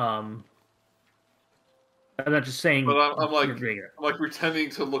 I'm not just saying. But I'm pretending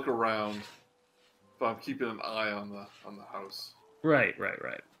to look around, but I'm keeping an eye on the house. Right.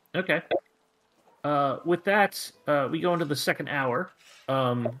 Okay. With that, we go into the second hour.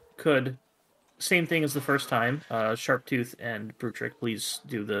 Same thing as the first time. Sharptooth and Brutrick, please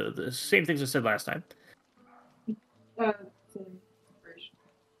do the same things I said last time.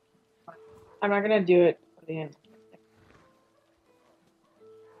 I'm not gonna do it for the end.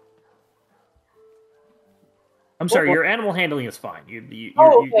 I'm sorry, your animal handling is fine. Okay.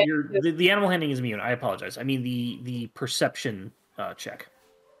 The animal handling is immune. I apologize. I mean the perception check.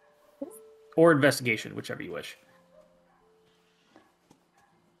 Or investigation, whichever you wish.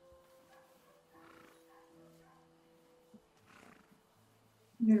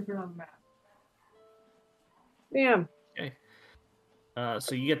 Need to put it on the map. Yeah. Okay.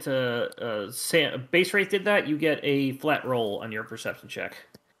 So you get to base rate did that. You get a flat roll on your perception check.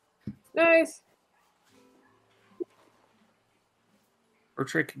 Nice.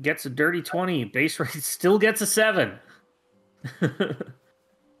 Bertrick gets a dirty 20. Base rate still gets a 7.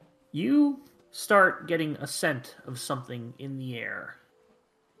 You start getting a scent of something in the air.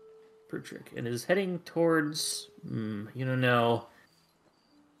 Bertrick, and is heading towards, you don't know,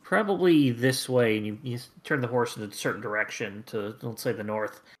 probably this way. And you turn the horse in a certain direction to, let's say, the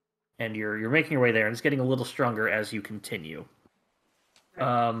north, and you're making your way there, and it's getting a little stronger as you continue.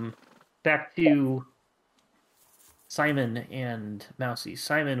 Back to Simon and Mousy.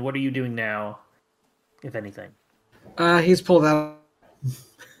 Simon, what are you doing now, if anything? He's pulled out.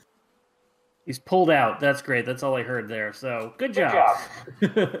 He's pulled out. That's great. That's all I heard there. So good job.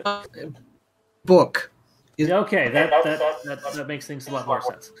 Book. Okay, that makes things a lot more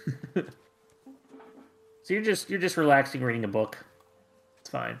sense. So you're just relaxing, reading a book. It's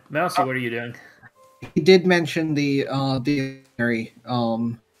fine. Mousy, what are you doing? He did mention the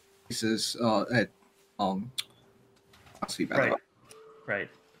places at Mousy, by the way. Right.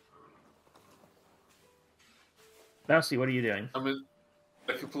 Mousy, what are you doing? I'm in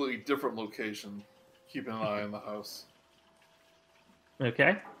a completely different location, keeping an eye on the house.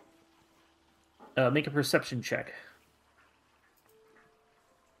 Okay. Make a perception check.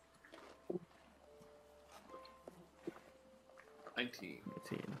 19.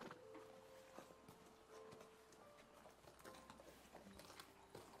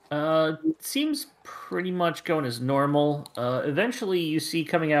 Seems pretty much going as normal. Eventually, you see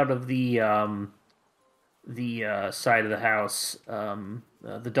coming out of the side of the house,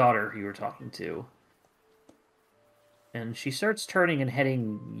 the daughter you were talking to, and she starts turning and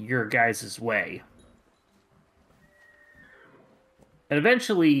heading your guys' way, and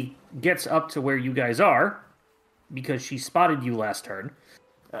eventually gets up to where you guys are, because she spotted you last turn,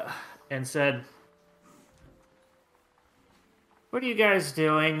 and said, "What are you guys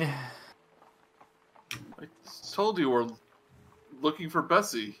doing?" I told you we're looking for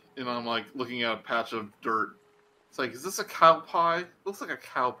Bessie, and I'm like looking at a patch of dirt. It's like, is this a cow pie? Looks like a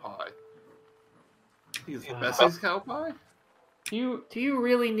cow pie. Is Bessie's cow pie? Do you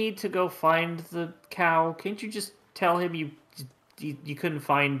really need to go find the cow? Can't you just tell him you couldn't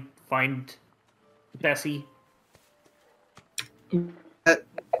find Bessie? That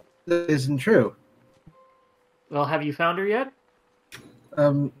isn't true. Well, have you found her yet?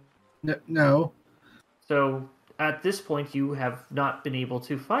 No. So at this point, you have not been able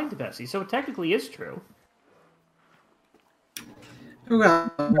to find Bessie. So it technically is true.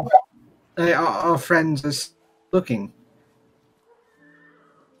 Well, our friends are looking.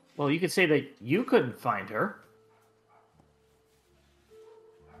 Well, you could say that you couldn't find her.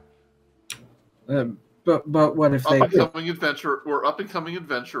 But what if they do? We're up and coming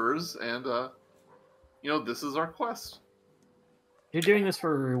adventurers, and this is our quest. You're doing this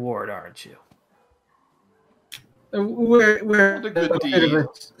for a reward, aren't you? We're a good deed.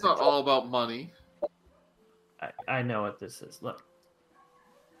 It's not all about money. I know what this is. Look.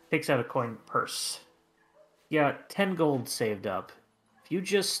 Takes out a coin purse. Yeah, 10 gold saved up. If you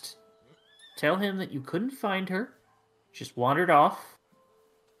just tell him that you couldn't find her, just wandered off,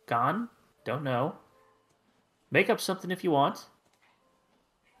 gone, don't know, make up something if you want,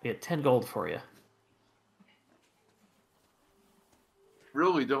 we get 10 gold for you.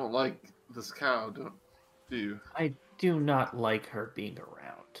 Really don't like this cow, do you? I do not like her being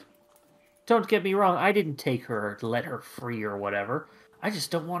around. Don't get me wrong, I didn't take her or let her free or whatever. I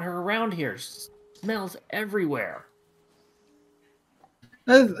just don't want her around here. Smells everywhere.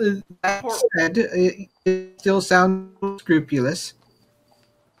 That said, it still sounds scrupulous.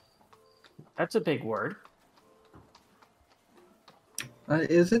 That's a big word.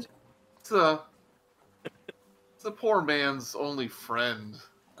 Is it? It's a poor man's only friend.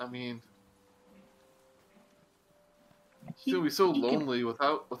 I mean, he's gonna be so lonely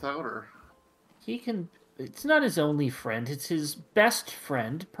without her. He can. It's not his only friend. It's his best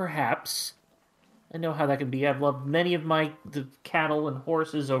friend, perhaps. I know how that can be. I've loved many of the cattle and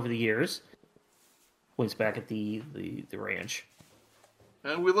horses over the years. Points back at the ranch.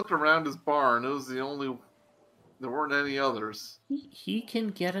 And we looked around his barn. It was the only. There weren't any others. He can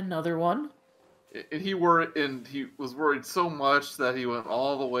get another one. And he was worried so much that he went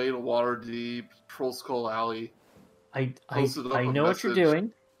all the way to Waterdeep, Troll Skull Alley, Posted up I a know what you're message.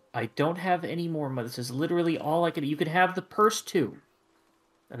 doing. I don't have any more money. This is literally all I could. You could have the purse too.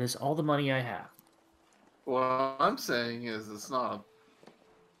 That is all the money I have. What I'm saying is, it's not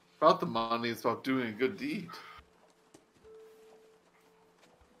about the money. It's about doing a good deed.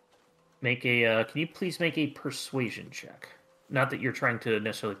 Make a. Can you please make a persuasion check? Not that you're trying to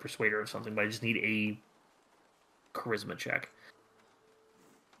necessarily persuade her of something, but I just need a charisma check.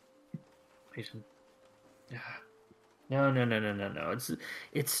 No.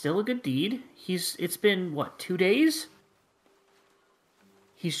 It's still a good deed. It's been what, 2 days?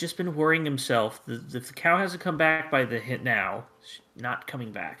 He's just been worrying himself. If the cow hasn't come back by the hit now, she's not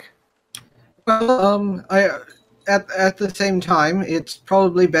coming back. Well, at the same time, it's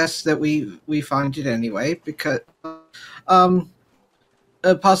probably best that we find it anyway, because um,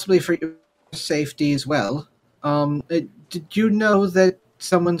 possibly for your safety as well. Did you know that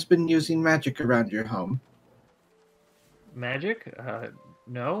someone's been using magic around your home? Magic?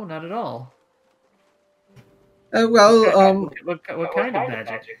 No, not at all. Well, What kind of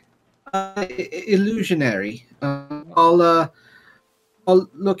magic? illusionary. While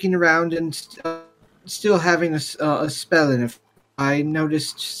looking around and still having a spell in it, I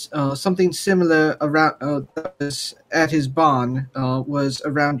noticed something similar around that was at his barn was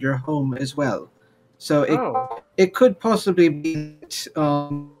around your home as well. So Oh, it could possibly be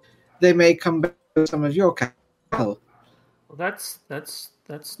that they may come back with some of your cattle. well, that's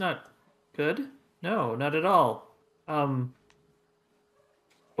not good. No, not at all.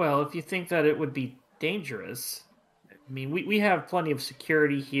 Well, if you think that it would be dangerous, I mean, we have plenty of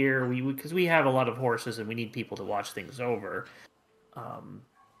security here. Because we have a lot of horses and we need people to watch things over,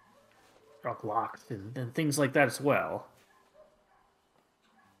 rock locks and things like that as well.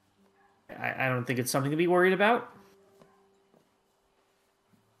 I don't think it's something to be worried about.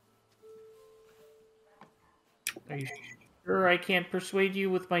 Are you sure I can't persuade you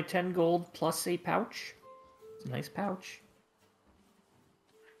with my 10 gold plus a pouch? It's a nice pouch.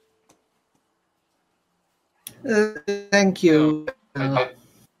 Thank you. I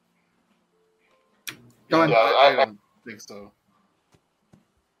Go on. I don't think so.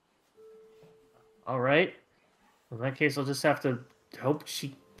 All right. In that case, I'll just have to hope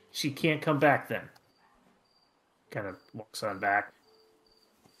she can't come back then. Kind of walks on back.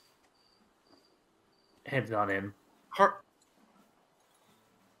 Heads on in.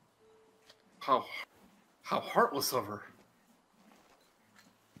 How heartless of her.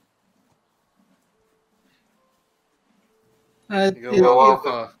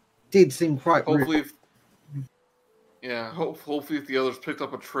 It did seem quite hopefully, rude. hopefully if the others picked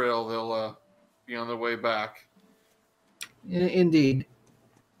up a trail, they'll be on their way back. Indeed.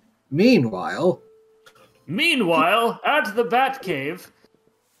 Meanwhile, at the Batcave,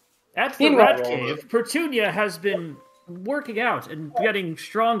 Petunia has been working out and getting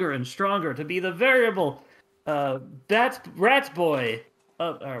stronger and stronger to be the variable rat boy,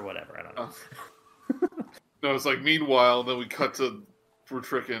 or whatever. I don't know. No, it's like meanwhile, then we cut to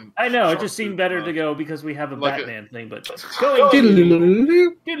Fruitrick. I know, it just seemed better to go because we have a like Batman thing, but going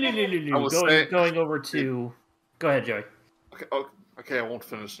over to... Go ahead, Joey. Okay, I won't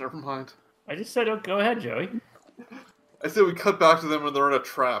finish. Never mind. I just said, go ahead, Joey. I said we cut back to them when they're in a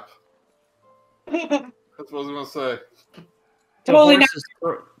trap. That's what I was going to say.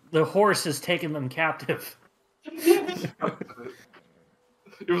 The horse has taken them captive.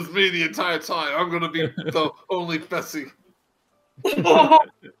 It was me the entire time. I'm going to be the only Bessie.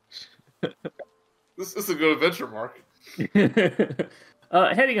 This is a good adventure, Mark.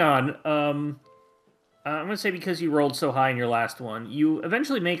 Heading on, I'm going to say because you rolled so high in your last one, you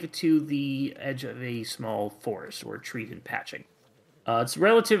eventually make it to the edge of a small forest or treat and patching. It's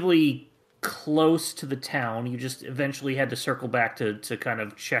relatively close to the town. You just eventually had to circle back to kind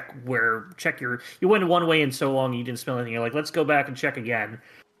of check your... You went one way in so long you didn't smell anything. You're like, let's go back and check again.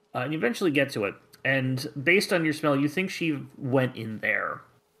 And you eventually get to it. And based on your smell, you think she went in there.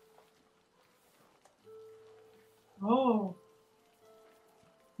 Oh.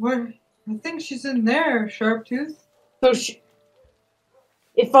 What? I think she's in there, Sharptooth. So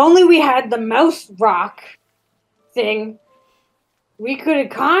if only we had the mouse rock thing, we could have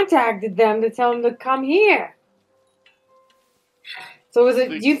contacted them to tell them to come here. So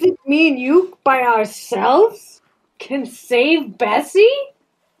do you think me and you by ourselves can save Bessie?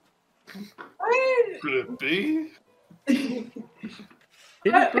 Could it be?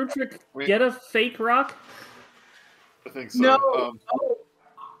 Didn't Fruitrick get a fake rock? I think so. No.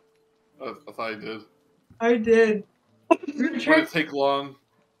 I thought I did. I did. Would it take long?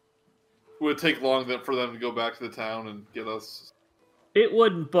 Would it take long for them to go back to the town and get us? It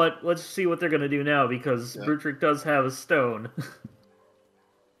wouldn't, but let's see what they're going to do now, because Yeah. Brutrick does have a stone.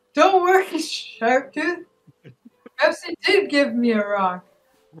 Don't worry, Sharptooth. Pepsi did give me a rock.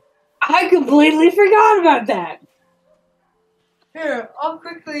 I completely forgot about that. Here, I'll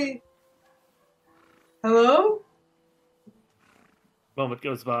quickly. Hello? Moment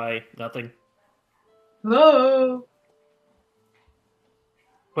goes by, nothing. Hello?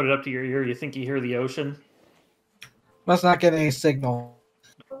 Put it up to your ear, you think you hear the ocean? Must not get any signal.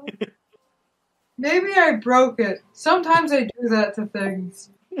 Maybe I broke it. Sometimes I do that to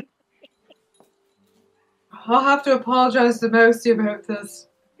things. I'll have to apologize to Mousy about this.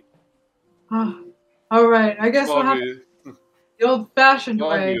 Alright, I guess we'll have the old-fashioned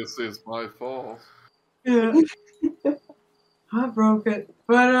way. Obviously, it's my fault. Yeah. I broke it.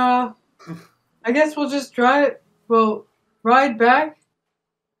 But, I guess we'll just we'll ride back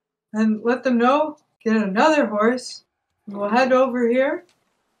and let them know, get another horse, and we'll head over here.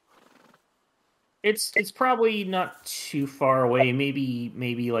 It's probably not too far away,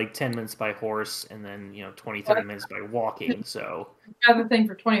 maybe like 10 minutes by horse, and then 20, 30 minutes by walking. So Have the thing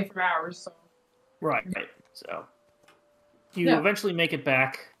for 24 hours, so. right. So you eventually make it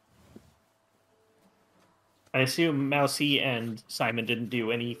back. I assume Mousy and Simon didn't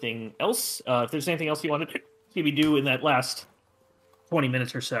do anything else. If there's anything else you wanted to maybe do in that last 20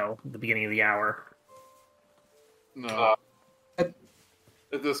 minutes or so, at the beginning of the hour. No.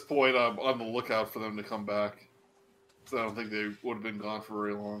 At this point, I'm on the lookout for them to come back. So I don't think they would have been gone for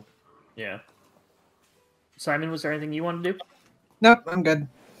very long. Yeah. Simon, was there anything you wanted to do? Nope, I'm good.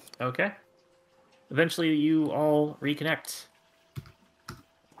 Okay. Eventually, you all reconnect.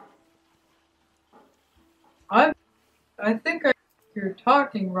 I think you're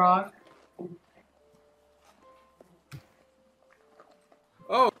talking, Rock.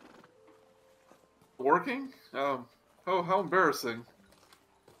 Oh. Working? Oh, how embarrassing.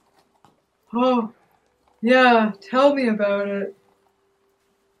 Oh, yeah, tell me about it.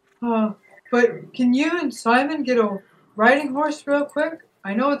 But can you and Simon get a riding horse real quick?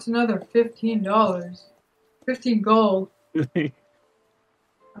 I know it's another $15. 15 gold.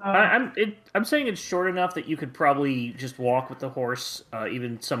 I'm saying it's short enough that you could probably just walk with the horse,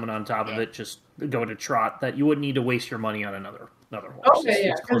 even someone on top of it, just go to trot. That you wouldn't need to waste your money on another horse. Okay,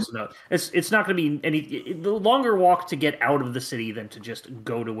 It's close enough. It's not going to be the longer walk to get out of the city than to just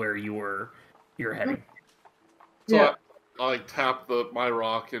go to where you're heading. So I tap my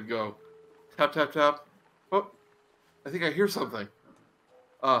rock and go, tap, tap, tap. Oh, I think I hear something.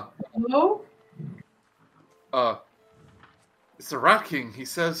 Hello? It's the Rat King. He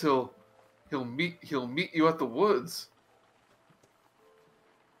says he'll meet you at the woods.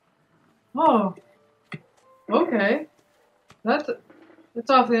 Oh. Okay. That's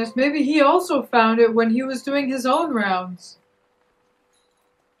awfully nice. Maybe he also found it when he was doing his own rounds.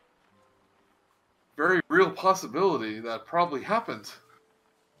 Very real possibility that probably happened.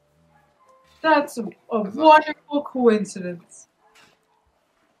 That's a wonderful coincidence.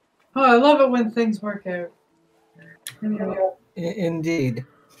 Oh, I love it when things work out. Indeed.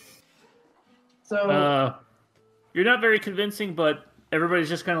 So you're not very convincing, but everybody's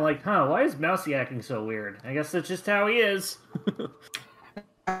just kind of like, why is Mousy acting so weird? I guess that's just how he is.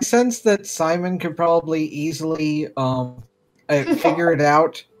 I sense that Simon could probably easily figure it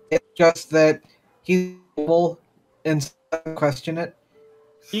out. It's just that he's able and question it.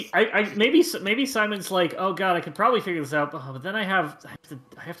 Maybe Simon's like, oh god, I could probably figure this out, but then I have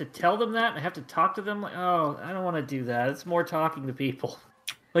to tell them that, and I have to talk to them. Like, oh, I don't want to do that. It's more talking to people.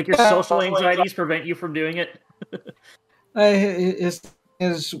 Like your social anxieties prevent you from doing it. Why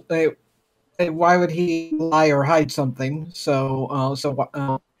would he lie or hide something?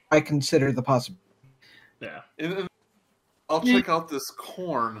 So I consider the possibility. Yeah. And I'll check out this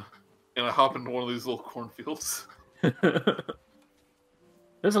corn, and I hop into one of these little cornfields.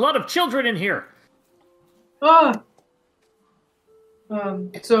 There's a lot of children in here. So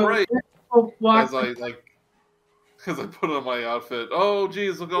right. we'll walk. As I put on my outfit. Oh,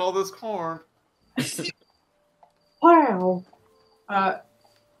 geez, look at all this corn. Wow.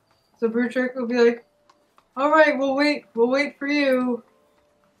 So Brutrick will be like, "All right, we'll wait for you.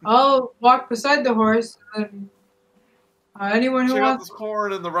 I'll walk beside the horse, and then anyone who Check out wants this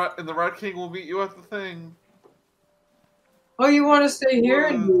corn, and the Rat King will meet you at the thing." Oh, you want to stay here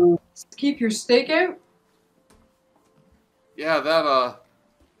and keep your stake out? Yeah, that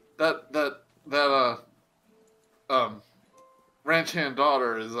ranch hand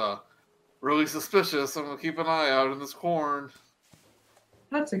daughter is really suspicious. I'm gonna keep an eye out in this corn.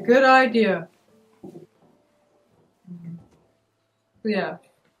 That's a good idea. Yeah,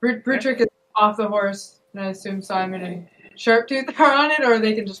 Brutrick is off the horse, and I assume Simon and Sharptooth are on it, or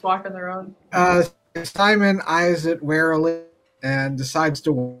they can just walk on their own? Simon eyes it warily and decides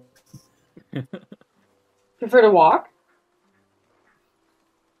to walk. Prefer to walk?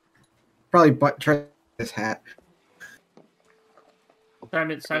 Probably try his hat.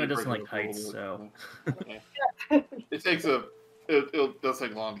 Simon doesn't like heights, so It takes it does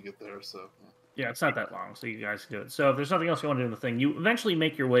take long to get there, so yeah, it's not that long, so you guys can do it. So if there's nothing else you want to do in the thing, you eventually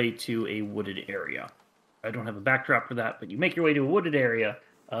make your way to a wooded area. I don't have a backdrop for that, but you make your way to a wooded area,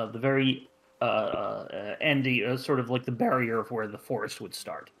 the very end, sort of like the barrier of where the forest would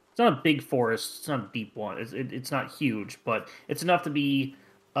start. It's not a big forest, it's not a deep one, it's not huge, but it's enough to be,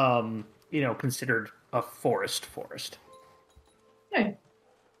 considered a forest. Hey.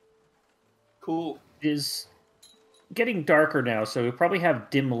 cool. It is getting darker now, so you'll probably have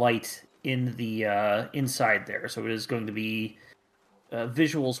dim light in the inside there. So it is going to be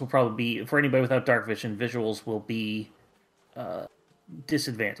visuals will probably be, for anybody without dark vision, visuals will be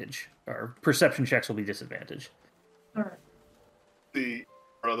disadvantage, or perception checks will be disadvantage. All right. The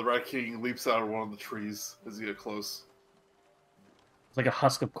Rat King leaps out of one of the trees as you get close. It's like a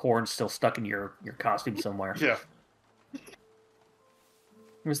husk of corn still stuck in your costume somewhere. Yeah.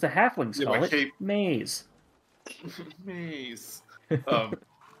 It was the halflings Yeah, call my it cape. maze. Maze.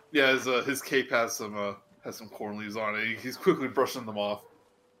 Yeah, his cape has some corn leaves on it. He's quickly brushing them off.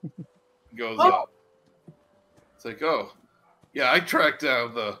 He goes, it's like, oh, yeah, I tracked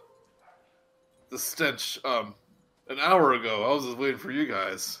down the stench an hour ago. I was just waiting for you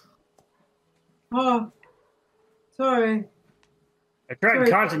guys. Oh, sorry. I tried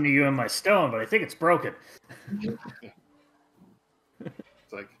conjuring you in my stone, but I think it's broken.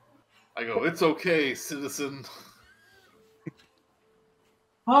 It's like, I go, it's okay, citizen.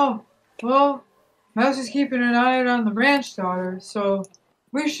 Oh, well, I was just keeping an eye out on the ranch daughter, so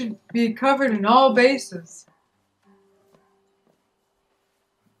we should be covered in all bases.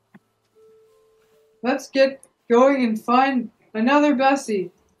 Let's get going and find another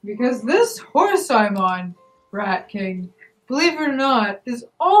Bessie, because this horse I'm on, Rat King, believe it or not, is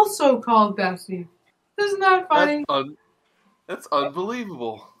also called Bessie. Isn't that funny? That's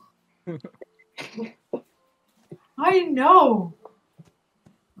unbelievable. I know.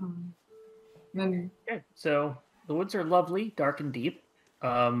 Then Okay, so the woods are lovely, dark and deep.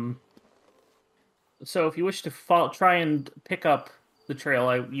 So if you wish to try and pick up the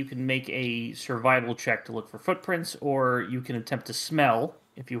trail, you can make a survival check to look for footprints, or you can attempt to smell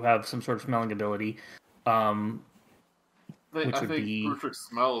if you have some sort of smelling ability. I think Brutrick's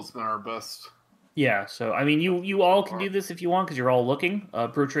smell has been our best. Yeah, so I mean, you all can do this if you want because you're all looking.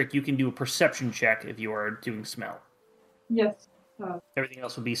 Brutrick, you can do a perception check if you are doing smell. yes. Everything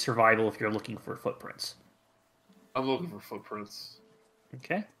else would be survival if you're looking for footprints. I'm looking for footprints.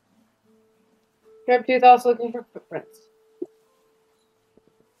 Okay. Sharptooth also looking for footprints.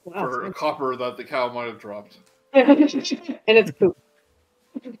 Wow. For a copper that the cow might have dropped. And it's poop.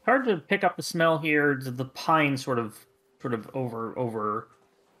 Hard to pick up the smell here. The pine sort of overpowers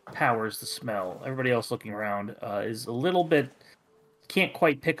the smell. Everybody else looking around is a little bit can't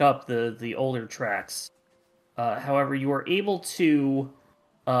quite pick up the older tracks. However, you are able to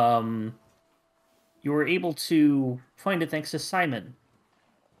find it thanks to Simon.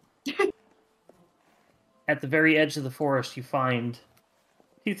 At the very edge of the forest, you find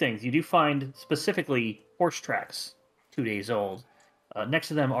two things. You do find specifically horse tracks, 2 days old. Next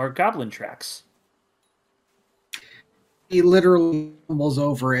to them are goblin tracks. He literally stumbles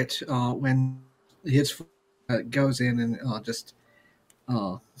over it when his foot goes in and just.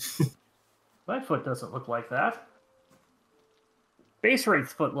 My foot doesn't look like that. Base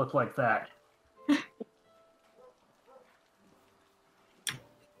Wraith's foot looked like that.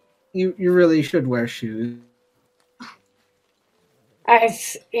 You really should wear shoes.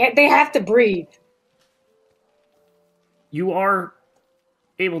 They have to breathe. You are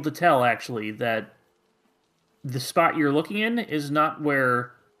able to tell, actually, that the spot you're looking in is not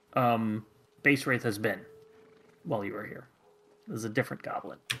where Base Wraith has been while you were here. There's a different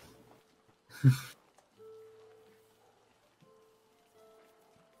goblin. The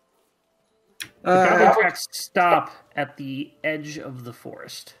goblin tracks stop at the edge of the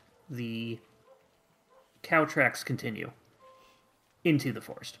forest. The cow tracks continue into the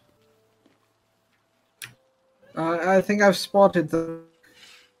forest. I think I've spotted the.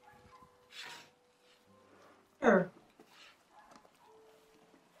 Sure.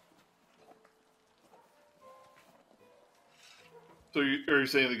 So are you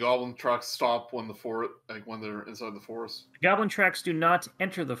saying the goblin tracks stop when when they're inside the forest? The goblin tracks do not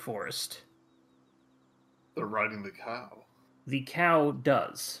enter the forest. They're riding the cow. The cow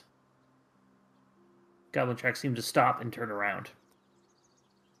does. Goblin tracks seem to stop and turn around.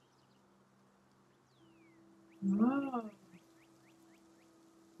 Oh.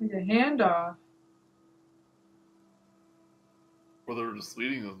 Like a handoff. Or they're just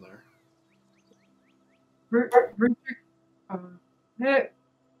leading them there. Uh, hey,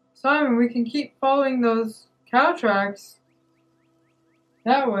 Simon, we can keep following those cow tracks.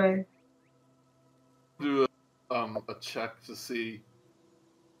 That way. Do a check to see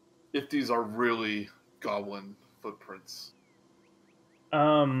if these are really goblin footprints.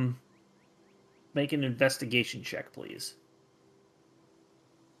 Make an investigation check, please.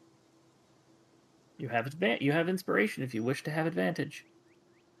 You have inspiration if you wish to have advantage.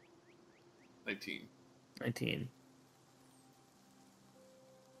 19. 19.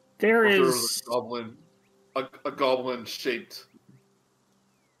 There Or if there is was a goblin shaped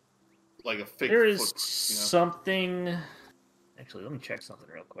like a fake there is footprint, something. Actually, let me check something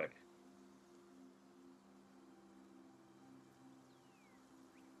real quick.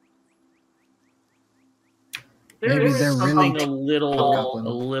 There Maybe is they're something really a goblin.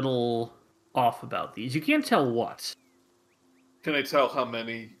 little off about these. You can't tell what. Can I tell how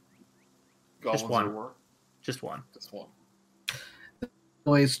many goblins one. there were? Just one. Just one.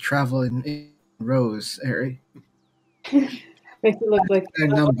 Always travel in rows, Harry. Makes it look like Their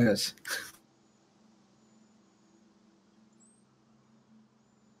numbers.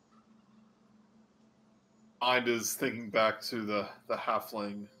 Mind is thinking back to the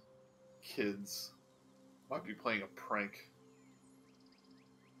halfling kids. Might be playing a prank.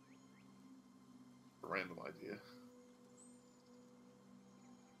 A random idea.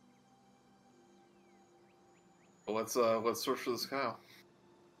 Well, let's search for this cow.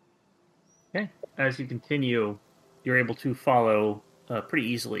 Okay. As you continue, you're able to follow pretty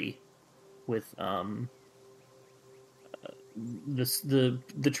easily with the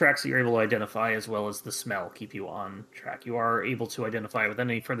tracks that you're able to identify, as well as the smell keep you on track. You are able to identify with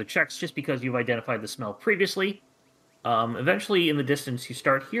any further checks just because you've identified the smell previously. Eventually, in the distance, you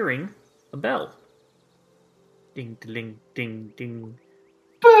start hearing a bell. Ding, ding, ding, ding.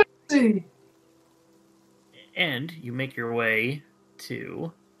 See. And you make your way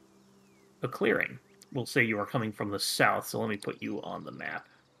to a clearing. We'll say you are coming from the south, so let me put you on the map.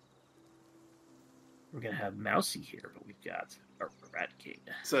 We're going to have Mousy here, but we've got a Rat King.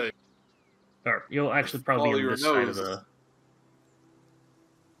 Say, Or you'll actually probably be on this side of the...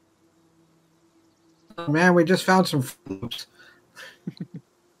 Man, we just found some Fruit Loops.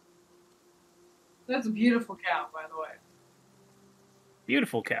 That's a beautiful cow, by the way.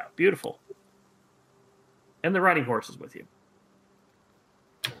 Beautiful cow. Beautiful. And the riding horse is with you.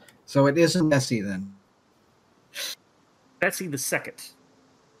 So it isn't Bessie then. Bessie the Second.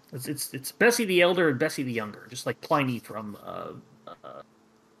 It's Bessie the Elder and Bessie the Younger, just like Pliny from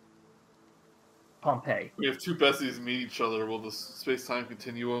Pompeii. we have two Bessies meet each other. Will the space-time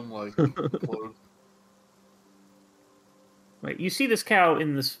continuum implode? Right, you see this cow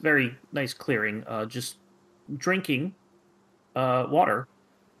in this very nice clearing, just drinking water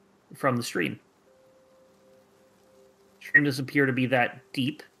from the stream. The stream doesn't appear to be that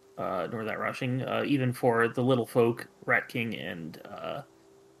deep, nor that rushing, even for the little folk. Rat King and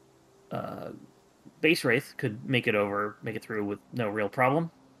Base Wraith could make it through with no real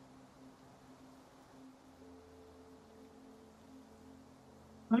problem.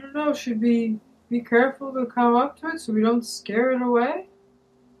 I don't know, should we be careful to come up to it so we don't scare it away?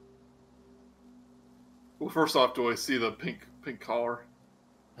 Well, first off, do I see the pink collar?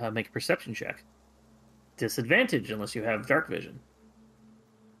 Make a perception check. Disadvantage unless you have dark vision.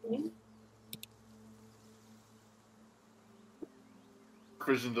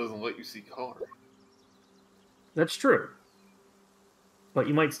 Vision doesn't let you see color. That's true. But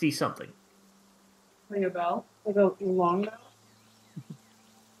you might see something. Ring a bell? like a long bell.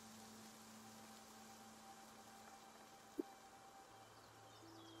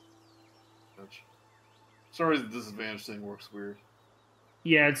 Sorry, the disadvantage thing works weird.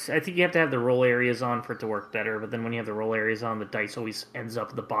 Yeah, I think you have to have the roll areas on for it to work better, but then when you have the roll areas on, the dice always ends up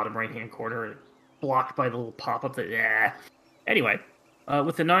at the bottom right-hand corner, blocked by the little pop-up that... Anyway,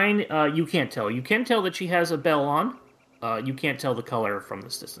 with the 9, you can't tell. You can tell that she has a bell on. You can't tell the color from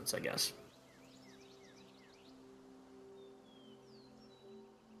this distance, I guess.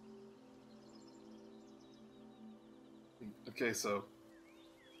 Okay, so...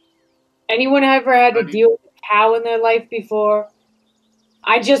 Anyone ever had to deal with a cow in their life before?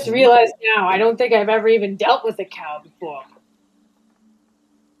 I just realized now, I don't think I've ever even dealt with a cow before.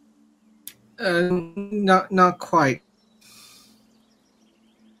 Not quite.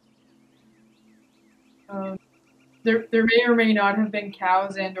 There may or may not have been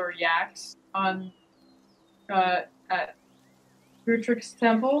cows and or yaks on at Rutrick's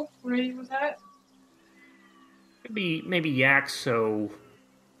temple where he was at? Maybe yaks, so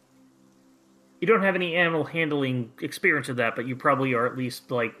you don't have any animal handling experience of that, but you probably are at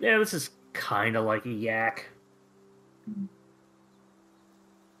least like, yeah, this is kind of like a yak.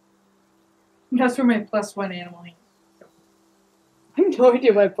 That's for my +1 animal handling. I have no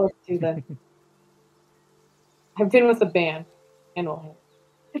idea what +2 then. I've been with a band. Animal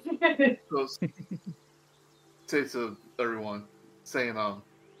handling. Goes, say to everyone, saying,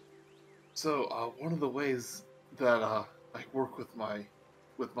 so one of the ways that I work with my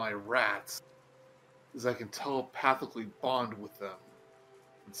rats is I can telepathically bond with them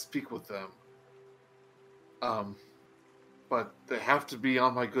and speak with them. But they have to be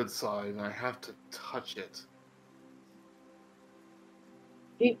on my good side, and I have to touch it.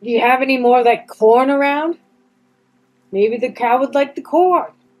 Do you have any more of that corn around? Maybe the cow would like the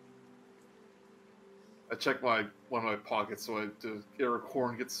corn. I check one of my pockets so to get her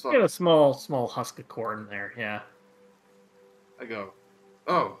corn gets stuck. You have a small husk of corn there, yeah. I go,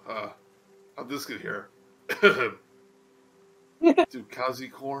 oh, how'd this get here? Do cows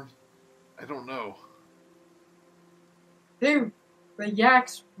eat corn? I don't know. The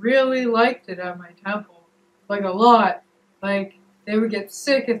yaks really liked it at my temple. Like, a lot. Like, they would get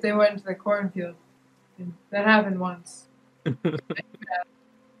sick if they went into the cornfield. And that happened once. But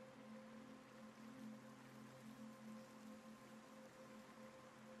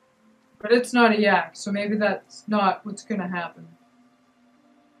it's not a yak, so maybe that's not what's going to happen.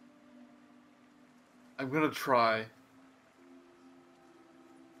 I'm going to try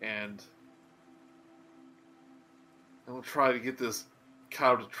and I'm going to try to get this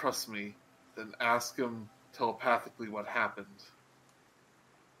cow to trust me, then ask him telepathically what happened.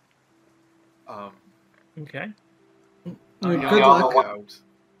 Okay. I'm Good luck. out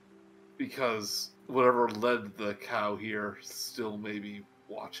because whatever led the cow here still may be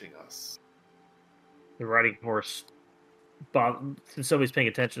watching us. The riding horse, since somebody's paying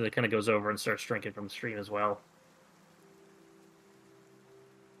attention, it kind of goes over and starts drinking from the stream as well.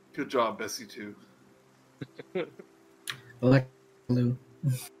 Good job, Bessie, too. Lou.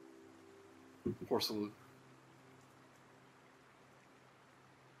 Poor salute.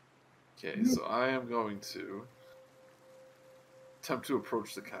 Okay, so I am going to attempt to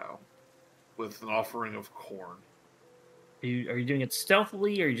approach the cow with an offering of corn. Are you doing it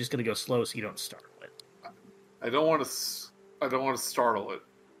stealthily, or are you just going to go slow so you don't startle it? I don't want to startle it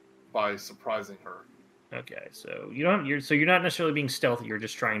by surprising her. Okay, so you're not necessarily being stealthy. You're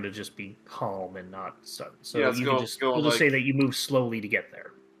just trying to just be calm and not sudden. So Yeah, we'll just say that you move slowly to get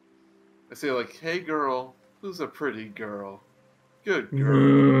there. I say like, "Hey, girl, who's a pretty girl? Good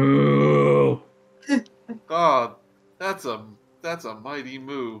girl. God, that's a mighty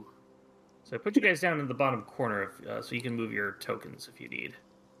moo." So I put you guys down in the bottom corner, so you can move your tokens if you need.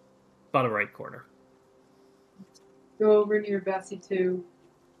 Bottom right corner. Go over near Bessie, too.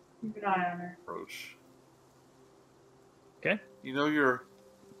 Keep an eye on her. Approach. Okay. You know your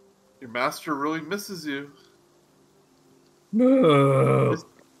master really misses you. No.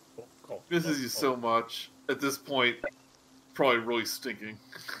 Misses you so much. At this point, probably really stinking.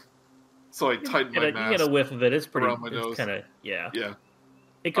 So I tighten my mask. You get a whiff of it. It's pretty. around my nose. Kind of yeah. Yeah.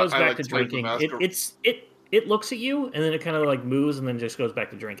 It goes back like to tighten the drinking. mask It looks at you and then it kind of like moves and then just goes back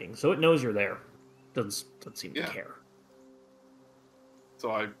to drinking. So it knows you're there. Doesn't seem to care.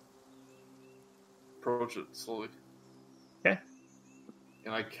 So I approach it slowly. Okay.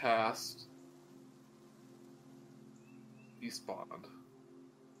 And I cast Beast Bond.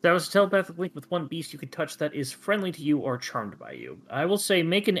 That was a telepathic link with one beast you could touch that is friendly to you or charmed by you. I will say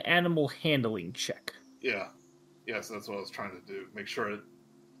make an animal handling check. Yeah. Yes, that's what I was trying to do. Make sure it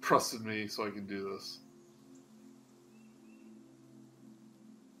trusted me so I can do this.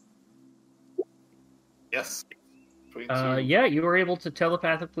 Yes. 22. Yeah, you were able to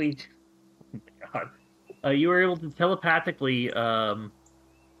telepathically. Oh my god. You were able to telepathically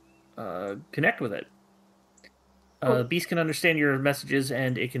connect with it. The beast can understand your messages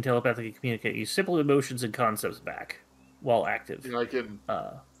and it can telepathically communicate you simple emotions and concepts back while active. And I can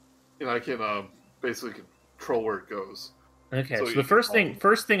basically control where it goes. Okay, so the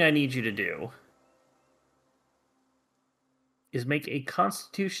first thing I need you to do is make a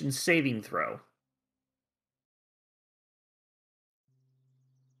Constitution saving throw.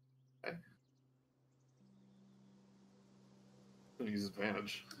 Okay. I'm gonna use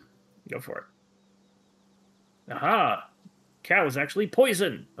advantage. Go for it. Aha! Cow is actually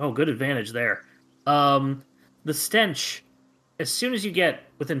poison. Oh, good advantage there. The stench, as soon as you get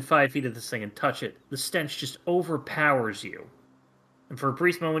within 5 feet of this thing and touch it, the stench just overpowers you. and for a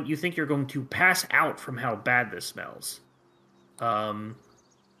brief moment, you think you're going to pass out from how bad this smells. And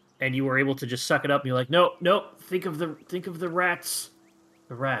you were able to just suck it up. And you're like, nope, nope. Think of the rats.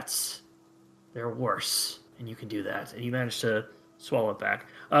 The rats, they're worse, and you can do that. And you managed to swallow it back.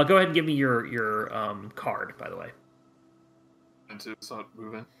 Go ahead and give me your card, by the way. And it's not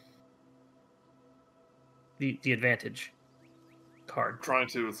moving. The advantage card. I'm trying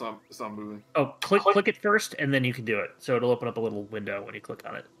to. It's not moving. Oh, click it first, and then you can do it. So it'll open up a little window when you click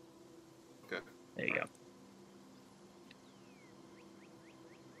on it. Okay. There you go.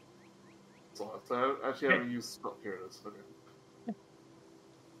 So I actually haven't used spell. Here it is. Okay.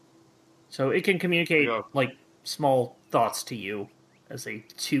 So it can communicate like small thoughts to you, as a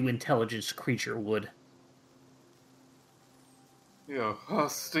too intelligent creature would. Yeah. Oh,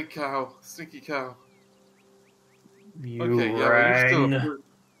 stinky cow. You okay, yeah,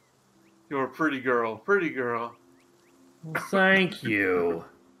 you're a pretty girl. Well, thank you.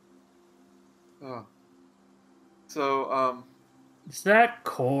 Oh. So, Is that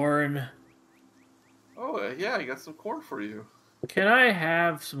corn? Oh, yeah, I got some corn for you. Can I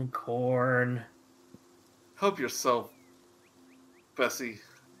have some corn? Help yourself, Bessie.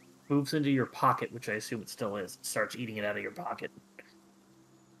 Moves into your pocket, which I assume it still is. Starts eating it out of your pocket.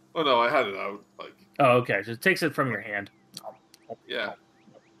 Oh, no, I had it out. Oh, okay. So it takes it from your hand. Yeah.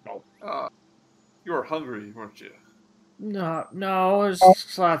 You were hungry, weren't you? No, there's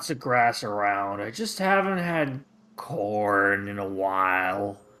lots of grass around. I just haven't had corn in a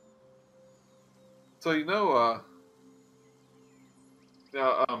while. So, your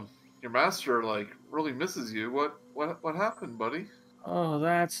master, really misses you. What happened, buddy? Oh,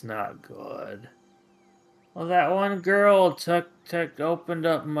 that's not good. Well, that one girl opened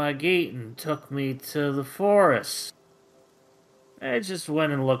up my gate and took me to the forest. I just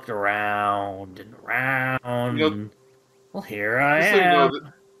went and looked around and around. Well, here I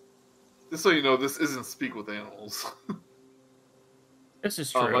am. Just so you know, this isn't Speak with Animals. This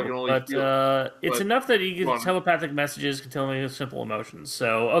is true, but it's enough that you can telepathic messages can tell me simple emotions.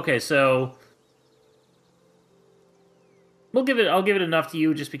 So, okay, so I'll give it enough to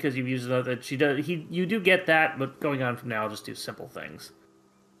you just because you've used it. That she does. You do get that, but going on from now, I'll just do simple things.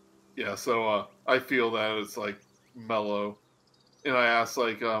 Yeah. So I feel that it's mellow, and I ask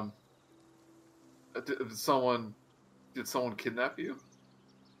did someone kidnap you?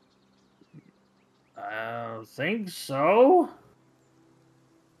 I don't think so.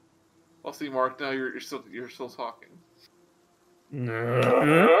 Well, see, Mark. Now you're still talking.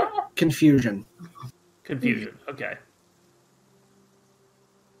 Confusion. Okay.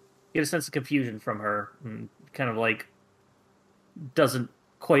 Get a sense of confusion from her, and kind of doesn't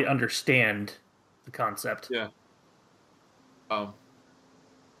quite understand the concept. Yeah.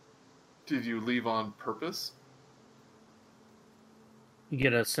 Did you leave on purpose? You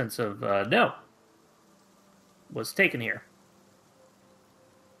get a sense of no. Was taken here.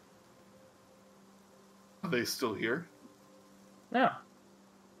 Are they still here? No.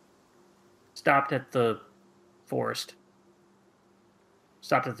 Stopped at the forest.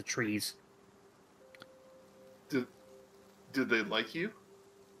 Stopped at the trees. Did they like you?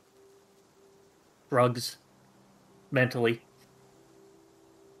 Drugs. Mentally.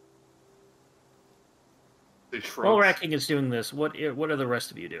 While Rat-King is doing this, what are the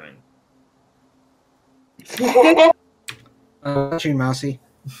rest of you doing? Watching Mousy.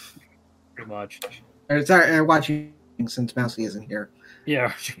 Pretty much. Sorry, watching since Mousy isn't here. Yeah,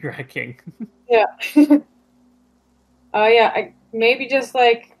 watching Rat-King. Yeah. Maybe just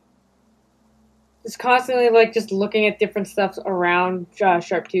constantly just looking at different stuff around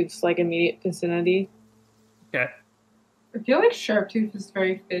Sharptooth's immediate vicinity. Okay. I feel like Sharptooth is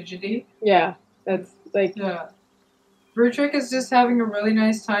very fidgety. Yeah, that's yeah. Brutrick is just having a really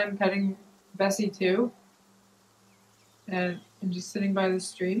nice time petting Bessie too, and just sitting by the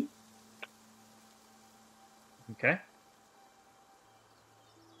stream. Okay.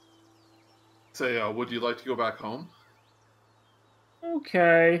 Say, would you like to go back home?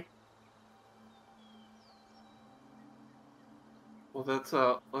 Okay. Well, let's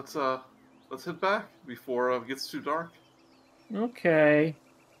head back before it gets too dark. Okay.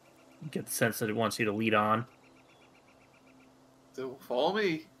 You get the sense that it wants you to lead on. So follow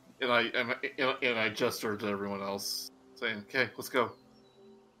me, and I gesture to everyone else, saying, "Okay, let's go."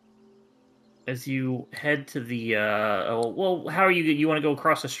 As you head to the how are you? You want to go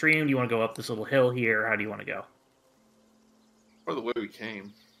across the stream? Do you want to go up this little hill here? How do you want to go? Or the way we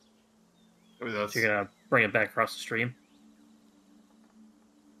came. I mean, that's... So you're gonna bring it back across the stream?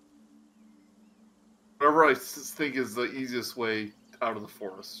 Whatever I think is the easiest way out of the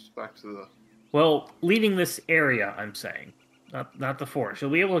forest, back to the... Well, leaving this area, I'm saying. Not the forest.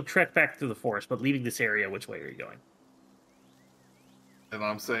 You'll be able to trek back through the forest, but leaving this area, which way are you going? And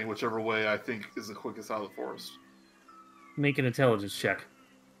I'm saying whichever way I think is the quickest out of the forest. Make an intelligence check.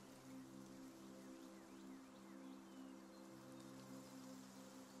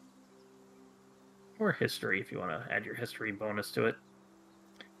 Or history, if you want to add your history bonus to it.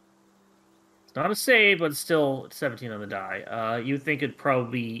 It's not a save, but it's still 17 on the die. You think it'd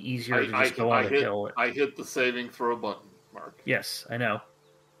probably be easier to just go on the hill. I hit the saving throw button, Mark. Yes, I know.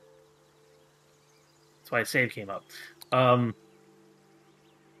 That's why save came up.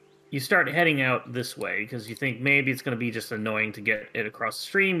 You start heading out this way because you think maybe it's going to be just annoying to get it across the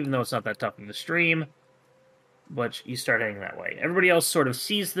stream, even though it's not that tough in the stream. But you start heading that way. Everybody else sort of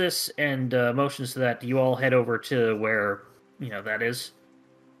sees this and motions to that. You all head over to where, that is.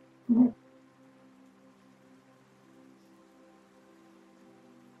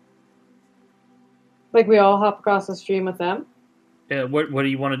 Like we all hop across the stream with them? What do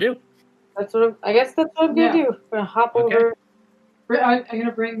you want to do? I guess that's what I'm going to do. We're going to hop over. I'm going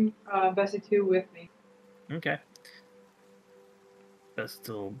to bring Bessie too with me. Okay. Best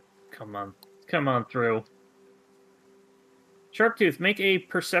will come on through. Sharptooth, make a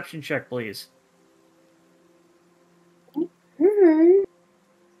perception check, please. Mm-hmm.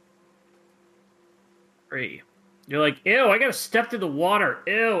 3. You're like, ew, I gotta step through the water.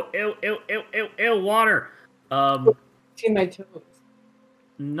 Ew, water. To my toes.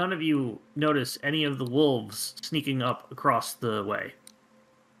 None of you notice any of the wolves sneaking up across the way.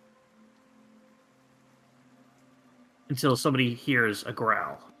 Until somebody hears a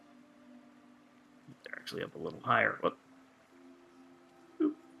growl. They're actually up a little higher. What?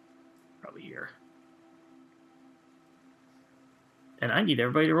 Probably here. And I need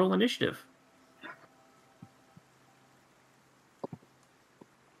everybody to roll initiative.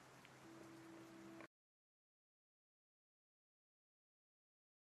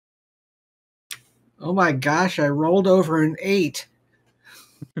 Oh my gosh, I rolled over an 8.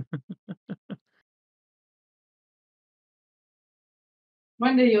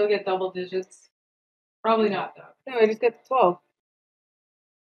 Monday you'll get double digits. Probably not, though. No, I just got 12.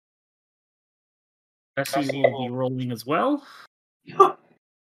 Bessie will be rolling as well.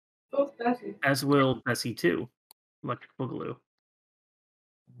 Both Bessie. As will Bessie too. Electric Boogaloo.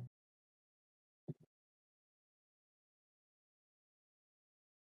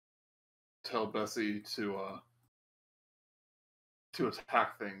 Tell Bessie to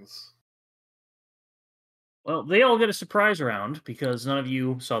attack things. Well, they all get a surprise round because none of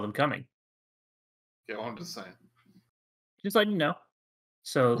you saw them coming. Yeah, I'm just saying. Just letting you know.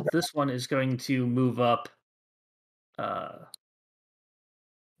 So this one is going to move up.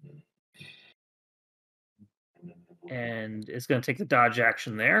 And it's going to take the dodge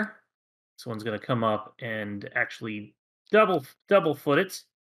action there. This one's going to come up and actually double foot it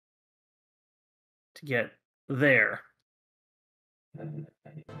to get there. So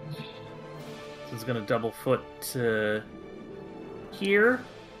it's going to double foot to here.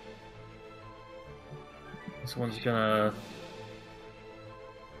 This one's going to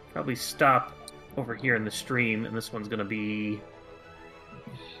probably stop over here in the stream, and this one's going to be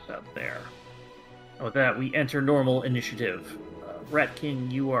up there. And with that, we enter normal initiative. Rat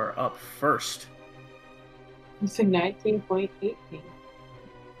King, you are up first. It's a 19.18.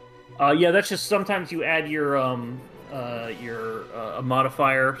 Yeah, that's just sometimes you add your a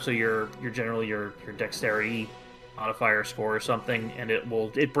modifier, so your generally your dexterity modifier score or something, and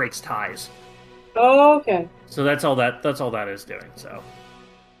it breaks ties. Oh, okay. So that's all that is doing. So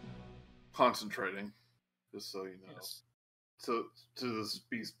Concentrating, just so you know. yes. To this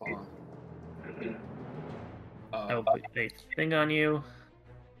beast spawn. I will put a thing on you.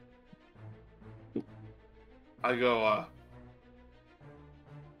 I go,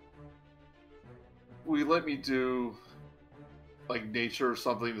 will you let me do, like, nature or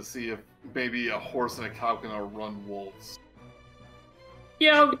something to see if maybe a horse and a cow can outrun wolves?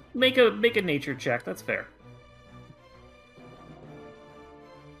 Yeah, I'll make a nature check. That's fair.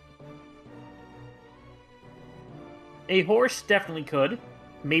 A horse definitely could.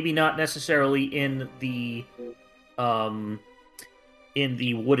 Maybe not necessarily in the wooded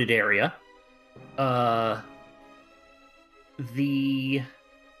area. The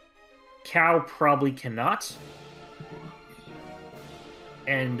cow probably cannot.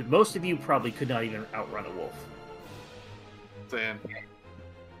 And most of you probably could not even outrun a wolf. Saying,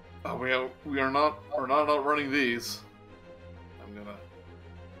 we're not outrunning these. I'm gonna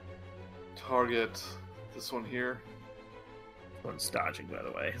target this one here. This one's dodging, by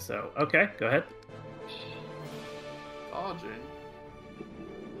the way. So, okay, go ahead. Dodging.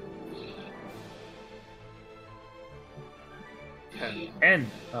 10.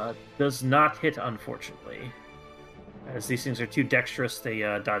 Does not hit, unfortunately. As these things are too dexterous, they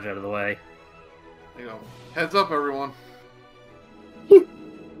dodge out of the way. You know, heads up, everyone.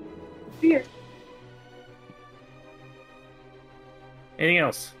 Here. Anything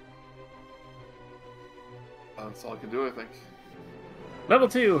else? That's all I can do, I think. Level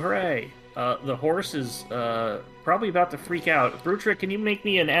 2, hooray! The horse is probably about to freak out. Brutrick, can you make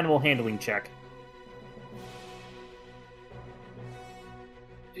me an animal handling check?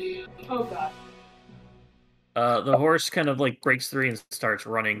 Oh god. The horse kind of like breaks free and starts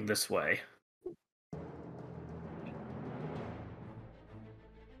running this way.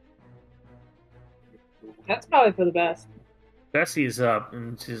 That's probably for the best. Bessie's up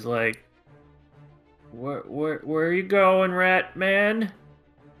and she's like, where are you going, rat man?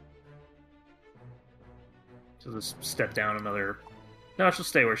 She'll just step down another. No, she'll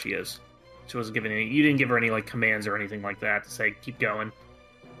stay where she is. She wasn't giving any. You didn't give her any like commands or anything like that to say keep going.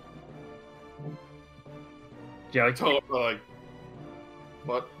 Joey, So, like,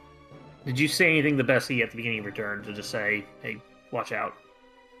 what? did you say anything to Bessie at the beginning of your turn to just say, "Hey, watch out"?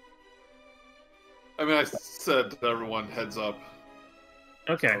 I mean, I said to everyone, heads up.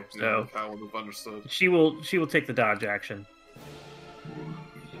 Okay, so I would have understood. she will take the dodge action.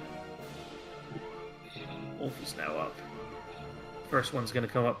 Wolf is now up. First one's going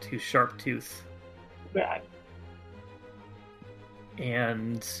to come up to Sharp Tooth. Right.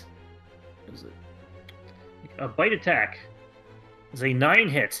 And what is it? A bite attack is a 9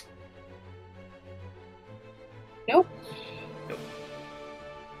 hit. Nope. Nope.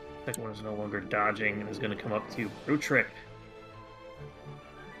 Second one is no longer dodging and is going to come up to Brutrick.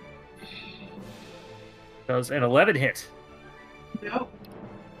 Does an 11 hit. No.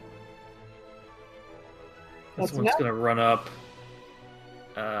 This That's one's enough. going to run up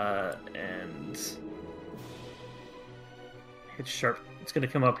and hit Sharp. It's going to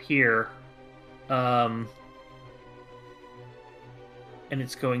come up here. And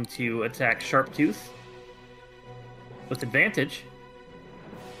it's going to attack Sharp Tooth with advantage.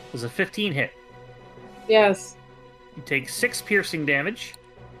 Does a 15 hit. Yes. You take 6 piercing damage.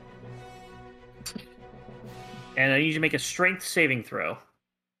 And I need you to make a strength saving throw.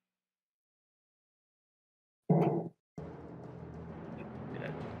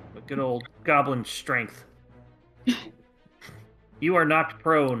 A good old goblin strength. You are knocked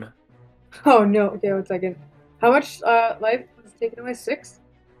prone. Oh no. Okay, 1 second. How much life was taken away? 6?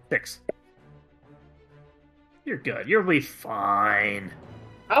 6. You're good. You'll be fine.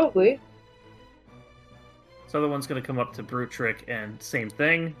 Probably. This other one's going to come up to Brutrick and same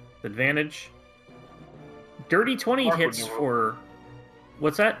thing. Advantage. Dirty 20 Mark would hits never- for...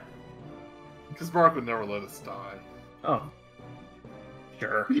 What's that? Because Mark would never let us die. Oh.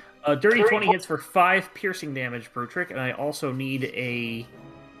 Sure. Dirty 20 hits for 5 piercing damage, Brutrick, and I also need a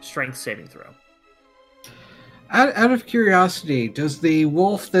strength saving throw. Out of curiosity, does the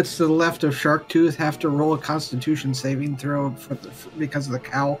wolf that's to the left of Sharktooth have to roll a Constitution saving throw because of the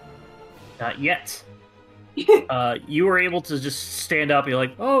cow? Not yet. You were able to just stand up and you're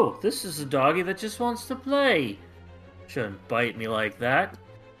like, oh, this is a doggy that just wants to play. Shouldn't bite me like that.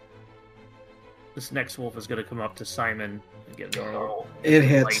 This next wolf is going to come up to Simon and get a roll. It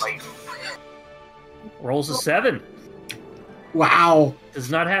hits. Rolls a 7. Wow. Does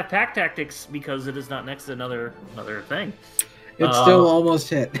not have pack tactics because it is not next to another thing. It still almost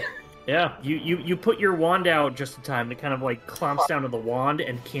hit. Yeah, you put your wand out just in time. It kind of like clomps down to the wand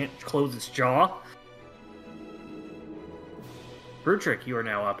and can't close its jaw. Brutrick, you are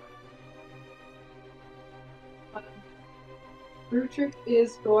now up. Brutrick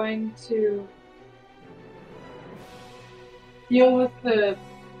is going to deal with the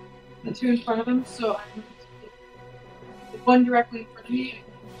two in front of him, so I'm going to take the one directly in front of me.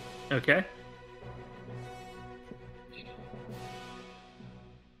 Okay.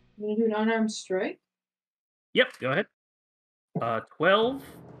 I'm going to do an unarmed strike. Yep, go ahead. 12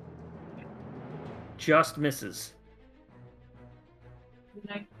 just misses. And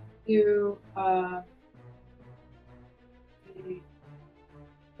I do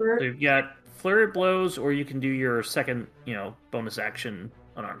So you've got flurry of blows, or you can do your second, bonus action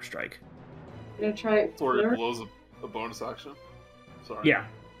unarmed strike. I'm going to try Flurry flare. blows a bonus action? Sorry. Yeah,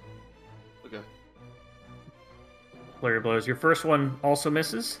 Okay. flurry of blows. Your first one also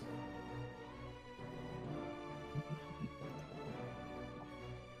misses.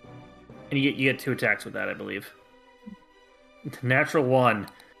 And you get 2 attacks with that, I believe. Natural 1.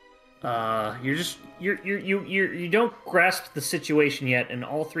 You don't grasp the situation yet, and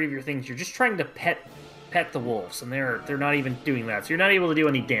all 3 of your things, you're just trying to pet the wolves, and they're not even doing that, so you're not able to do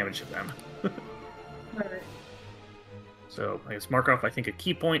any damage to them. Alright. So I guess mark off, I think, a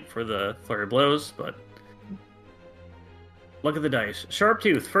key point for the flurry of blows, but look at the dice.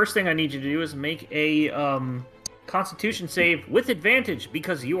 Sharptooth, first thing I need you to do is make a Constitution save with advantage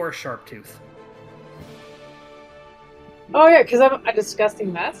because you are Sharptooth. Oh yeah, because I'm a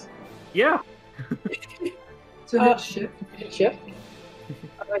disgusting mess. Yeah. So hit shift. Shift.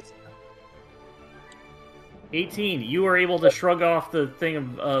 18. You are able to shrug off the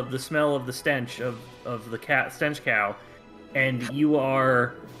thing of the smell of the stench of the stench cow, and you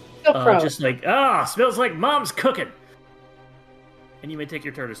are just like, smells like mom's cooking. And you may take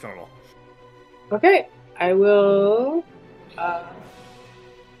your turn as normal. Okay, I will. I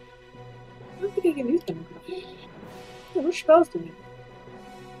don't think I can use them. Yeah, which spells do we?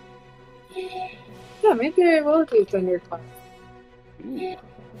 Yeah, maybe I will do Thunderclap.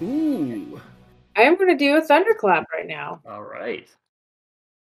 Ooh. I am going to do a Thunderclap right now. All right.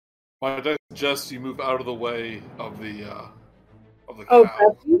 Might I suggest you move out of the way of the Oh,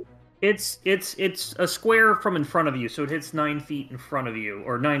 cow? Betsy? It's a square from in front of you, so it hits 9 feet in front of you,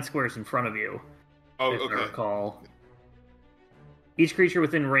 or 9 squares in front of you. Oh, if I okay. recall. Each creature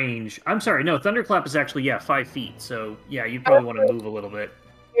within range. I'm sorry, no, Thunderclap is actually 5 feet. So you probably want to move a little bit.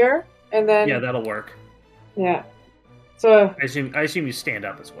 Here, and then Yeah, that'll work. yeah. So I assume you stand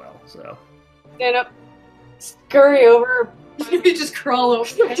up as well. So stand up, scurry over, You just crawl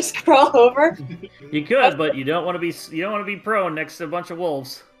over. just crawl over. you could, but you don't want to be prone next to a bunch of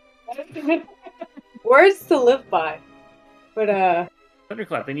wolves. Words to live by. But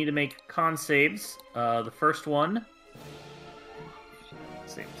Thunderclap. They need to make con saves. The first one.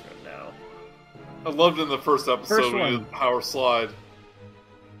 Same throw now. I loved in the first episode First when you one. did power slide,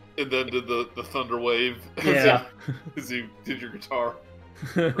 and then did the thunder wave Yeah. as you did your guitar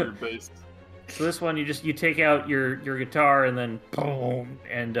or your bass. So this one, you take out your guitar and then boom,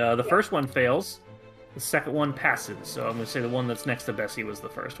 and the first one fails. The second one passes. So I'm going to say the one that's next to Bessie was the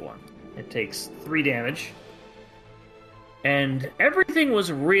first one. It takes 3 damage, and everything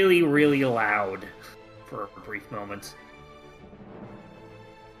was really, really loud for a brief moment.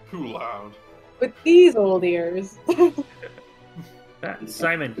 Too loud. with these old ears.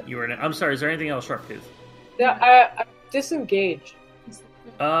 Simon, you were. I'm sorry. Is there anything else, Sharptooth? I'm disengaged.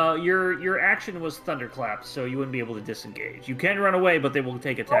 Your action was Thunderclap, so you wouldn't be able to disengage. You can run away, but they will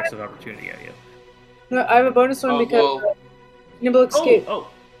take attacks of opportunity at you. No, I have a bonus one because Nimble Escape. Oh,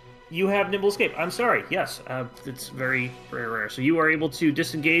 you have Nimble Escape. I'm sorry. Yes, it's very, very rare. So you are able to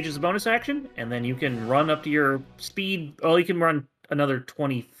disengage as a bonus action, and then you can run up to your speed. Oh, you can run another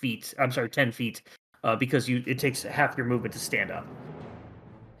 20 feet. I'm sorry, 10 feet, because it takes half your movement to stand up.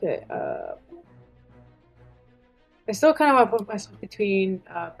 Okay. I still kind of want to put myself between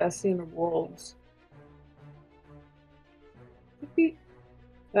Bessie and the wolves.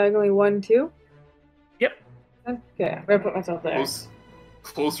 Diagonally 1, 2. Yep. Okay, I'm gonna put myself there.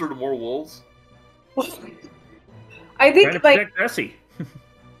 Closer to more wolves? I Trying think to like protect Bessie.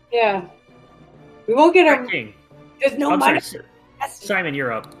 yeah, we won't get him. King. There's no I'm money. sorry, Bessie. Simon,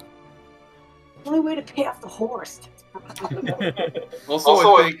 you're up. The only way to pay off the horse.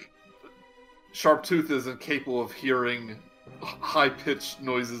 Also, I think Sharptooth isn't capable of hearing high-pitched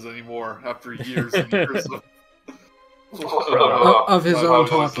noises anymore after years and years Of his own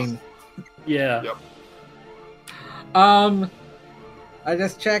talking. Yeah. Yep. I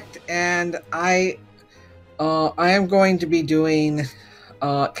just checked, and I am going to be doing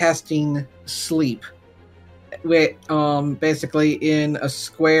casting sleep, with basically in a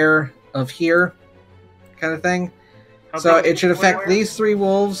square of here, kind of thing. So it should affect these 3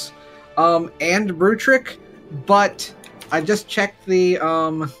 wolves, and Brutrick, but I just checked the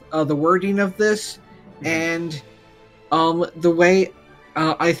wording of this, and the way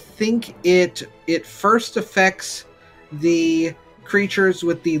I think it first affects the creatures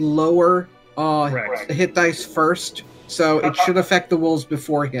with the lower hit dice first, so it should affect the wolves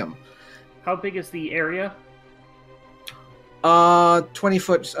before him. How big is the area? 20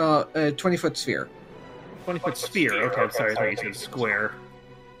 foot sphere. 20-foot sphere. Okay, I'm sorry. I thought you said square.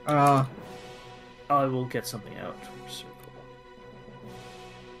 I will get something out. Circle.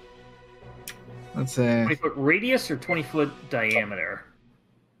 Let's say 20-foot radius or 20-foot diameter?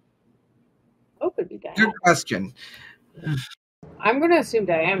 Oh, could be diameter. good question. I'm gonna assume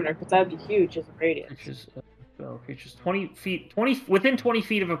diameter because that'd be huge as a radius. Creatures 20 feet, within 20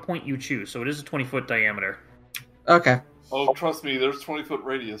 feet of a point you choose. So it is a 20-foot diameter. Okay. Oh, trust me, there's 20-foot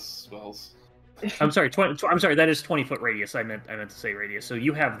radius spells. I'm sorry. I'm sorry. That is 20-foot radius. I meant to say radius. So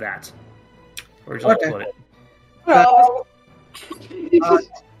you have that. Where would you like to put it? Oh,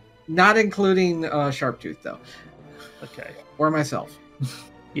 Not including Sharptooth though, Okay. or myself.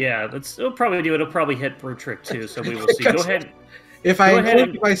 Yeah, it'll probably do it. It'll probably hit Brutrick too, so we will see. Go ahead. If I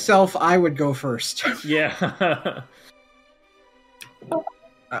include myself, I would go first. Yeah. All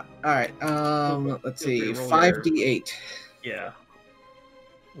right. Let's see. Roll 5d8. Yeah.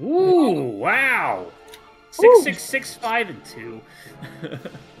 Ooh! Wow. 6, 6, 6, 5, and 2.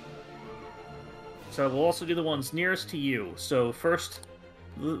 So we'll also do the ones nearest to you. So first,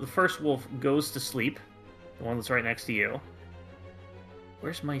 the first wolf goes to sleep. The one that's right next to you.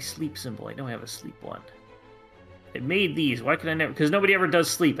 Where's my sleep symbol? I know I have a sleep one. It made these. Why could I never? Because nobody ever does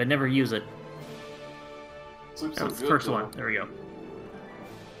sleep. I never use it. Sleep's That so was the good, first though. one. There we go.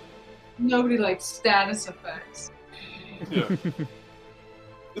 Nobody likes status effects. Yeah.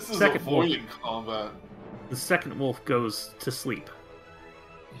 This is Second avoiding combat. The second wolf goes to sleep.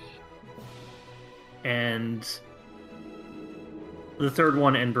 And the third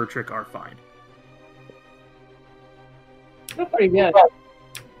one and Bertrick are fine. That's pretty good. All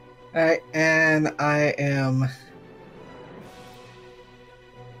right, and I am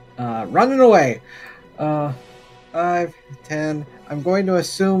running away. 5, 10. I'm going to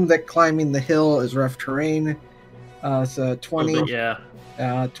assume that climbing the hill is rough terrain. So 20, Yeah.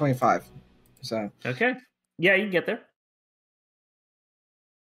 25. So Okay. Yeah, you can get there.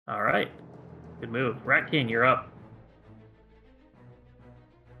 All right. Good move. Rat King, you're up.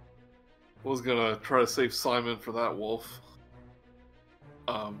 I was gonna try to save Simon for that wolf.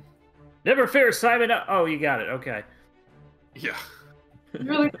 Never fear, Simon. Oh, you got it. Okay. Yeah. You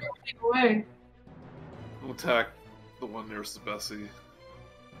really threw everything away. I'll attack the one nearest to Bessie.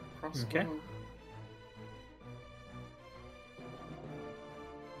 Crossbow. Okay.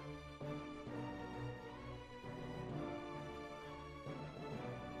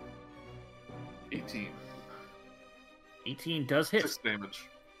 $18. 18 does hit. 6 damage.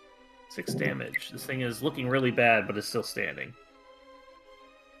 6 damage. This thing is looking really bad, but is still standing.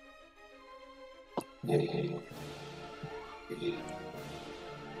 Any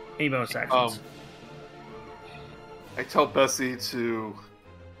bonus actions? I tell Bessie to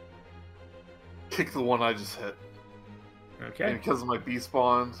kick the one I just hit. Okay. And because of my beast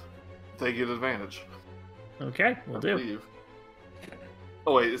bond, they get advantage. Okay, we'll do. Believe.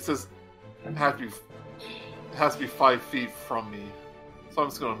 Oh wait, it says it has to be 5 feet from me. So I'm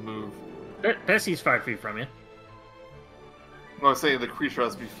just gonna move. Bessie's 5 feet from you. No, I'm saying the creature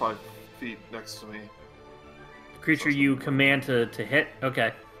has to be 5 feet next to me. Creature you command to hit?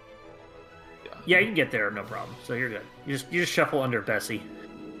 Okay. Yeah. Yeah, you can get there, no problem. So you're good. You just shuffle under Bessie.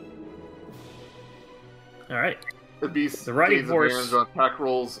 Alright. The beast The riding gains horse- advantage on attack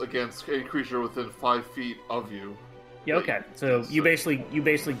rolls against a creature within 5 feet of you. Yeah, okay. So you basically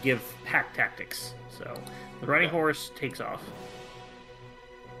give pack tactics. So the riding horse takes off.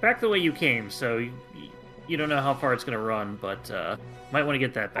 Back the way you came, so you don't know how far it's gonna run, but might want to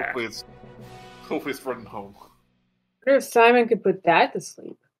get that back. Hopefully it's running home. What if Simon could put that to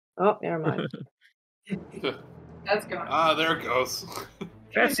sleep? Oh, never mind. That's gone. Ah, there it goes.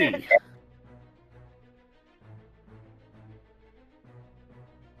 Bessie.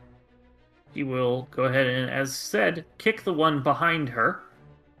 She will go ahead and, as said, kick the one behind her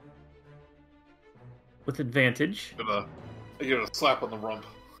with advantage. I get a slap on the rump.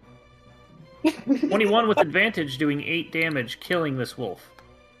 21 with advantage, doing 8 damage, killing this wolf.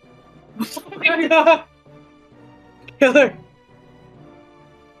 Oh my god! Killer.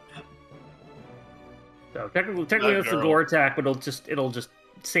 So technically that's the gore attack, but it'll just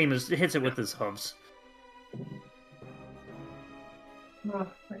same as it hits it with his hooves. Oh,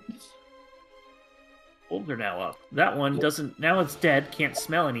 right. Wolves are now up. That one doesn't. Now it's dead. Can't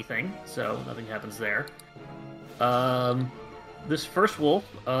smell anything, so nothing happens there. This first wolf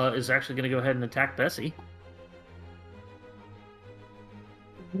is actually going to go ahead and attack Bessie.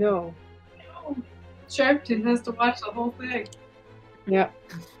 No. Sharpton has to watch the whole thing. Yep.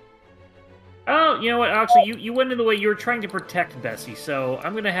 Oh, you know what? Actually, you went in the way you were trying to protect Bessie, so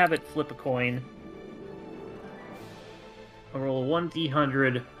I'm going to have it flip a coin. I'll roll a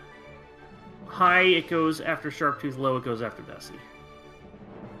 1d100. High, it goes after Sharptooth. Low, it goes after Bessie.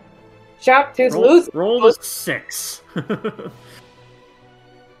 Sharptooth lose. Roll a 6. What's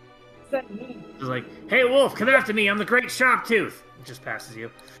that mean? It's like, hey, wolf, come after me. I'm the great Sharptooth. It just passes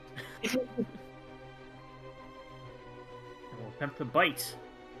you. And we'll attempt to bite.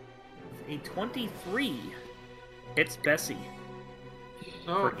 With a 23. Hits Bessie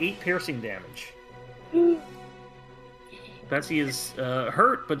for 8 piercing damage. Bessie is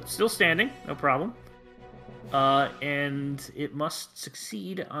hurt, but still standing. No problem. And it must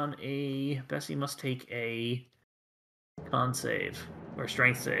succeed on a... Bessie must take a con save. Or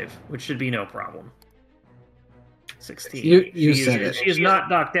strength save, which should be no problem. 16. You she said is, it. She is not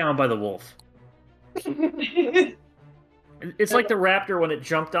knocked down by the wolf. It's like the raptor when it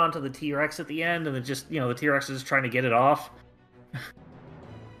jumped onto the T-Rex at the end, and it just, the T-Rex is trying to get it off.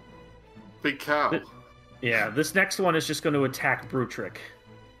 Big cow. Yeah, this next one is just going to attack Brutrick.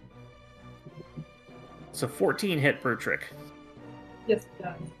 So 14 hit Brutrick. Yes, it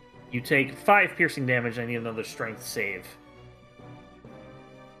does. You take 5 piercing damage. I need another strength save.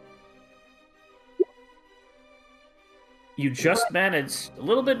 You just managed a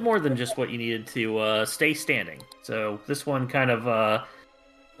little bit more than just what you needed to stay standing. So this one kind of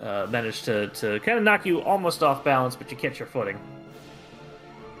managed to kind of knock you almost off balance, but you catch your footing.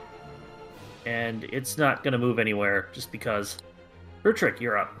 And it's not going to move anywhere just because. Brutrick,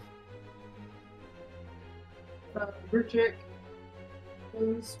 you're up. Bertrick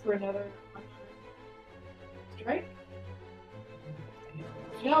goes for another strike.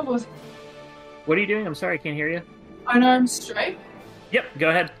 Yeah, almost What are you doing? I'm sorry, I can't hear you. unarmed strike. Yep, go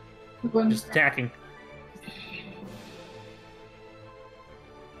ahead. One Just attacking.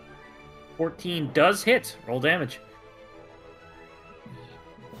 14 does hit. Roll damage.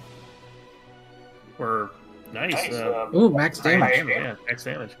 Nice. Ooh, max damage. Yeah, max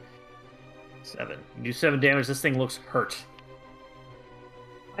damage. 7. You do 7 damage. This thing looks hurt.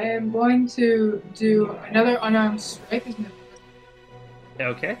 I am going to do another unarmed strike.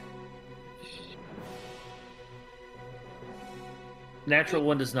 Okay. Natural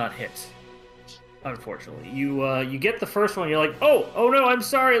one does not hit. Unfortunately, you get the first one. You're like, oh no, I'm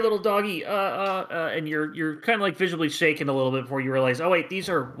sorry, little doggy. And you're kind of like visibly shaken a little bit before you realize, oh wait, these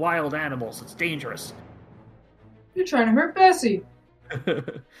are wild animals. It's dangerous. You're trying to hurt Bessie.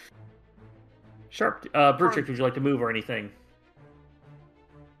 Sharp, Bertrick, would you like to move or anything?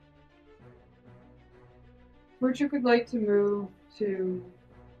 Bertrick would like to move to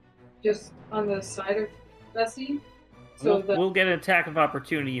just on the side of Bessie. So We'll get an attack of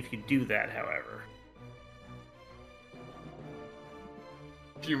opportunity if you do that, however.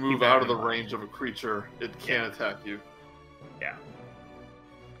 If you move out of the range of a creature, it can attack you. Yeah.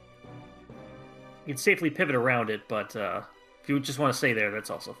 You can safely pivot around it, but if you just want to stay there, that's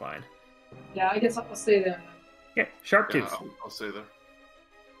also fine. yeah, I guess I'll stay there. Okay, Sharp Yeah, Tooth. I'll stay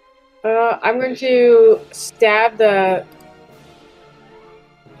there. I'm going to stab the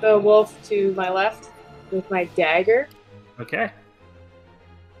wolf to my left with my dagger. Okay.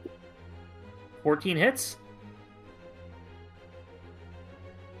 14 hits.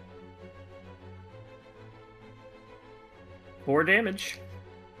 Four damage.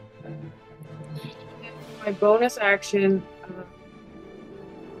 My bonus action,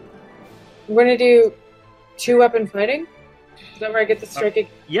 I'm going to do 2-weapon fighting. Is that where I get the strike?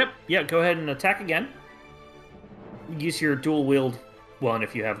 Yep, yeah, go ahead and attack again. Use your dual wield one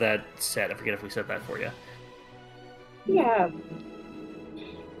if you have that set. I forget if we set that for you. Yeah.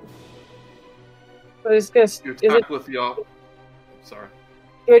 But it's just, You is attack it, with the Sorry.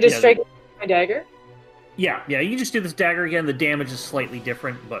 do I just Yeah, strike with my dagger? Yeah, you just do this dagger again. The damage is slightly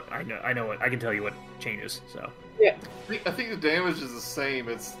different, but I know what I can tell you what changes. So I think the damage is the same.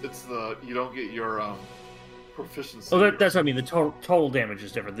 It's the you don't get your proficiency. oh, that's what I mean. The total damage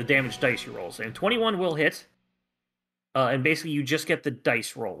is different. The damage dice you roll, and 21 will hit. And basically, you just get the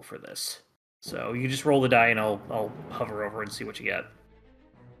dice roll for this. So you just roll the die, and I'll hover over and see what you get.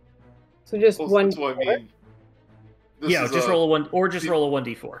 So just Well, one. that's what I mean. This Yeah, is just roll a 1, or just roll a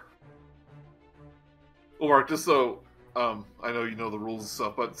 1d4. Well, Mark, just so I know you know the rules and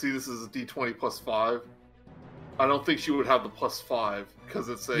stuff, but see, this is a D20 plus 5. I don't think she would have the plus 5 because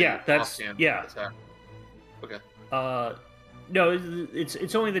it's a offhand attack. Okay. No,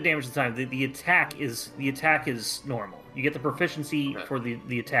 it's only the damage this time. The attack is normal. You get the proficiency for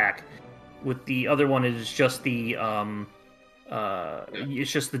the attack. With the other one, it is just the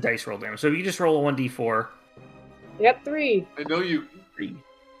it's just the dice roll damage. So if you just roll a 1d4. Yep, 3. I know you 3.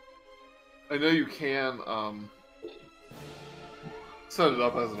 I know you can set it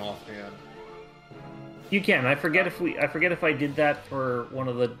up as an offhand. You can. I forget if I did that for one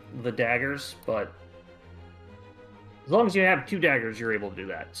of the daggers, but as long as you have 2 daggers, you're able to do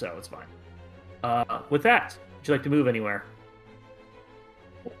that, so it's fine. With that, would you like to move anywhere?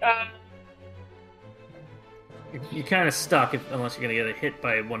 You're kind of stuck unless you're gonna get hit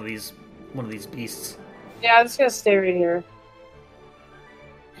by one of these beasts. Yeah, I'm just gonna stay right here.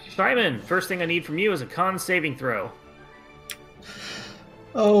 Simon, first thing I need from you is a con saving throw.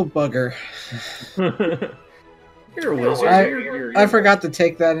 Oh, bugger. You're a wizard. I forgot to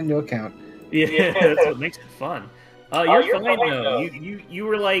take that into account. Yeah, that's what makes it fun. You're fine though. You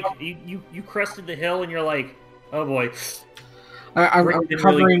were like you crested the hill and you're like, oh boy. I'm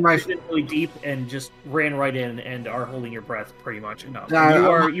covering my. breathed in really deep and just ran right in and are holding your breath pretty much. No,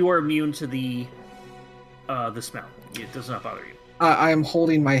 I'm- you are immune to the smell. It does not bother you. I am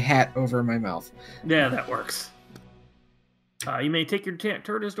holding my hat over my mouth. Yeah, that works. You may take your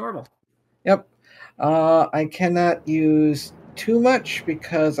turn as normal. Yep. I cannot use too much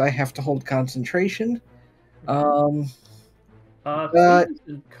because I have to hold concentration. Sleep But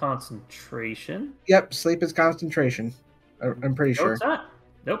is concentration. yep, sleep is concentration. I'm pretty No, sure. it's not.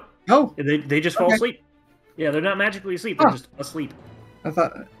 Nope. Oh, They just fall Okay. asleep. Yeah, they're not magically asleep. They're Huh. just asleep. I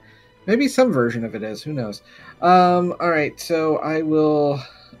thought maybe some version of it is. Who knows? All right, so I will.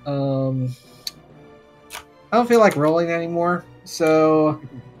 I don't feel like rolling anymore. So,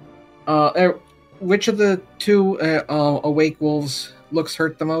 which of the two awake wolves looks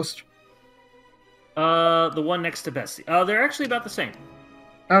hurt the most? The one next to Bessie. They're actually about the same.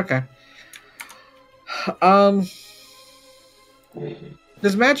 Okay.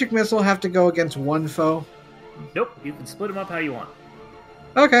 Does magic missile have to go against one foe? Nope. You can split them up how you want.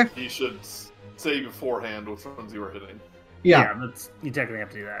 Okay. You should say beforehand which ones you were hitting. Yeah. You technically have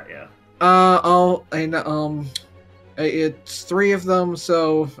to do that. Yeah. It's three of them,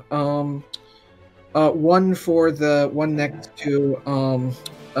 so one for the one next to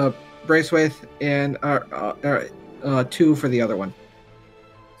Braithwaite, and two for the other one.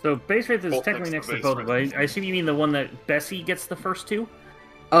 So base rate is Both technically next next to to both of them. Braithwaite. I assume you mean the one that Bessie gets the first two.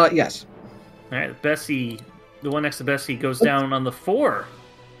 Yes. All right, Bessie, the one next to Bessie goes down on the 4.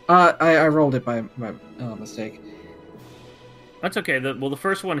 I rolled it by mistake. That's okay. The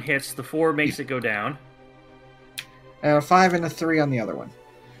first one hits. The 4 makes it go down. And a 5 and a 3 on the other one.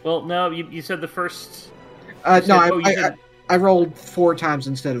 Well, no, you said the first. I rolled 4 times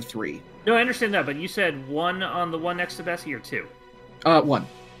instead of 3. No, I understand that, but you said 1 on the one next to Bessie or 2? 1.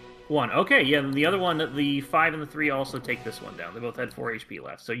 1. Okay, yeah. And the other one, the 5 and the 3 also take this one down. They both had 4 HP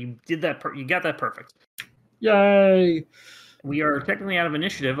left, so you did that. You got that perfect. Yay! We are technically out of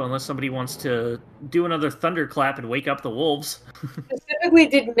initiative unless somebody wants to do another thunderclap and wake up the wolves. Specifically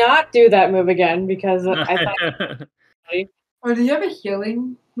did not do that move again because I thought, Oh, do you have a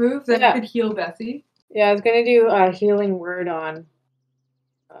healing move that Yeah. could heal Bessie? yeah, I was gonna do a healing word on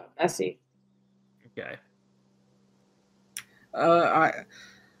Bessie. Okay.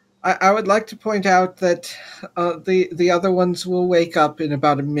 I would like to point out that the other ones will wake up in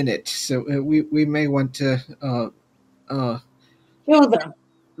about a minute, so we may want to Kill them.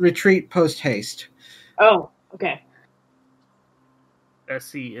 retreat post haste. Oh, okay.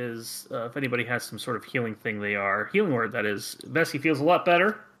 Bessie is, if anybody has some sort of healing thing, healing word, that is. Bessie feels a lot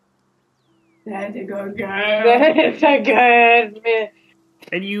better. That's a good girl. That's a good man.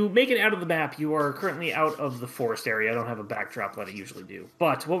 And you make it out of the map. You are currently out of the forest area. I don't have a backdrop that I usually do.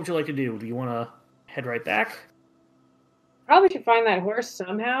 But what would you like to do? Do you want to head right back? Probably should find that horse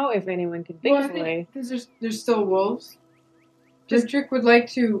somehow if anyone can think Well, I of a way. think there's still wolves. District would like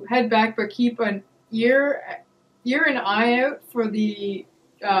to head back, but keep an ear and eye out for the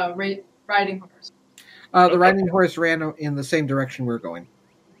riding horse. The riding horse ran in the same direction we're going.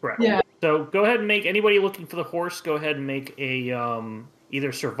 Correct. Yeah. So go ahead and make anybody looking for the horse. Go ahead and make a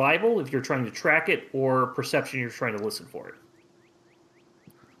either survival if you're trying to track it, or perception if you're trying to listen for it.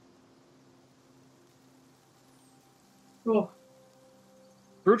 Cool.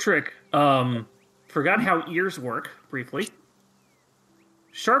 Brutrick forgot how ears work briefly.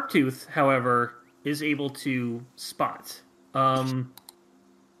 Sharptooth, however, is able to spot.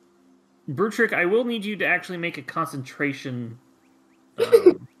 Brutrick, I will need you to actually make a concentration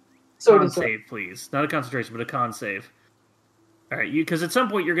con save, please. Not a concentration, but a con save. All right, because at some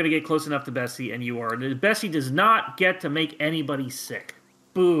point you're going to get close enough to Bessie, and you are. Bessie does not get to make anybody sick.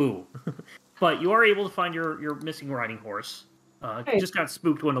 Boo. But you are able to find your missing riding horse. You just got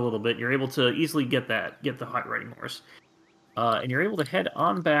spooked one a little bit. You're able to easily get the hot riding horse. And you're able to head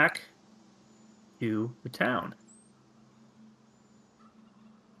on back to the town.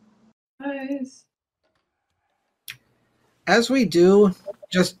 Nice. As we do,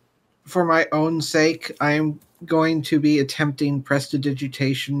 just for my own sake, I am going to be attempting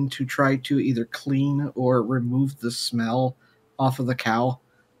prestidigitation to try to either clean or remove the smell off of the cow.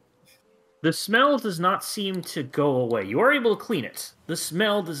 The smell does not seem to go away. You are able to clean it. The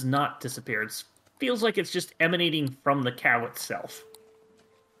smell does not disappear. It feels like it's just emanating from the cow itself.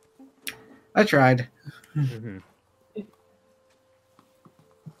 I tried. Mm-hmm.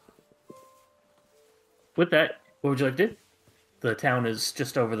 With that, what would you like to do? The town is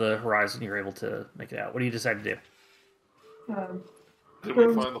just over the horizon. You're able to make it out. What do you decide to do? Did we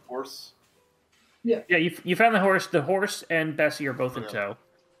find the horse? Yeah. Yeah, you found the horse. The horse and Bessie are both in tow.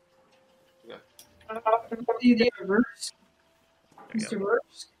 The reverse. There you Mr. go.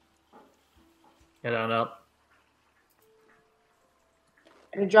 Roach. Head on up.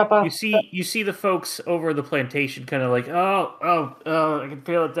 And drop off. You see the folks over the plantation kind of like, I can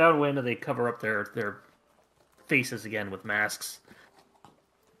feel it downwind, and they cover up their faces again with masks.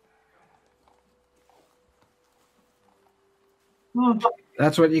 Oh,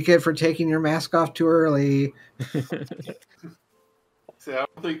 That's what you get for taking your mask off too early. See, I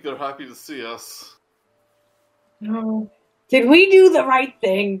don't think they're happy to see us. no. Did we do the right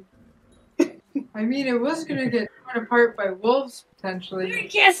thing? I mean, it was going to get torn apart by wolves, I potentially.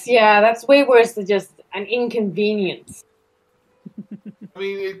 guess, yeah, that's way worse than just an inconvenience. I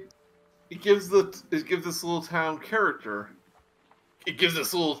mean, it gives this little town character. It gives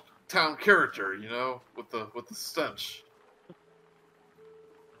this little town character, you know, with the stench.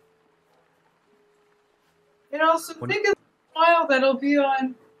 And also, think of the smile that'll be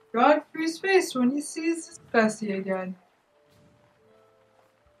on Godfrey's face when he sees his Bessie again.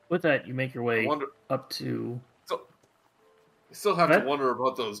 With that, you make your I way wonder. up to. I still have What? to wonder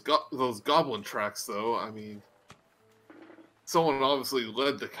about those goblin tracks, though. I mean, someone obviously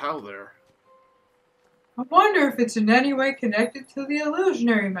led the cow there. I wonder if it's in any way connected to the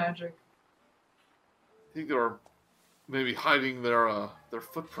illusionary magic. I think they're maybe hiding their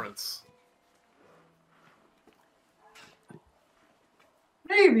footprints.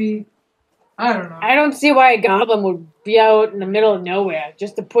 Maybe. I don't know. I don't see why a goblin would be out in the middle of nowhere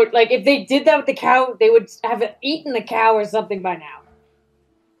just to put, like, if they did that with the cow, they would have eaten the cow or something by now.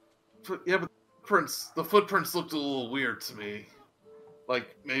 Yeah, but the footprints looked a little weird to me.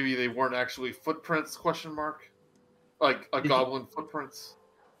 Like maybe they weren't actually footprints? Question mark. Like a goblin footprints.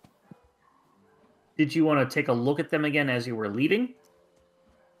 Did you want to take a look at them again as you were leaving?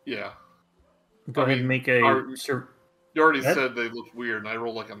 Yeah. Go ahead and make a. You already said they looked weird, and I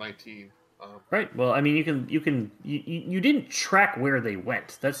rolled like a 19. Right. Well, I mean, you didn't track where they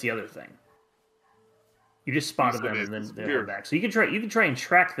went. That's the other thing. You just spotted them and then they went back. So you can try and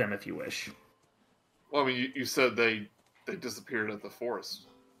track them if you wish. Well, I mean, you said they disappeared at the forest.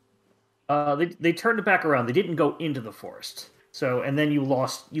 They turned it back around. They didn't go into the forest. So and then you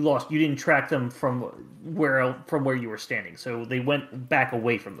didn't track them from where you were standing. So they went back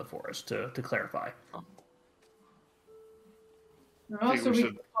away from the forest to clarify. And also, we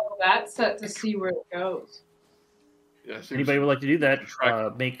can follow that set to see where it goes. Yeah, I think Anybody would like to do that?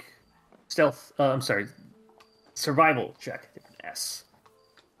 track- Make stealth. I'm sorry, survival check. S.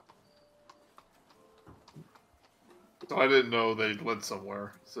 So I didn't know they went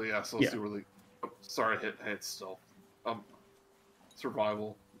somewhere. So yeah, so let's Yeah. see where they. Oh, sorry, I hit stealth.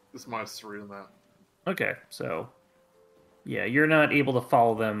 Survival. This minus 3 on that. Okay, so yeah, you're not able to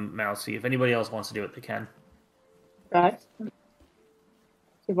follow them, Mousy. If anybody else wants to do it, they can. Right?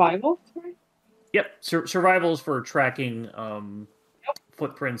 Survival? Sorry? Yep, survival is for tracking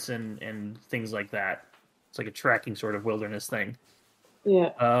footprints and things like that. It's like a tracking sort of wilderness thing.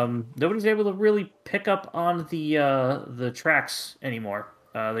 Yeah. Nobody's able to really pick up on the tracks anymore.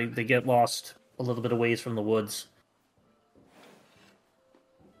 They get lost a little bit of ways from the woods.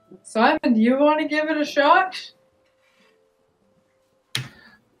 Simon, do you want to give it a shot?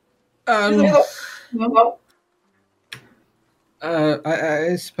 No.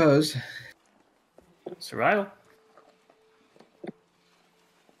 I suppose. Survival.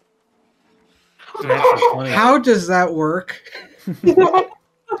 How does that work?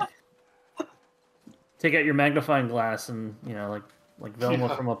 Take out your magnifying glass and, like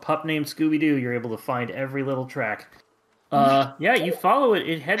Velma from A Pup Named Scooby-Doo, you're able to find every little track. Yeah, you follow it.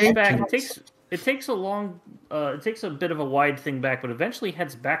 It heads back. It takes a long. It takes a bit of a wide thing back, but eventually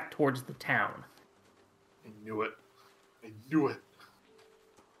heads back towards the town. I knew it.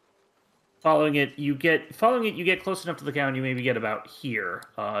 Following it, you get close enough to the town. You maybe get about here,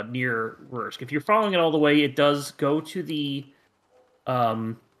 near Rursk. If you're following it all the way, it does go to the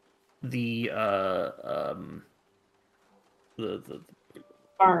Barn.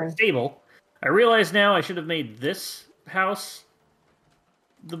 stable. I realize now I should have made this house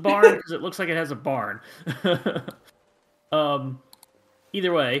the barn because it looks like it has a barn.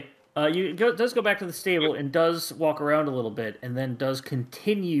 Either way, does go back to the stable and does walk around a little bit and then does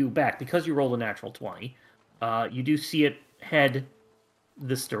continue back because you rolled a natural 20. You do see it head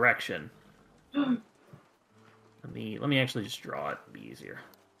this direction. Let me actually just draw it. It'll be easier.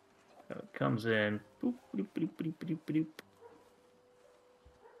 So it comes in. Boop, boop, boop, boop, boop, boop, boop.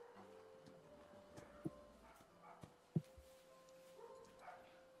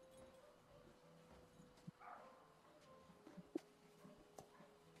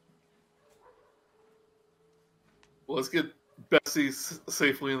 Well, let's get Bessie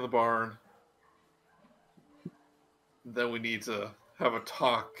safely in the barn. Then we need to have a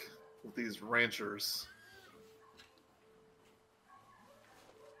talk with these ranchers.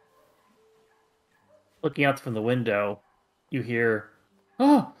 Looking out from the window, you hear,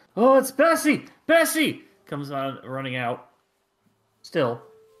 "Oh, oh, it's Bessie! Bessie!" Comes on, running out. Still,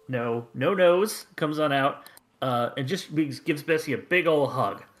 no nose. Comes on out, and just gives Bessie a big old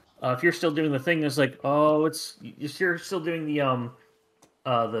hug. If you're still doing the thing, it's like, oh, you're still doing the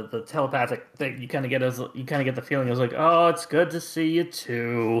telepathic thing. You kind of get the feeling. It was like, oh, it's good to see you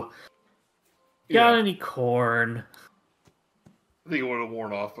too. Got any corn? I think it would have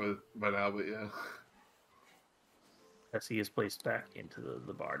worn off by now, but yeah. Bessie is placed back into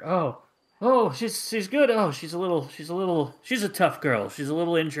the barn. Oh, she's good. Oh, she's a tough girl. She's a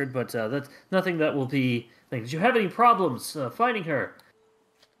little injured, but that's nothing that will be. Like, did you have any problems finding her?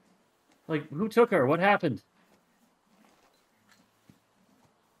 Like, who took her? What happened?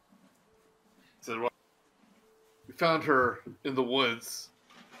 Said, well, we found her in the woods.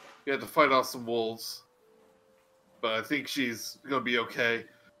 We had to fight off some wolves, but I think she's gonna be okay.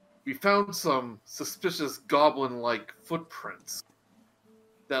 We found some suspicious goblin-like footprints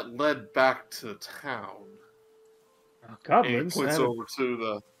that led back to the town. Goblins? And he points over to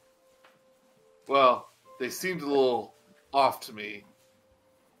the... Well, they seemed a little off to me.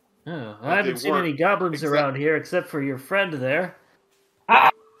 Oh, I haven't seen any goblins around here except for your friend there.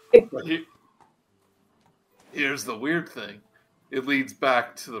 But here's the weird thing. It leads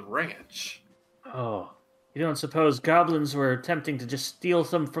back to the ranch. Oh. You don't suppose goblins were attempting to just steal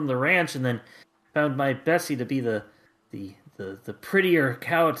some from the ranch and then found my Bessie to be the prettier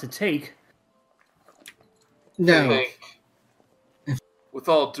cow to take? No. I think, with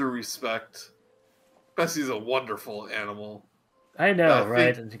all due respect, Bessie's a wonderful animal. I know,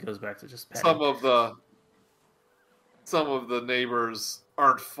 right? And he goes back to just petting. Some of the neighbors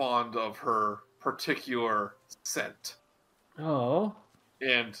aren't fond of her particular scent. Oh.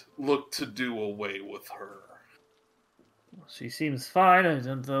 And look to do away with her. She seems fine. I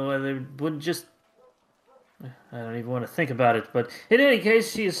don't know why they wouldn't just... I don't even want to think about it. But in any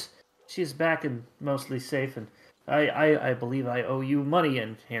case, she's back and mostly safe. And I believe I owe you money,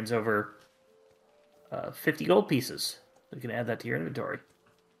 and hands over 50 gold pieces. You can add that to your inventory.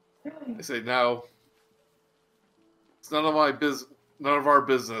 I say now, it's none of our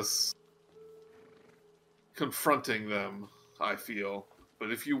business confronting them, I feel.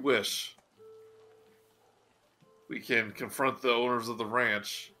 But if you wish, we can confront the owners of the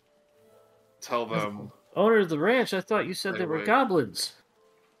ranch. Tell them... Owners of the ranch? I thought you said they were goblins.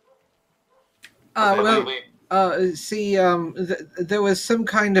 See, there was some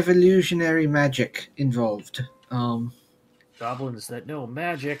kind of illusionary magic involved. Goblins that know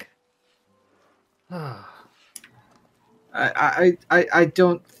magic. I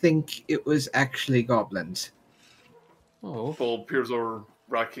don't think it was actually goblins. Oh. Bull peers over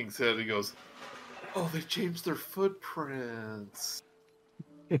Rat King's head and goes, "Oh, they changed their footprints.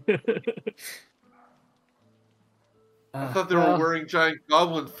 I thought they were wearing giant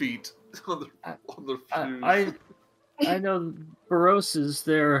goblin feet on their shoes." I know Baroses,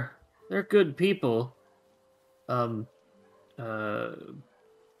 they're good people. Perseran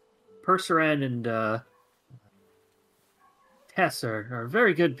and Tess are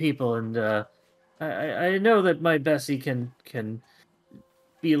very good people, and I know that my Bessie can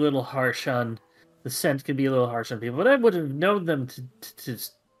be a little harsh on the scent, can be a little harsh on people, but I would have known them to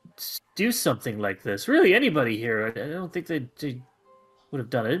do something like this. Really, anybody here, I don't think they would have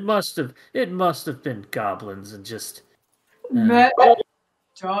done it. It must have been goblins and just met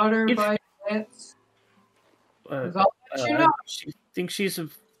daughter by chance. She thinks she's a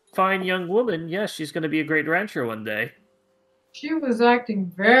fine young woman. Yes, she's going to be a great rancher one day. She was acting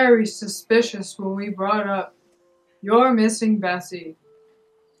very suspicious when we brought up your missing Bessie.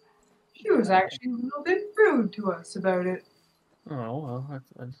 She was actually a little bit rude to us about it. Oh,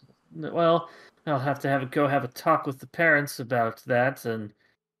 well, I'll have to have a talk with the parents about that, and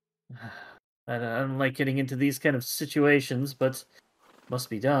I don't like getting into these kind of situations, but must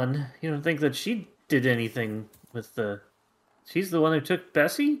be done. You don't think that she did anything with she's the one who took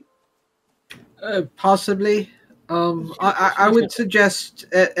Bessie? Possibly. I would suggest,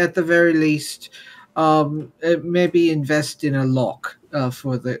 at the very least, maybe invest in a lock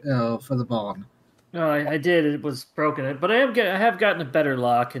for the barn. No, I did. It was broken, but I have gotten a better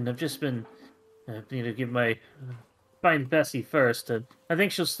lock, and I've just been find Bessie first. I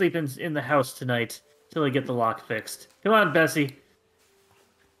think she'll sleep in the house tonight till I get the lock fixed. Come on, Bessie.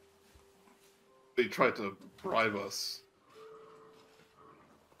 They tried to bribe us.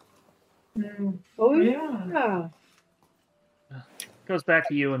 Oh yeah. Goes back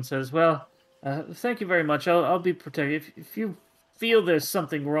to you and says, "Well, thank you very much. I'll be protected. If you feel there's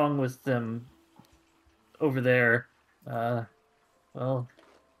something wrong with them over there, well,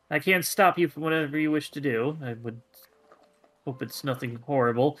 I can't stop you from whatever you wish to do. I would hope it's nothing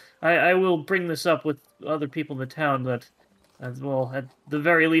horrible. I will bring this up with other people in the town that, well, at the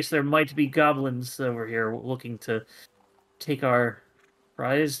very least, there might be goblins over here looking to take our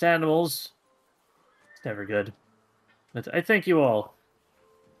prized animals. It's never good. But I thank you all.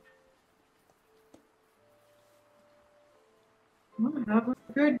 Have a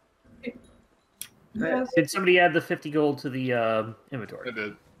good. Yes. Did somebody add the 50 gold to the inventory? I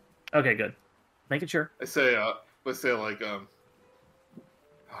did. Okay, good. Making sure. I say like, I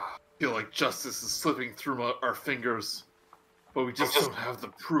feel like justice is slipping through our fingers, but we just don't have the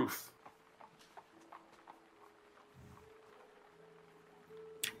proof.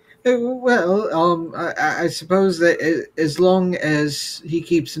 Well, I suppose that as long as he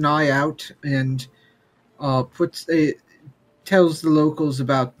keeps an eye out and tells the locals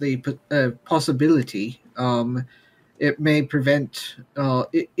about the possibility, it may prevent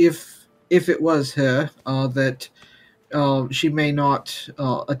if it was her that she may not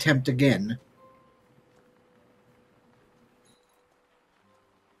attempt again.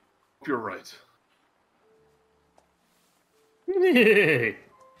 You're right.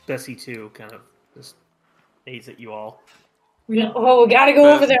 Bessie too kind of just aids at you all. We gotta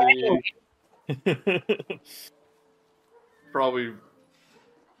go over there Bessie. anyway. Probably.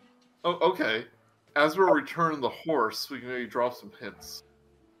 Oh, okay. As we're returning the horse, we can maybe drop some hints.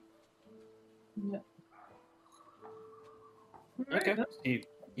 Yeah. Okay. So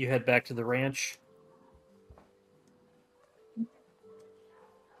you head back to the ranch.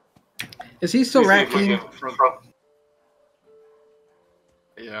 Is he still Rat King?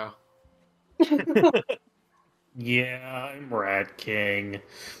 Yeah. Yeah, I'm Rat King.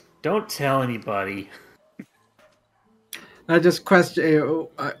 Don't tell anybody. I just question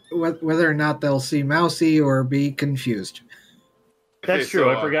whether or not they'll see Mousy or be confused. That's Okay, true. so,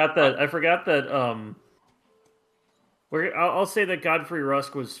 I forgot that. I'll say that Godfrey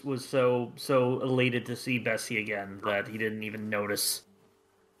Rusk was so elated to see Bessie again that he didn't even notice.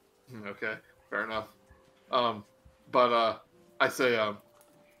 Okay, fair enough. But I say, I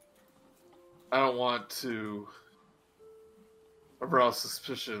don't want to arouse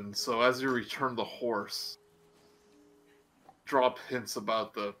suspicion, so as you return the horse, drop hints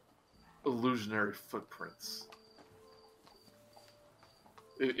about the illusionary footprints.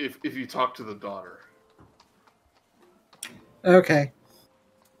 If you talk to the daughter. Okay.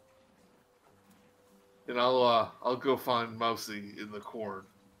 And I'll go find Mousy in the corn.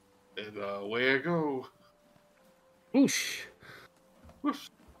 And away I go. Whoosh. Whoosh.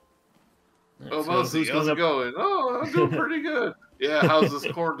 So Oh, Mousy, who's how's going it up? going? Oh, I'm doing pretty good. Yeah, how's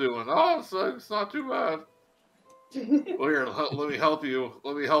this corn doing? Oh, it's not too bad. Well, here, let me help you.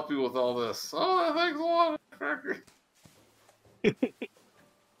 Let me help you with all this. Oh, thanks a lot, Cracker.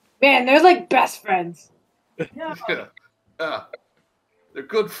 Man, they're like best friends. Yeah. Yeah, they're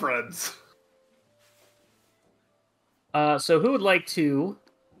good friends. So who would like to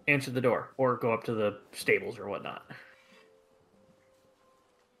answer the door or go up to the stables or whatnot?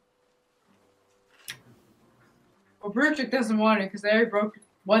 Well, Burchik doesn't want it because they already broke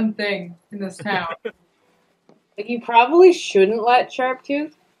one thing in this town. Like, you probably shouldn't let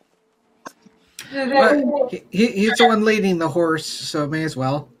Sharptooth. But he's the one leading the horse, so may as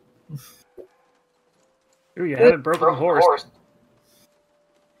well. Ooh, you haven't broken the horse.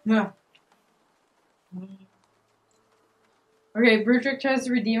 Yeah. Okay, Burchik tries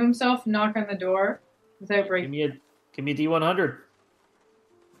to redeem himself and knock on the door without breaking. Give me a D100.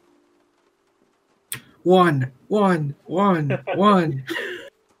 One.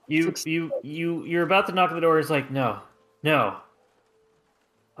 You're about to knock on the door. It's like, no.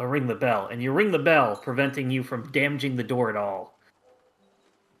 I'll ring the bell, and you ring the bell, preventing you from damaging the door at all.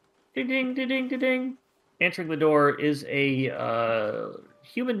 Ding ding ding ding ding ding. Answering the door is a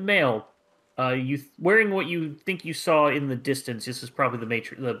human male. Wearing what you think you saw in the distance. This is probably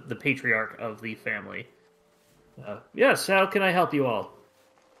the patriarch of the family. Yes, how can I help you all?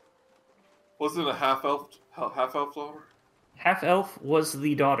 Wasn't it a half elf daughter? Half elf was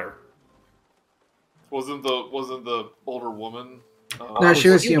the daughter. Wasn't the older woman? No, she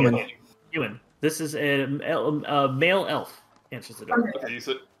was human. Human. This is a male elf. Answers the door. Okay, you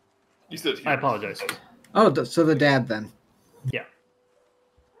said human. I apologize. Oh, so the dad then. Yeah.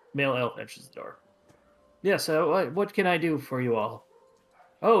 Male elf enters the door. Yes, what can I do for you all?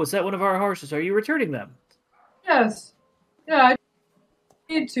 Oh, is that one of our horses? Are you returning them? Yes. Yeah, I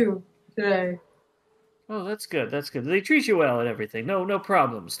need to today. Oh, that's good. That's good. They treat you well and everything. No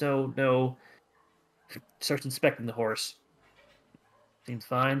problems. No. Starts inspecting the horse. Seems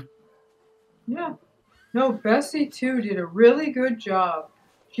fine. Yeah. No, Bessie too did a really good job.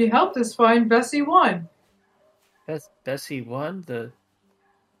 She helped us find Bessie 1. Bessie won.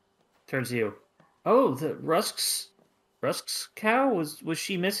 Turns to you. Oh, the Rusk's cow was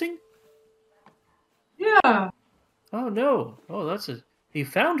she missing? Yeah. Oh no. Oh, you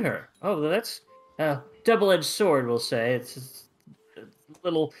found her. Oh, that's a double-edged sword. We'll say it's a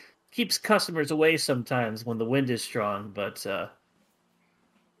little keeps customers away sometimes when the wind is strong, but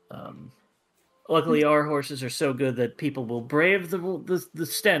um, luckily our horses are so good that people will brave the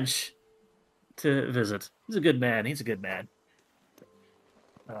stench to visit. He's a good man. He's a good man.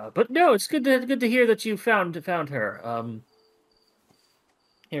 But no, it's good to hear that you found her.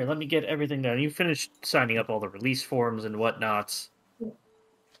 Here, let me get everything done. You finished signing up all the release forms and whatnots.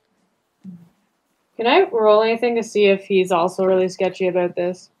 Can I roll anything to see if he's also really sketchy about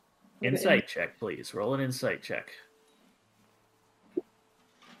this? Insight check, please. Roll an insight check.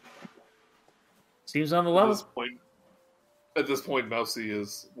 Seems on the level. At this point, Mousy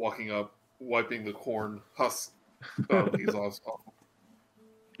is walking up, wiping the corn husk out. He's awesome.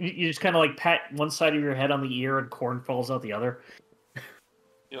 You just kind of like pat one side of your head on the ear and corn falls out the other.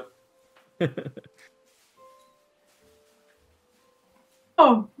 Yep.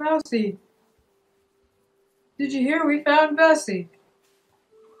 Oh, Mousy. Did you hear we found Bessie?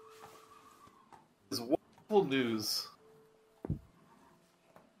 It's wonderful news.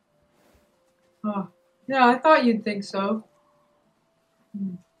 Oh, yeah, I thought you'd think so.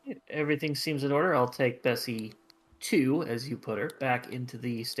 Everything seems in order. I'll take Bessie 2, as you put her, back into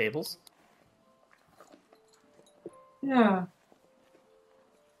the stables. Yeah.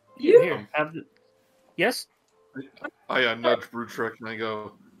 Here, have the... Yes? I nudge Brutrick and I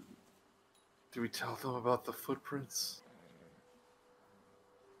go, do we tell them about the footprints?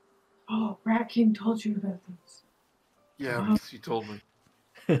 Oh, Rat King told you about those. Yeah, she told me.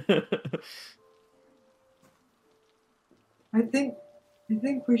 I think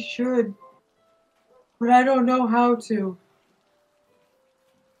we should. But I don't know how to.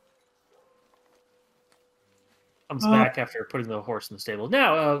 Comes back after putting the horse in the stable.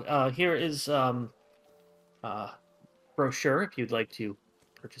 Now, here is brochure if you'd like to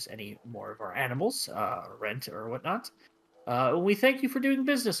purchase any more of our animals, rent or whatnot. We thank you for doing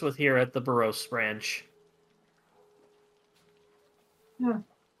business with here at the Barros Ranch. Yeah.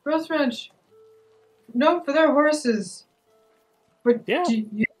 Rose Ranch, known for their horses. But Yeah. do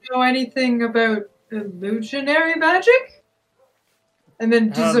you know anything about illusionary magic? And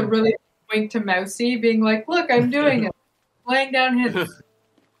then just a really wink to Mousy, being like, look, I'm doing it. Laying down hints.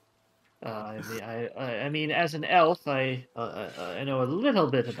 I mean, as an elf, I know a little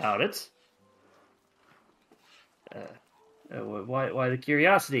bit about it. Why the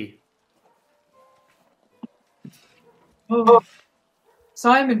curiosity? Oh.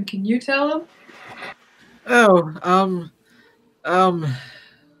 Simon, can you tell him? Oh,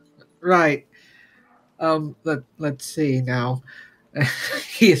 right. Let's see now.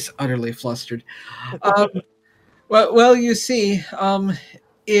 He is utterly flustered. Well, you see,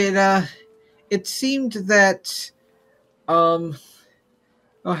 it seemed that, oh,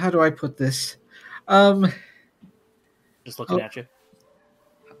 how do I put this? Just looking at you.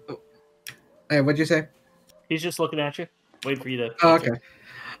 Hey, what'd you say? He's just looking at you, waiting for you to. Oh, okay.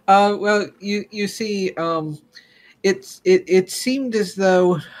 Well, you see, it seemed as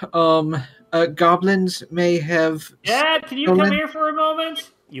though goblins may have. Dad, can you come here for a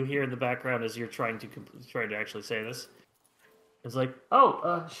moment? You hear in the background as you're trying to actually say this. It's like,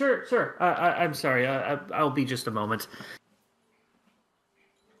 oh, sure. I'm sorry. I'll be just a moment.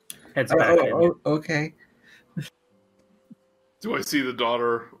 Heads back. Okay. Do I see the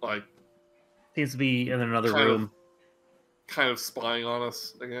daughter like? Seems to be in another room. Kind of spying on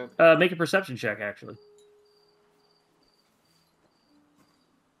us again. Make a perception check, actually.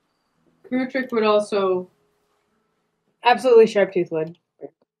 Brutrick would also. Absolutely, Sharptooth would.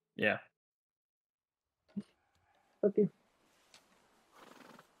 Yeah. Okay.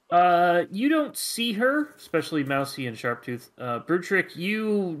 You don't see her, especially Mousy and Sharptooth. Brutrick,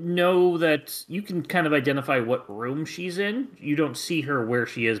 you know that you can kind of identify what room she's in. You don't see her where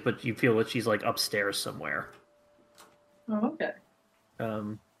she is, but you feel that she's like upstairs somewhere. Oh, okay.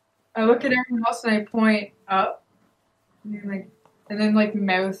 I look at everyone else and I point up, and then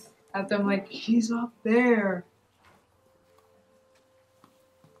mouth at them like, she's up there.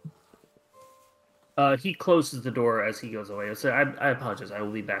 He closes the door as he goes away. So I apologize. I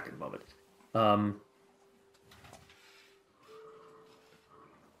will be back in a moment.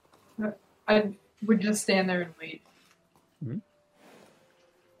 I would just stand there and wait. Mm-hmm.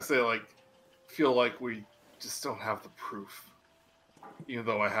 Say feel like we just don't have the proof. even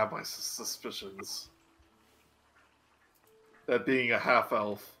though I have my suspicions that being a half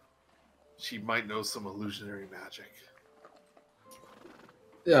elf, she might know some illusionary magic.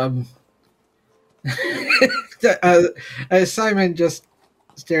 Simon just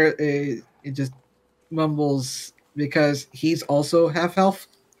just mumbles because he's also half elf.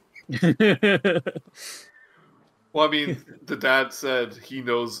 Well, I mean, the dad said he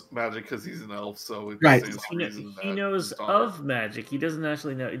knows magic because he's an elf, so it Right. stands to He, reason he that knows his daughter- of magic. He doesn't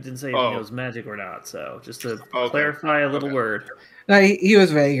actually know. He didn't say if Oh. he knows magic or not. So just to Okay. clarify a little Okay. word. No, he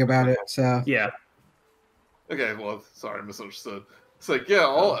was vague about it. So Yeah. Okay, well, sorry, misunderstood. It's like, yeah,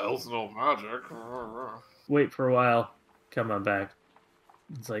 all elves know magic. Wait for a while. Come on back.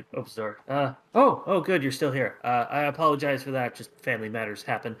 It's like, oops, door. Oh, good, you're still here. I apologize for that. Just family matters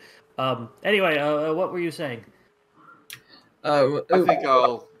happen. Anyway, what were you saying? I think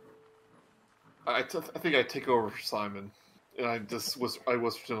I think I take over for Simon, and I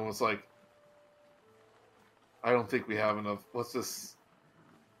whispered to him, was like, I don't think we have enough. Let's just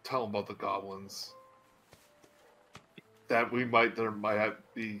tell him about the goblins. That there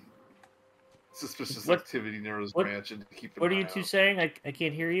might be suspicious activity near his ranch, and keep an What are eye you two out. saying? I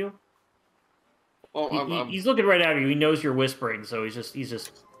can't hear you. Oh, He's looking right at you. He knows you're whispering, so he's just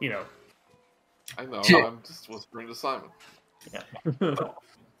I know. Yeah. I'm just whispering to Simon. Yeah.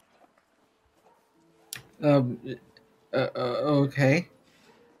 Okay.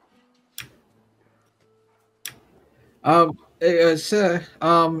 Sir,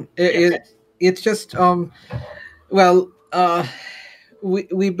 it's just well,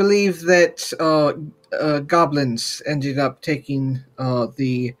 we believe that goblins ended up taking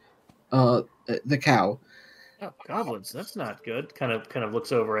the cow. Oh, goblins. That's not good. Kind of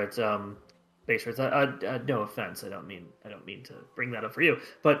looks over at Baserith. No offense. I don't mean to bring that up for you,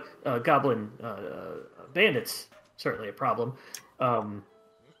 but goblin bandits certainly a problem. Oh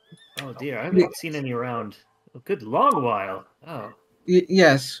dear, I haven't seen any around a good long while. Oh,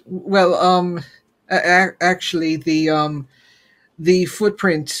 Yes. Well, actually, the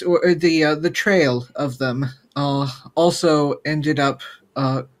footprint or the trail of them also ended up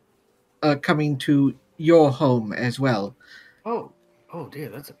coming to your home as well. oh dear,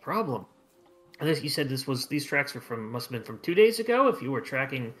 that's a problem. And you said these tracks were must have been from 2 days ago. If you were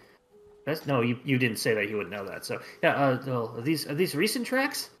tracking, you didn't say that. You wouldn't know that. So yeah, well, are these recent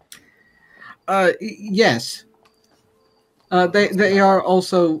tracks? Yes. They are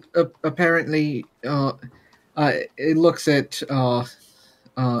also apparently. It looks at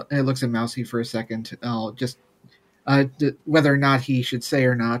Mousy for a second. Just whether or not he should say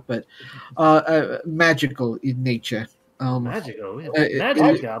or not, but magical in nature. Magical,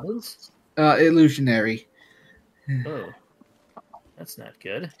 magic goblins. Illusionary. Oh, that's not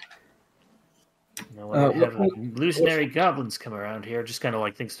good. No, when we have illusionary goblins come around here, just kind of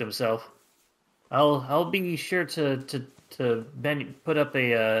like thinks to himself, I'll be sure to put up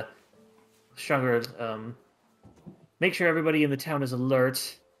a stronger make sure everybody in the town is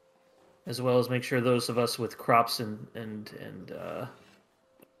alert, as well as make sure those of us with crops and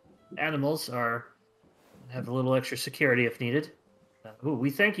animals have a little extra security if needed. We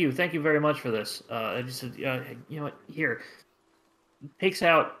thank you very much for this. I just said, you know what? Here, takes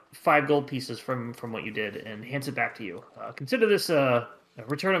out 5 gold pieces from what you did and hands it back to you. Consider this a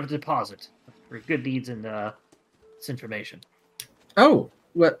return of a deposit for good deeds and this information. Oh,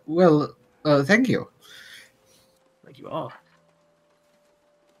 well, thank you. Thank you all.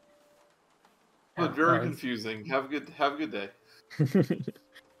 But very confusing. Have a good day.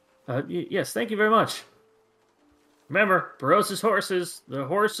 Yes, thank you very much. Remember, Barosa's horses, the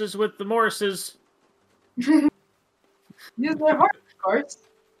horses with the Morrises. Use their heart, of course.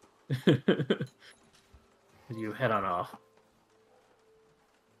 You head on off.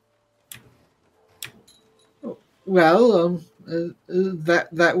 Well,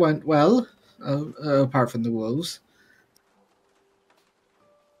 that went well. Apart from the wolves.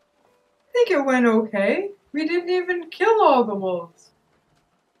 I think it went okay. We didn't even kill all the wolves.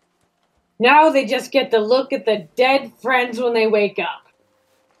 Now they just get to look at the dead friends when they wake up.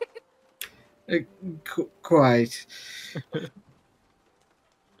 Quite.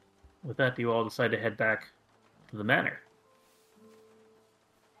 With that, you all decide to head back to the manor.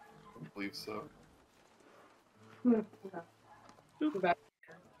 I believe so. The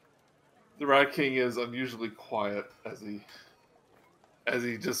Rat King is unusually quiet as he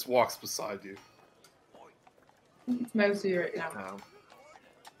just walks beside you. It's Mousy right now.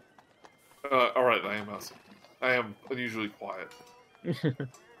 All right, I am Mousy. I am unusually quiet.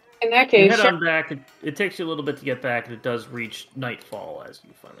 In that You case, head on back. It takes you a little bit to get back, and it does reach nightfall as you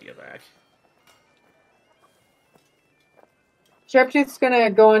finally get back. Sharptooth's gonna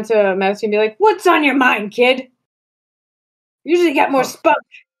go into Mousy and be like, "What's on your mind, kid? Usually got more spunk."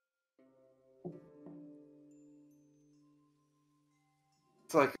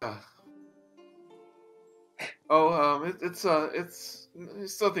 It's like, it's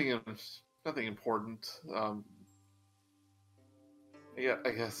nothing important. Yeah,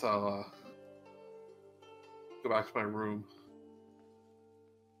 I guess I'll go back to my room.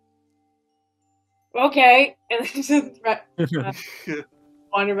 Okay, and then just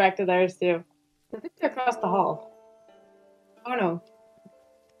wander back to theirs too. I think they're across the hall. Oh no.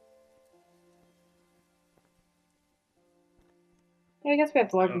 Yeah, I guess we have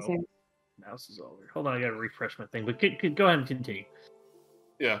to walk the same. Mouse is over. Hold on, I gotta refresh my thing. But go ahead and continue.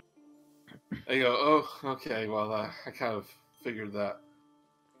 Yeah. I go, oh, okay. Well, I kind of figured that.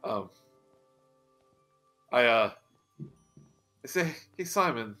 I say, hey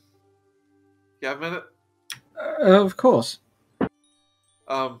Simon, you have a minute? Of course.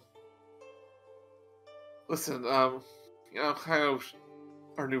 Listen, you know, I know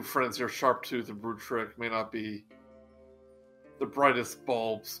our new friends here, Sharptooth and Brute Trick, may not be the brightest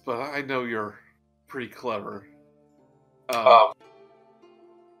bulbs, but I know you're pretty clever.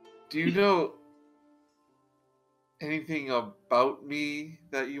 Do you know anything about me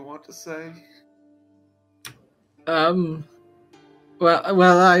that you want to say? Well,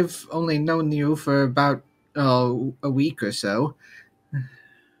 I've only known you for about a week or so,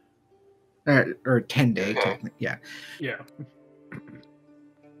 or 10 days, technically. Yeah. Yeah.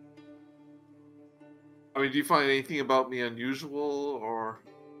 I mean, do you find anything about me unusual, or?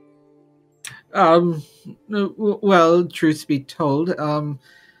 Well, truth be told,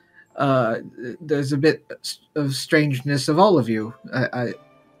 there's a bit of strangeness of all of you. I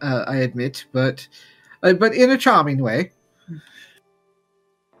admit, but in a charming way.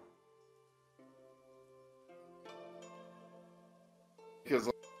 Because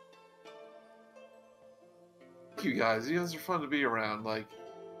like, you guys are fun to be around. Like,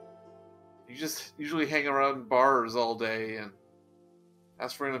 you just usually hang around in bars all day and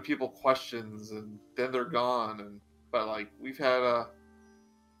ask random people questions, and then they're gone. But like, we've had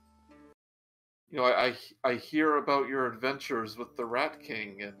you know, I hear about your adventures with the Rat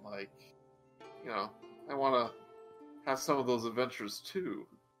King, and like, you know, I want to have some of those adventures too.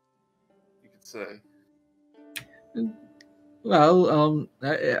 You could say. Well,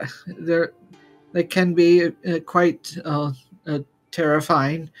 they can be quite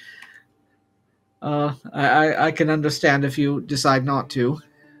terrifying. I can understand if you decide not to.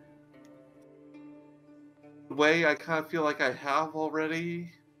 The way I kind of feel like I have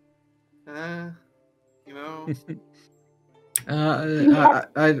already. You know.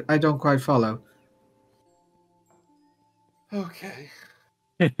 I don't quite follow. Okay.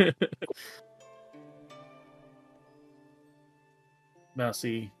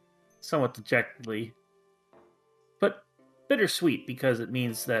 Mousy, somewhat dejectedly, but bittersweet because it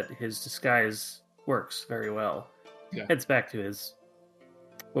means that his disguise works very well. Yeah. Heads back to his.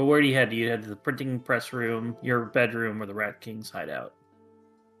 Well, where do you head? Do you head to the printing press room, your bedroom, or the Rat King's hideout?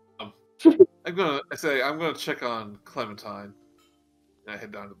 I'm gonna check on Clementine. And I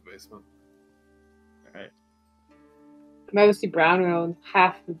head down to the basement. All right. Mousy Brown owns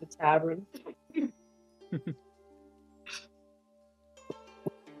half of the tavern. And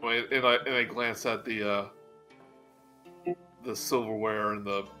I glance at the silverware and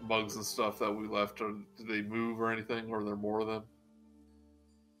the mugs and stuff that we left. Did they move or anything, or are there more of them?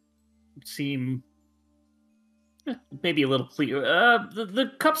 Seem maybe a little clear.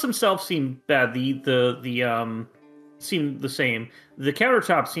 The cups themselves seem bad. The seem the same. The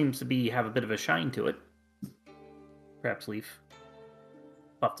countertop seems to have a bit of a shine to it. Perhaps Leaf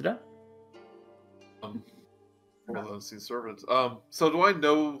buffed it up. Well, let's see, servants. So do I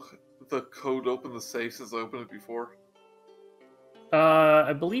know the code to open the safe since I opened it before?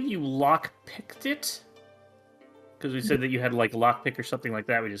 I believe you lock-picked it. Because we said that you had like a lockpick or something like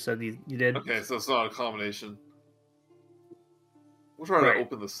that. We just said you did. Okay, so it's not a combination. We'll try to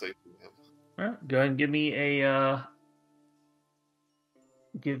open the safe again. All right, go ahead and give me a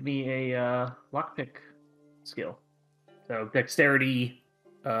lockpick skill. So dexterity.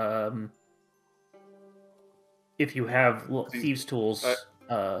 If you have thieves' tools, I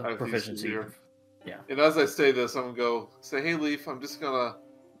have proficiency. here. Yeah. And as I say this, I'm gonna say, "Hey, Leaf, I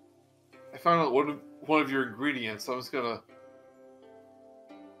found out one of your ingredients. So I'm just gonna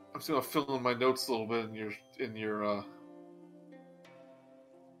fill in my notes a little bit in your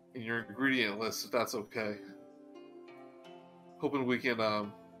ingredient list, if that's okay. Hoping we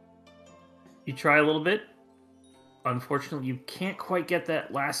can You try a little bit. Unfortunately, you can't quite get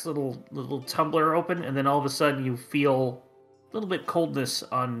that last little tumbler open, and then all of a sudden you feel little bit coldness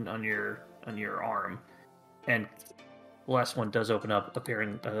on your arm, and the last one does open up,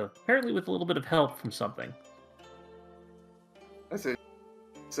 apparently with a little bit of help from something. I say,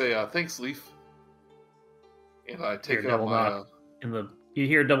 thanks, Leaf. And I take Hear a out double my, knock you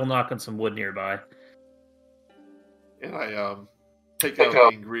hear a double knock on some wood nearby. and I take out the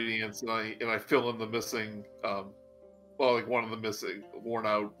ingredients, and I fill in the missing, like one of the missing worn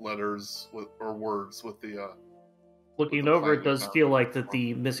out letters or words with the. Looking it over, it does feel like that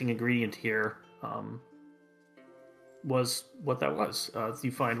the missing ingredient here was what that was. If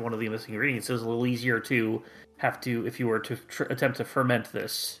you find one of the missing ingredients, it's a little easier to have to, if you were to attempt to ferment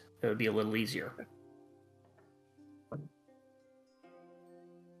this, it would be a little easier.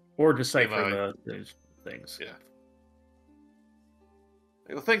 Or decipher those things. Yeah.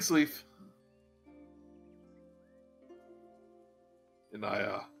 I go, thanks, Leaf. And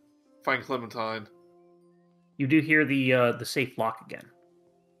I find Clementine. You do hear the safe lock again.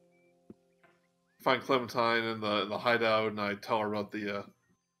 Find Clementine in the hideout, and I tell her about the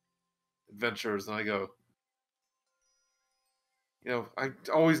adventures, and I go, I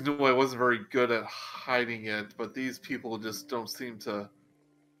always knew I wasn't very good at hiding it, but these people just don't seem to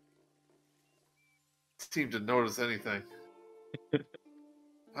notice anything.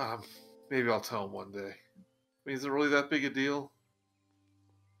 Maybe I'll tell them one day. I mean, is it really that big a deal?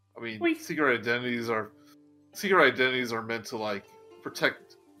 I mean, secret identities are meant to, like,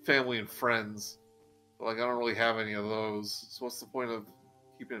 protect family and friends. But, like, I don't really have any of those. So what's the point of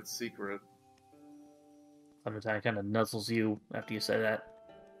keeping it secret? Clementine kind of nuzzles you after you say that.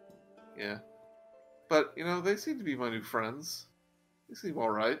 Yeah. But, they seem to be my new friends. They seem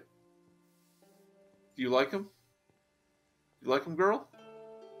alright. Do you like them? You like them, girl?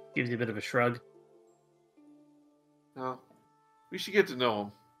 Gives you a bit of a shrug. No. We should get to know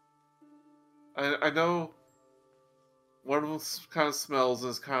them. I know one of them kind of smells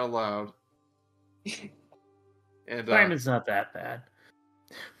and is kind of loud. And Simon's not that bad.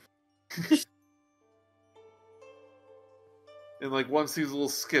 And like one seems a little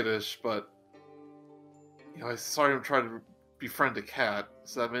skittish, but I saw him try to befriend a cat,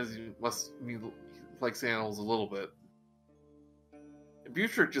 so that means he likes animals a little bit. And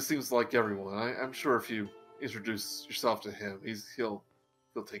Butrick just seems like everyone. I'm sure if you introduce yourself to him, he'll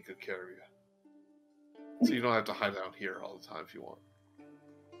take good care of you. So you don't have to hide out here all the time if you want.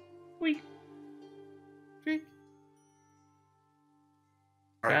 Weak.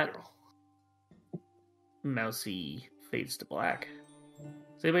 Alright, girl. Mousy fades to black.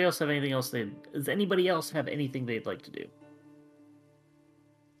 Does anybody else have anything else Does anybody else have anything they'd like to do?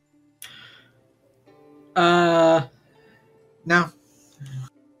 No.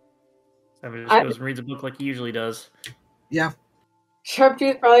 Simon just goes and reads a book like he usually does. Yeah.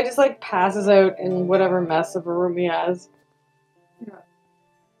 Sharptooth probably just like passes out in whatever mess of a room he has. Yeah.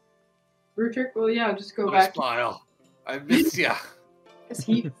 Rutrick, well, yeah, just go Nice back. smile. I miss ya. His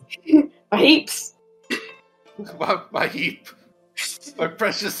heat. Heaps. My heap. My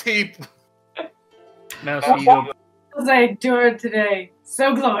precious heap. Mouse, you go. As I do it today.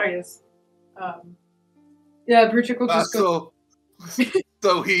 So glorious. Yeah, Rutrick will just go.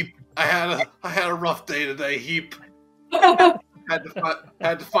 So heap. I had a rough day today, heap. Had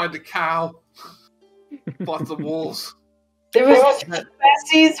to find a cow. Bought some wolves. There was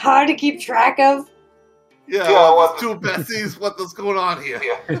Bessie's hard to keep track of. Yeah, there's two Bessies. What's going on here?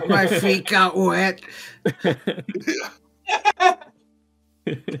 My feet got wet. My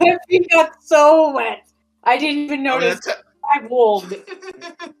feet got so wet. I didn't even notice. I wolved.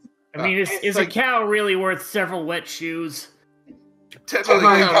 I mean, is a cow really worth several wet shoes? Technically,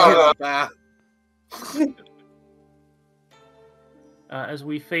 cow bath. As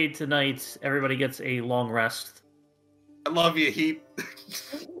we fade tonight, everybody gets a long rest. I love you, heap.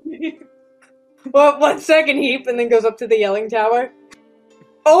 Well, 1 second, Heap, and then goes up to the yelling tower.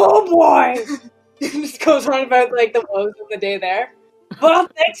 Oh boy! Just goes on about like the woes of the day there. Well,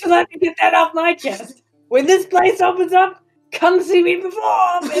 thanks for letting me get that off my chest. When this place opens up, come see me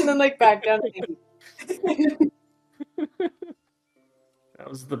perform, and then like back down to Heap. That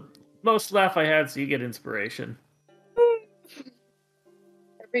was the most laugh I had, so you get inspiration.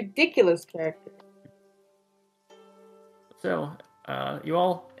 A ridiculous character. So, you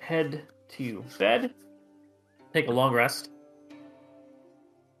all head to bed. Take a long rest.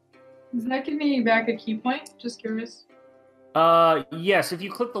 Does that give me back a key point? Just curious. Yes. If you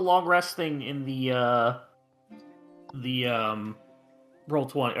click the long rest thing in the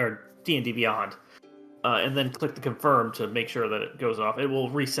Roll20 or D&D Beyond, and then click the confirm to make sure that it goes off, it will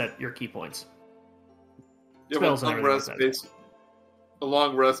reset your key points. Yeah, Spells and a everything like that.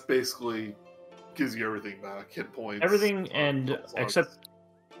 long rest basically gives you everything back, hit points. Everything, and slots. except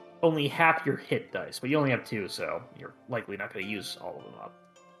only half your hit dice, but you only have 2, so you're likely not going to use all of them up.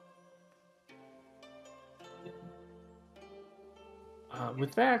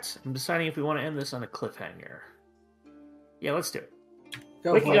 With that, I'm deciding if we want to end this on a cliffhanger. Yeah, let's do it.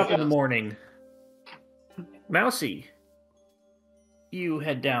 Go Waking for up it. in the morning, Mousy, you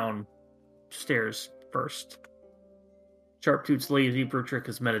head downstairs first. Sharptooth's lazy, Bertrick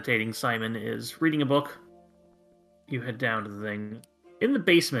is meditating, Simon is reading a book. You head down to the thing. In the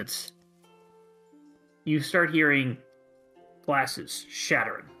basement, you start hearing glasses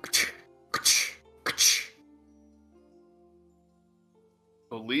shattering.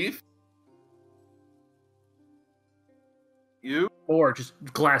 A leaf? You? Or just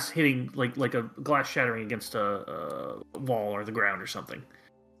glass hitting, like a glass shattering against a wall or the ground or something.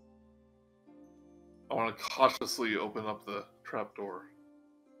 I want to cautiously open up the trapdoor.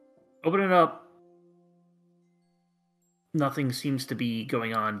 Open it up. Nothing seems to be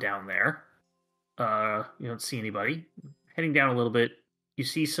going on down there. You don't see anybody. Heading down a little bit, you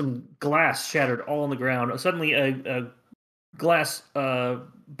see some glass shattered all on the ground. Suddenly, a glass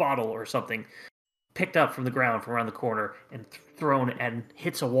bottle or something picked up from the ground from around the corner and thrown and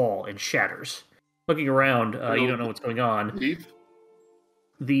hits a wall and shatters. Looking around, you don't know what's going on. Leaf?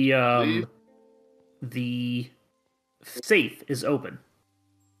 The safe is open.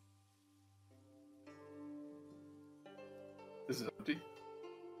 Is it empty?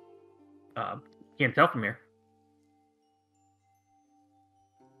 Can't tell from here.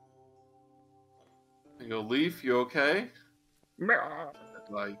 I go, Leaf, you okay?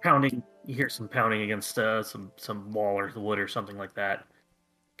 Like, Pounding. You hear some pounding against some wall or wood or something like that.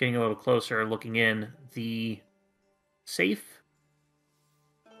 Getting a little closer, looking in. The safe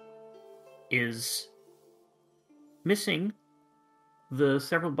is missing the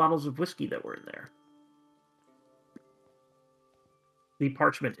several bottles of whiskey that were in there. The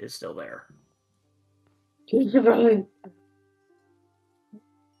parchment is still there. No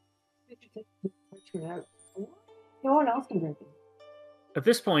one else can drink it. At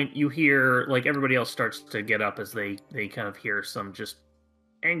this point, you hear, like, everybody else starts to get up as they kind of hear some just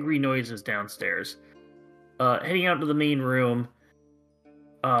angry noises downstairs. Heading out to the main room,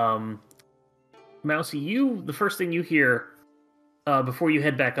 Mousy, the first thing you hear before you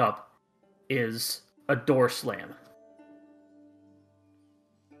head back up is a door slam.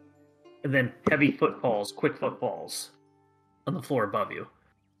 And then heavy footfalls, quick footfalls on the floor above you.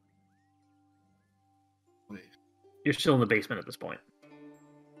 wait. You're still in the basement at this point.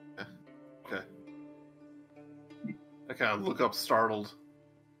 Okay. I kind of look up startled.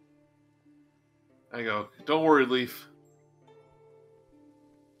 I go, don't worry, Leaf.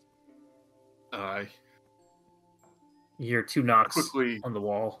 And You hear 2 knocks quickly on the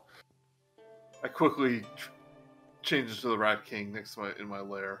wall. change into the Rat King next to in my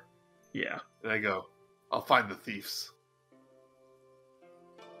lair. Yeah. And I go, I'll find the thieves.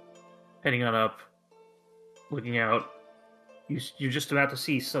 Heading on up, looking out. You're just about to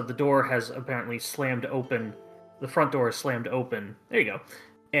see, so the door has apparently slammed open. The front door is slammed open. There you go.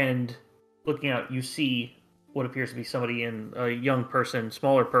 And looking out, you see what appears to be somebody a young person,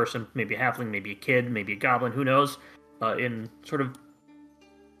 smaller person, maybe a halfling, maybe a kid, maybe a goblin, who knows, in sort of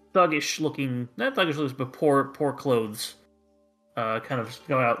thuggish looking, not thuggish looks, but poor clothes. Kind of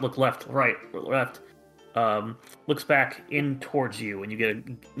go out, look left, right, left. Looks back in towards you,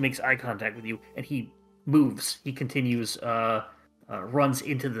 and makes eye contact with you, and he moves. He continues, runs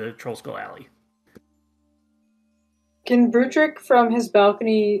into the Troll Skull Alley. Can Brudrick from his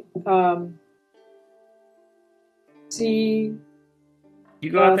balcony see?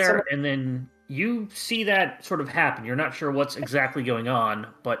 You go out there, someone- and then you see that sort of happen. You're not sure what's exactly going on,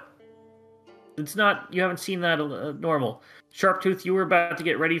 but it's not. You haven't seen that normal. Sharptooth, you were about to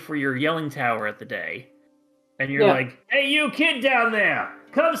get ready for your yelling tower at the day, and you're like, "Hey, you kid down there,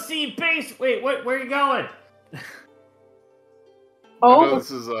 come see base." Wait, what? Where are you going? I know Oh,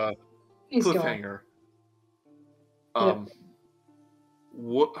 this is a he's going. cliffhanger.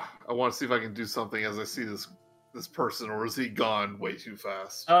 What I want to see if I can do something as I see this person, or is he gone way too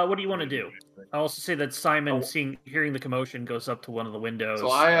fast? What do you want to do? I'll also say that Simon, hearing the commotion, goes up to one of the windows. So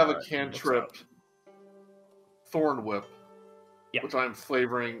I have a and looks cantrip, out. Thorn Whip, Yeah. which I'm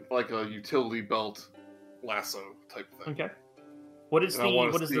flavoring like a utility belt lasso type thing. Okay. What is And I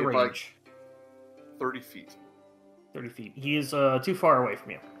wanna the see if I- range? 30 feet. 30 feet. He is too far away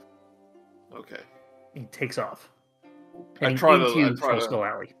from you. Okay. He takes off. I Heading try into to Troll Skull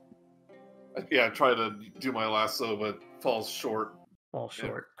Alley. I try to do my lasso, but falls short. Fall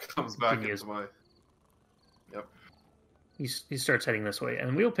short. Comes back Continues. into my. Yep. He starts heading this way,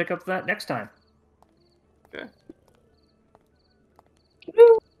 and we'll pick up that next time. Okay.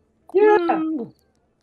 Yeah. Woo!